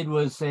they did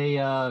was they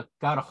got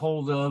a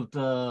hold of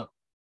the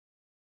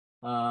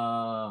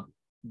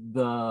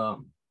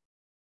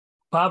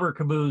bobber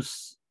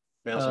caboose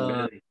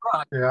truck.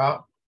 Yeah.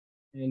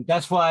 And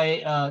that's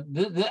why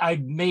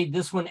I made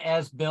this one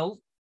as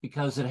built,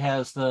 because it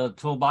has the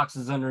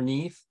toolboxes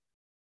underneath.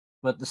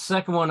 But the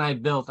second one I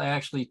built, I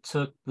actually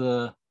took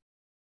the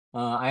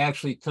box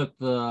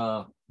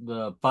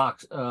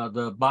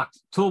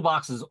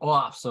toolboxes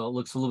off, so it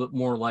looks a little bit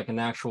more like an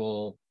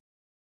actual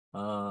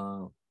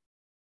proper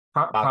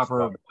box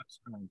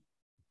car.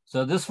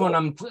 So this one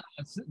I'm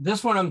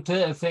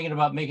thinking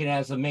about making it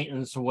as a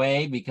maintenance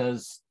way,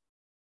 because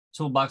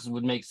toolboxes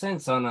would make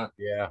sense on a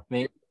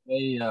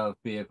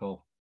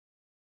vehicle.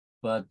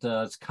 But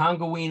it's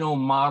Congoino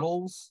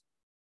Models.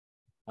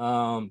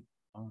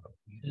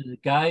 The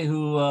guy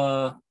who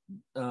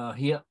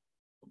he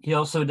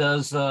also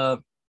does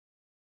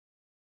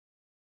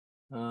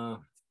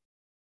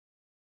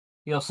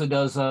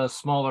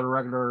smaller,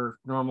 regular,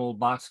 normal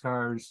box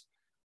cars.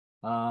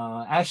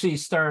 Actually, he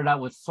started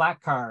out with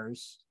flat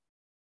cars,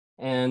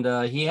 and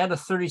he had a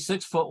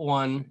 36-foot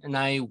one. And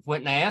I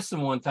went and I asked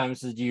him one time, I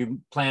said, "Do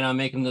you plan on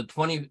making the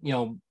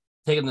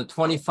taking the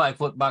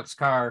 25-foot box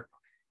car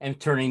and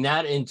turning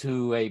that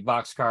into a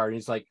box car?" And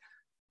he's like,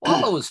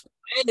 "Well, I was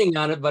planning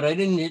on it, but I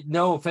didn't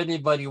know if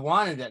anybody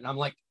wanted it." And I'm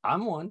like,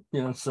 "I'm one,"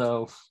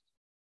 so.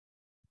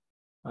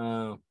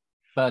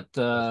 But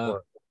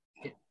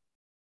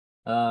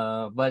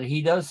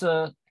he does.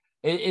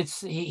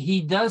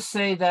 He does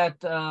say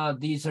that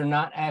these are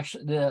not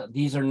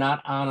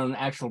on an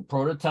actual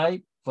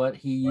prototype, but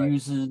he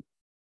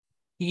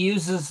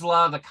uses a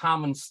lot of the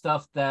common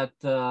stuff that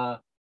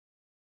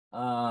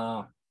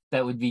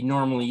would be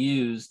normally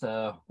used.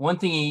 One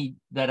thing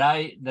that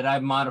I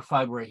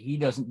modified where he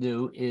doesn't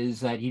do is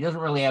that he doesn't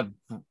really have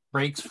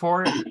brakes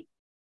for it,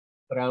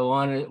 but I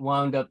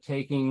wound up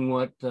taking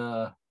what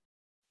the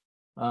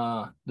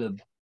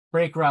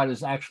brake rod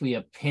is actually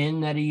a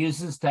pin that he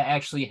uses to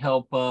actually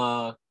help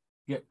open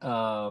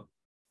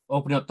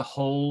up the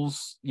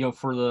holes,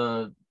 for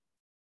the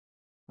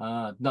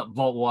nut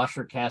bolt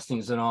washer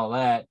castings and all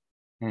that.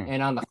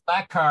 And on the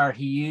flat car,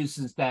 he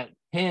uses that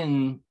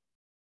pin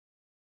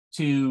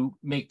to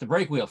make the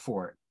brake wheel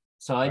for it.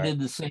 So I did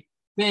the same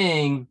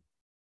thing,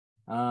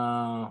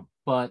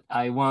 but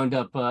I wound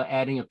up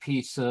adding a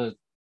piece of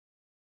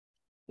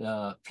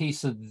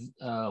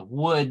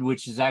wood,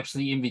 which is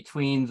actually in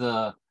between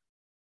the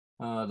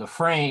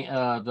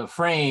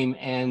frame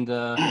and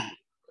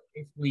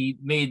basically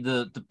made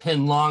the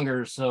pin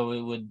longer, so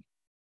it would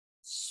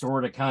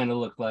sort of kind of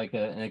look like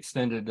an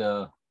extended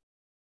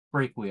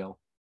brake wheel.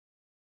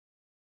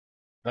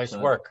 Nice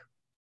work.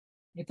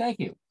 Yeah, thank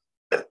you.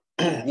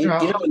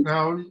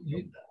 Now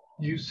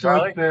you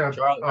said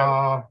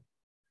that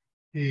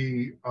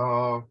he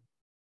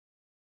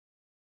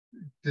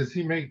does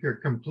he make a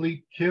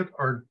complete kit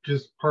or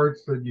just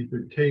parts that you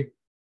could take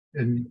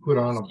and put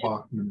on a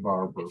Bachmann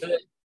barber?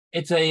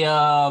 It's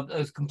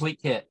a complete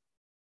kit.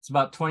 It's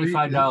about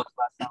 $25 last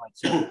time I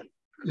checked.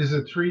 Is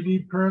it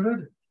 3D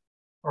printed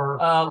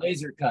or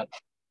laser cut?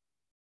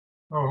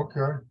 Oh,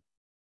 okay.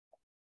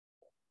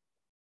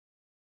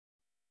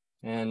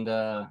 And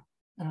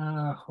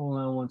hold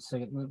on one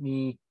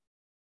second.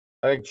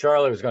 I think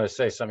Charlie was going to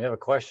say something. You have a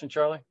question,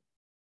 Charlie?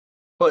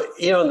 But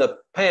in the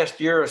past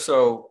year or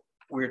so,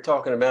 we were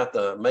talking about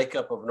the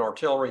makeup of an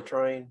artillery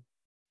train.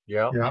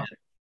 Yeah.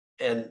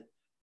 And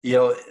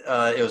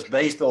it was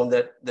based on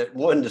that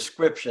one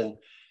description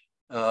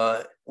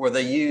where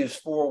they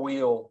use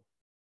 4-wheel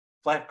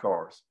flat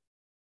cars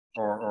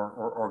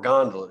or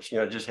gondolas.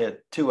 Just had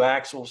 2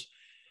 axles.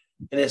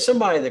 And then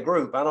somebody in the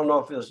group, I don't know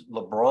if it was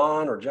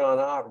LeBron or John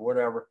Ott or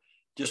whatever,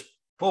 just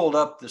pulled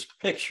up this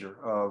picture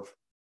of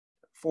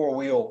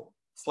 4-wheel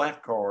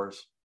flat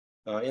cars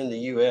in the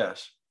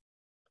U.S.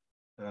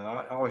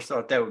 I always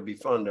thought that would be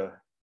fun to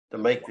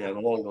make that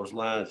along those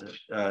lines that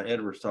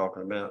Edward's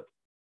talking about.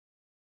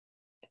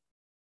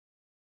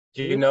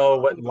 Do you know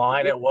what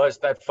line it was,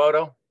 that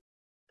photo?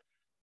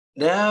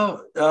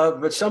 Now,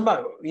 but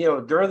somebody,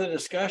 during the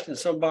discussion,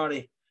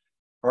 somebody,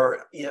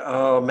 or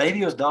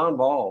maybe it was Don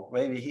Ball.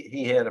 Maybe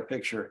he had a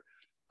picture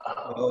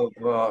of.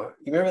 You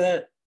remember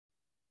that?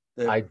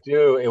 I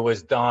do. It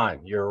was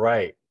Don. You're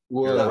right.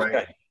 Well, You're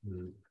right.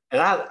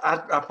 And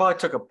I probably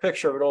took a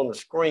picture of it on the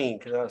screen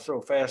because I was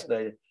so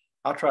fascinated.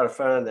 I'll try to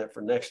find that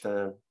for next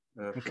time.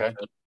 Okay.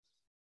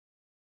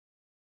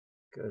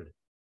 Good.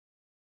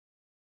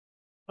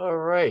 All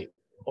right.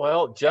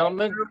 Well,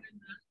 gentlemen,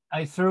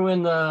 I threw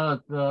in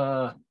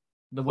the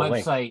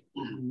website.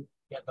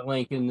 Got the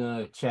link in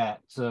the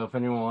chat. So if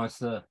anyone wants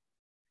to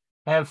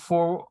have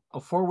a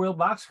four-wheel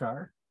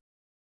boxcar.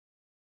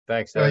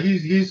 Thanks. Yeah,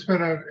 he's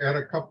been at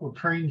a couple of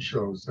train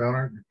shows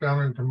down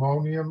in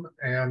Timonium,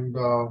 and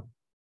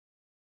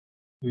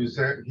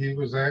he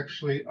was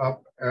actually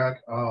up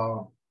at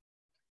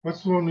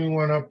what's the one we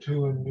went up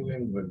to in New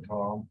England,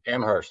 Tom?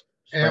 Amherst.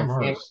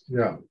 Amherst,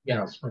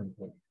 yeah,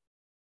 Springfield.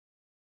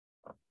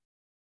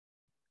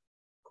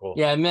 Cool.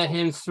 Yeah, I met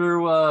him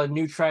through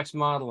New Tracks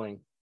Modeling.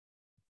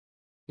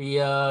 He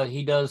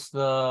does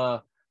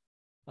the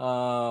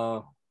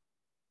My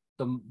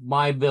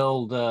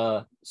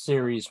Build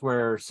series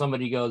where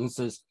somebody goes and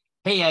says,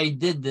 "Hey, I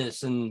did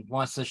this," and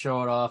wants to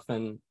show it off,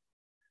 and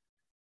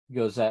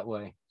goes that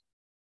way.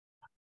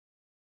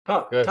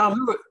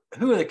 Tom,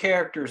 who are the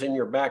characters in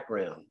your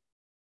background?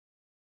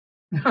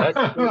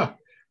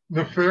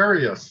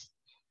 Nefarious.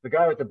 The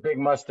guy with the big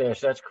mustache,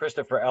 that's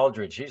Christopher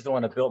Eldridge. He's the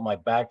one that built my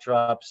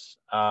backdrops.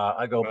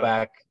 I go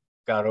back,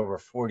 got over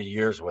 40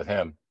 years with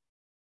him.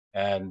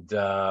 And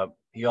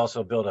he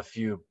also built a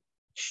few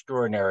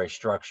extraordinary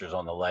structures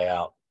on the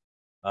layout.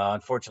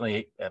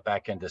 Unfortunately,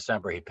 back in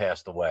December, he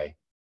passed away.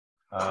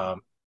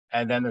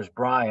 And then there's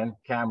Brian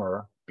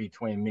Kammerer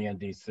between me and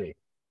DC.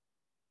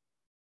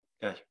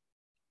 Gotcha.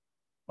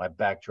 My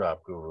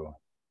backdrop guru.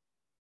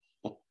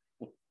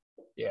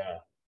 Yeah.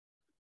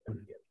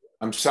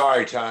 I'm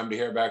sorry, Tom, to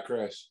hear about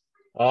Chris.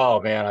 Oh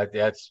man,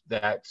 that's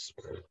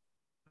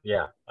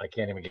yeah. I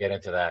can't even get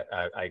into that.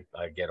 I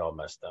get all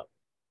messed up.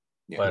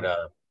 Yeah.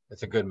 But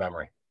it's a good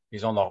memory.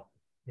 He's on the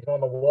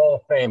wall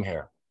of fame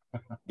here.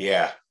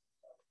 Yeah.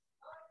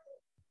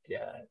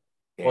 Yeah.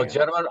 Well,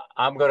 gentlemen,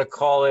 I'm going to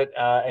call it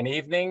an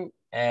evening,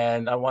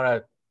 and I want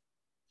to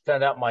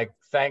send out my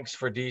thanks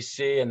for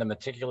DC and the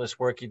meticulous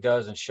work he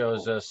does and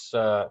shows us,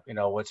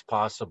 what's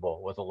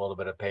possible with a little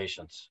bit of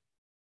patience.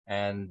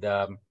 And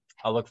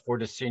I look forward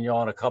to seeing you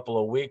all in a couple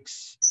of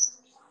weeks.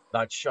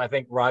 Not sure. I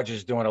think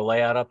Roger's doing a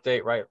layout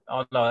update, right?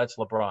 Oh no, that's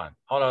LeBron.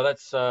 Oh no,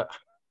 that's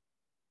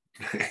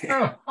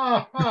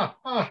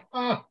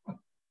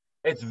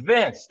it's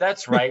Vince.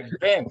 That's right,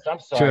 Vince.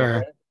 I'm sorry.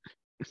 Sure.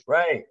 Vince.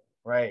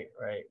 Right.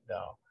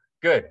 No,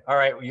 good. All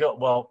right.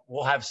 Well,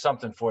 we'll have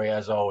something for you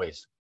as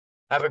always.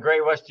 Have a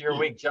great rest of your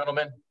week,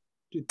 gentlemen.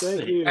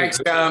 Thank you. Thanks,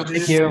 Tom.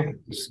 Thank you.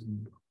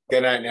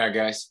 Good night now,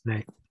 guys.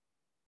 Night.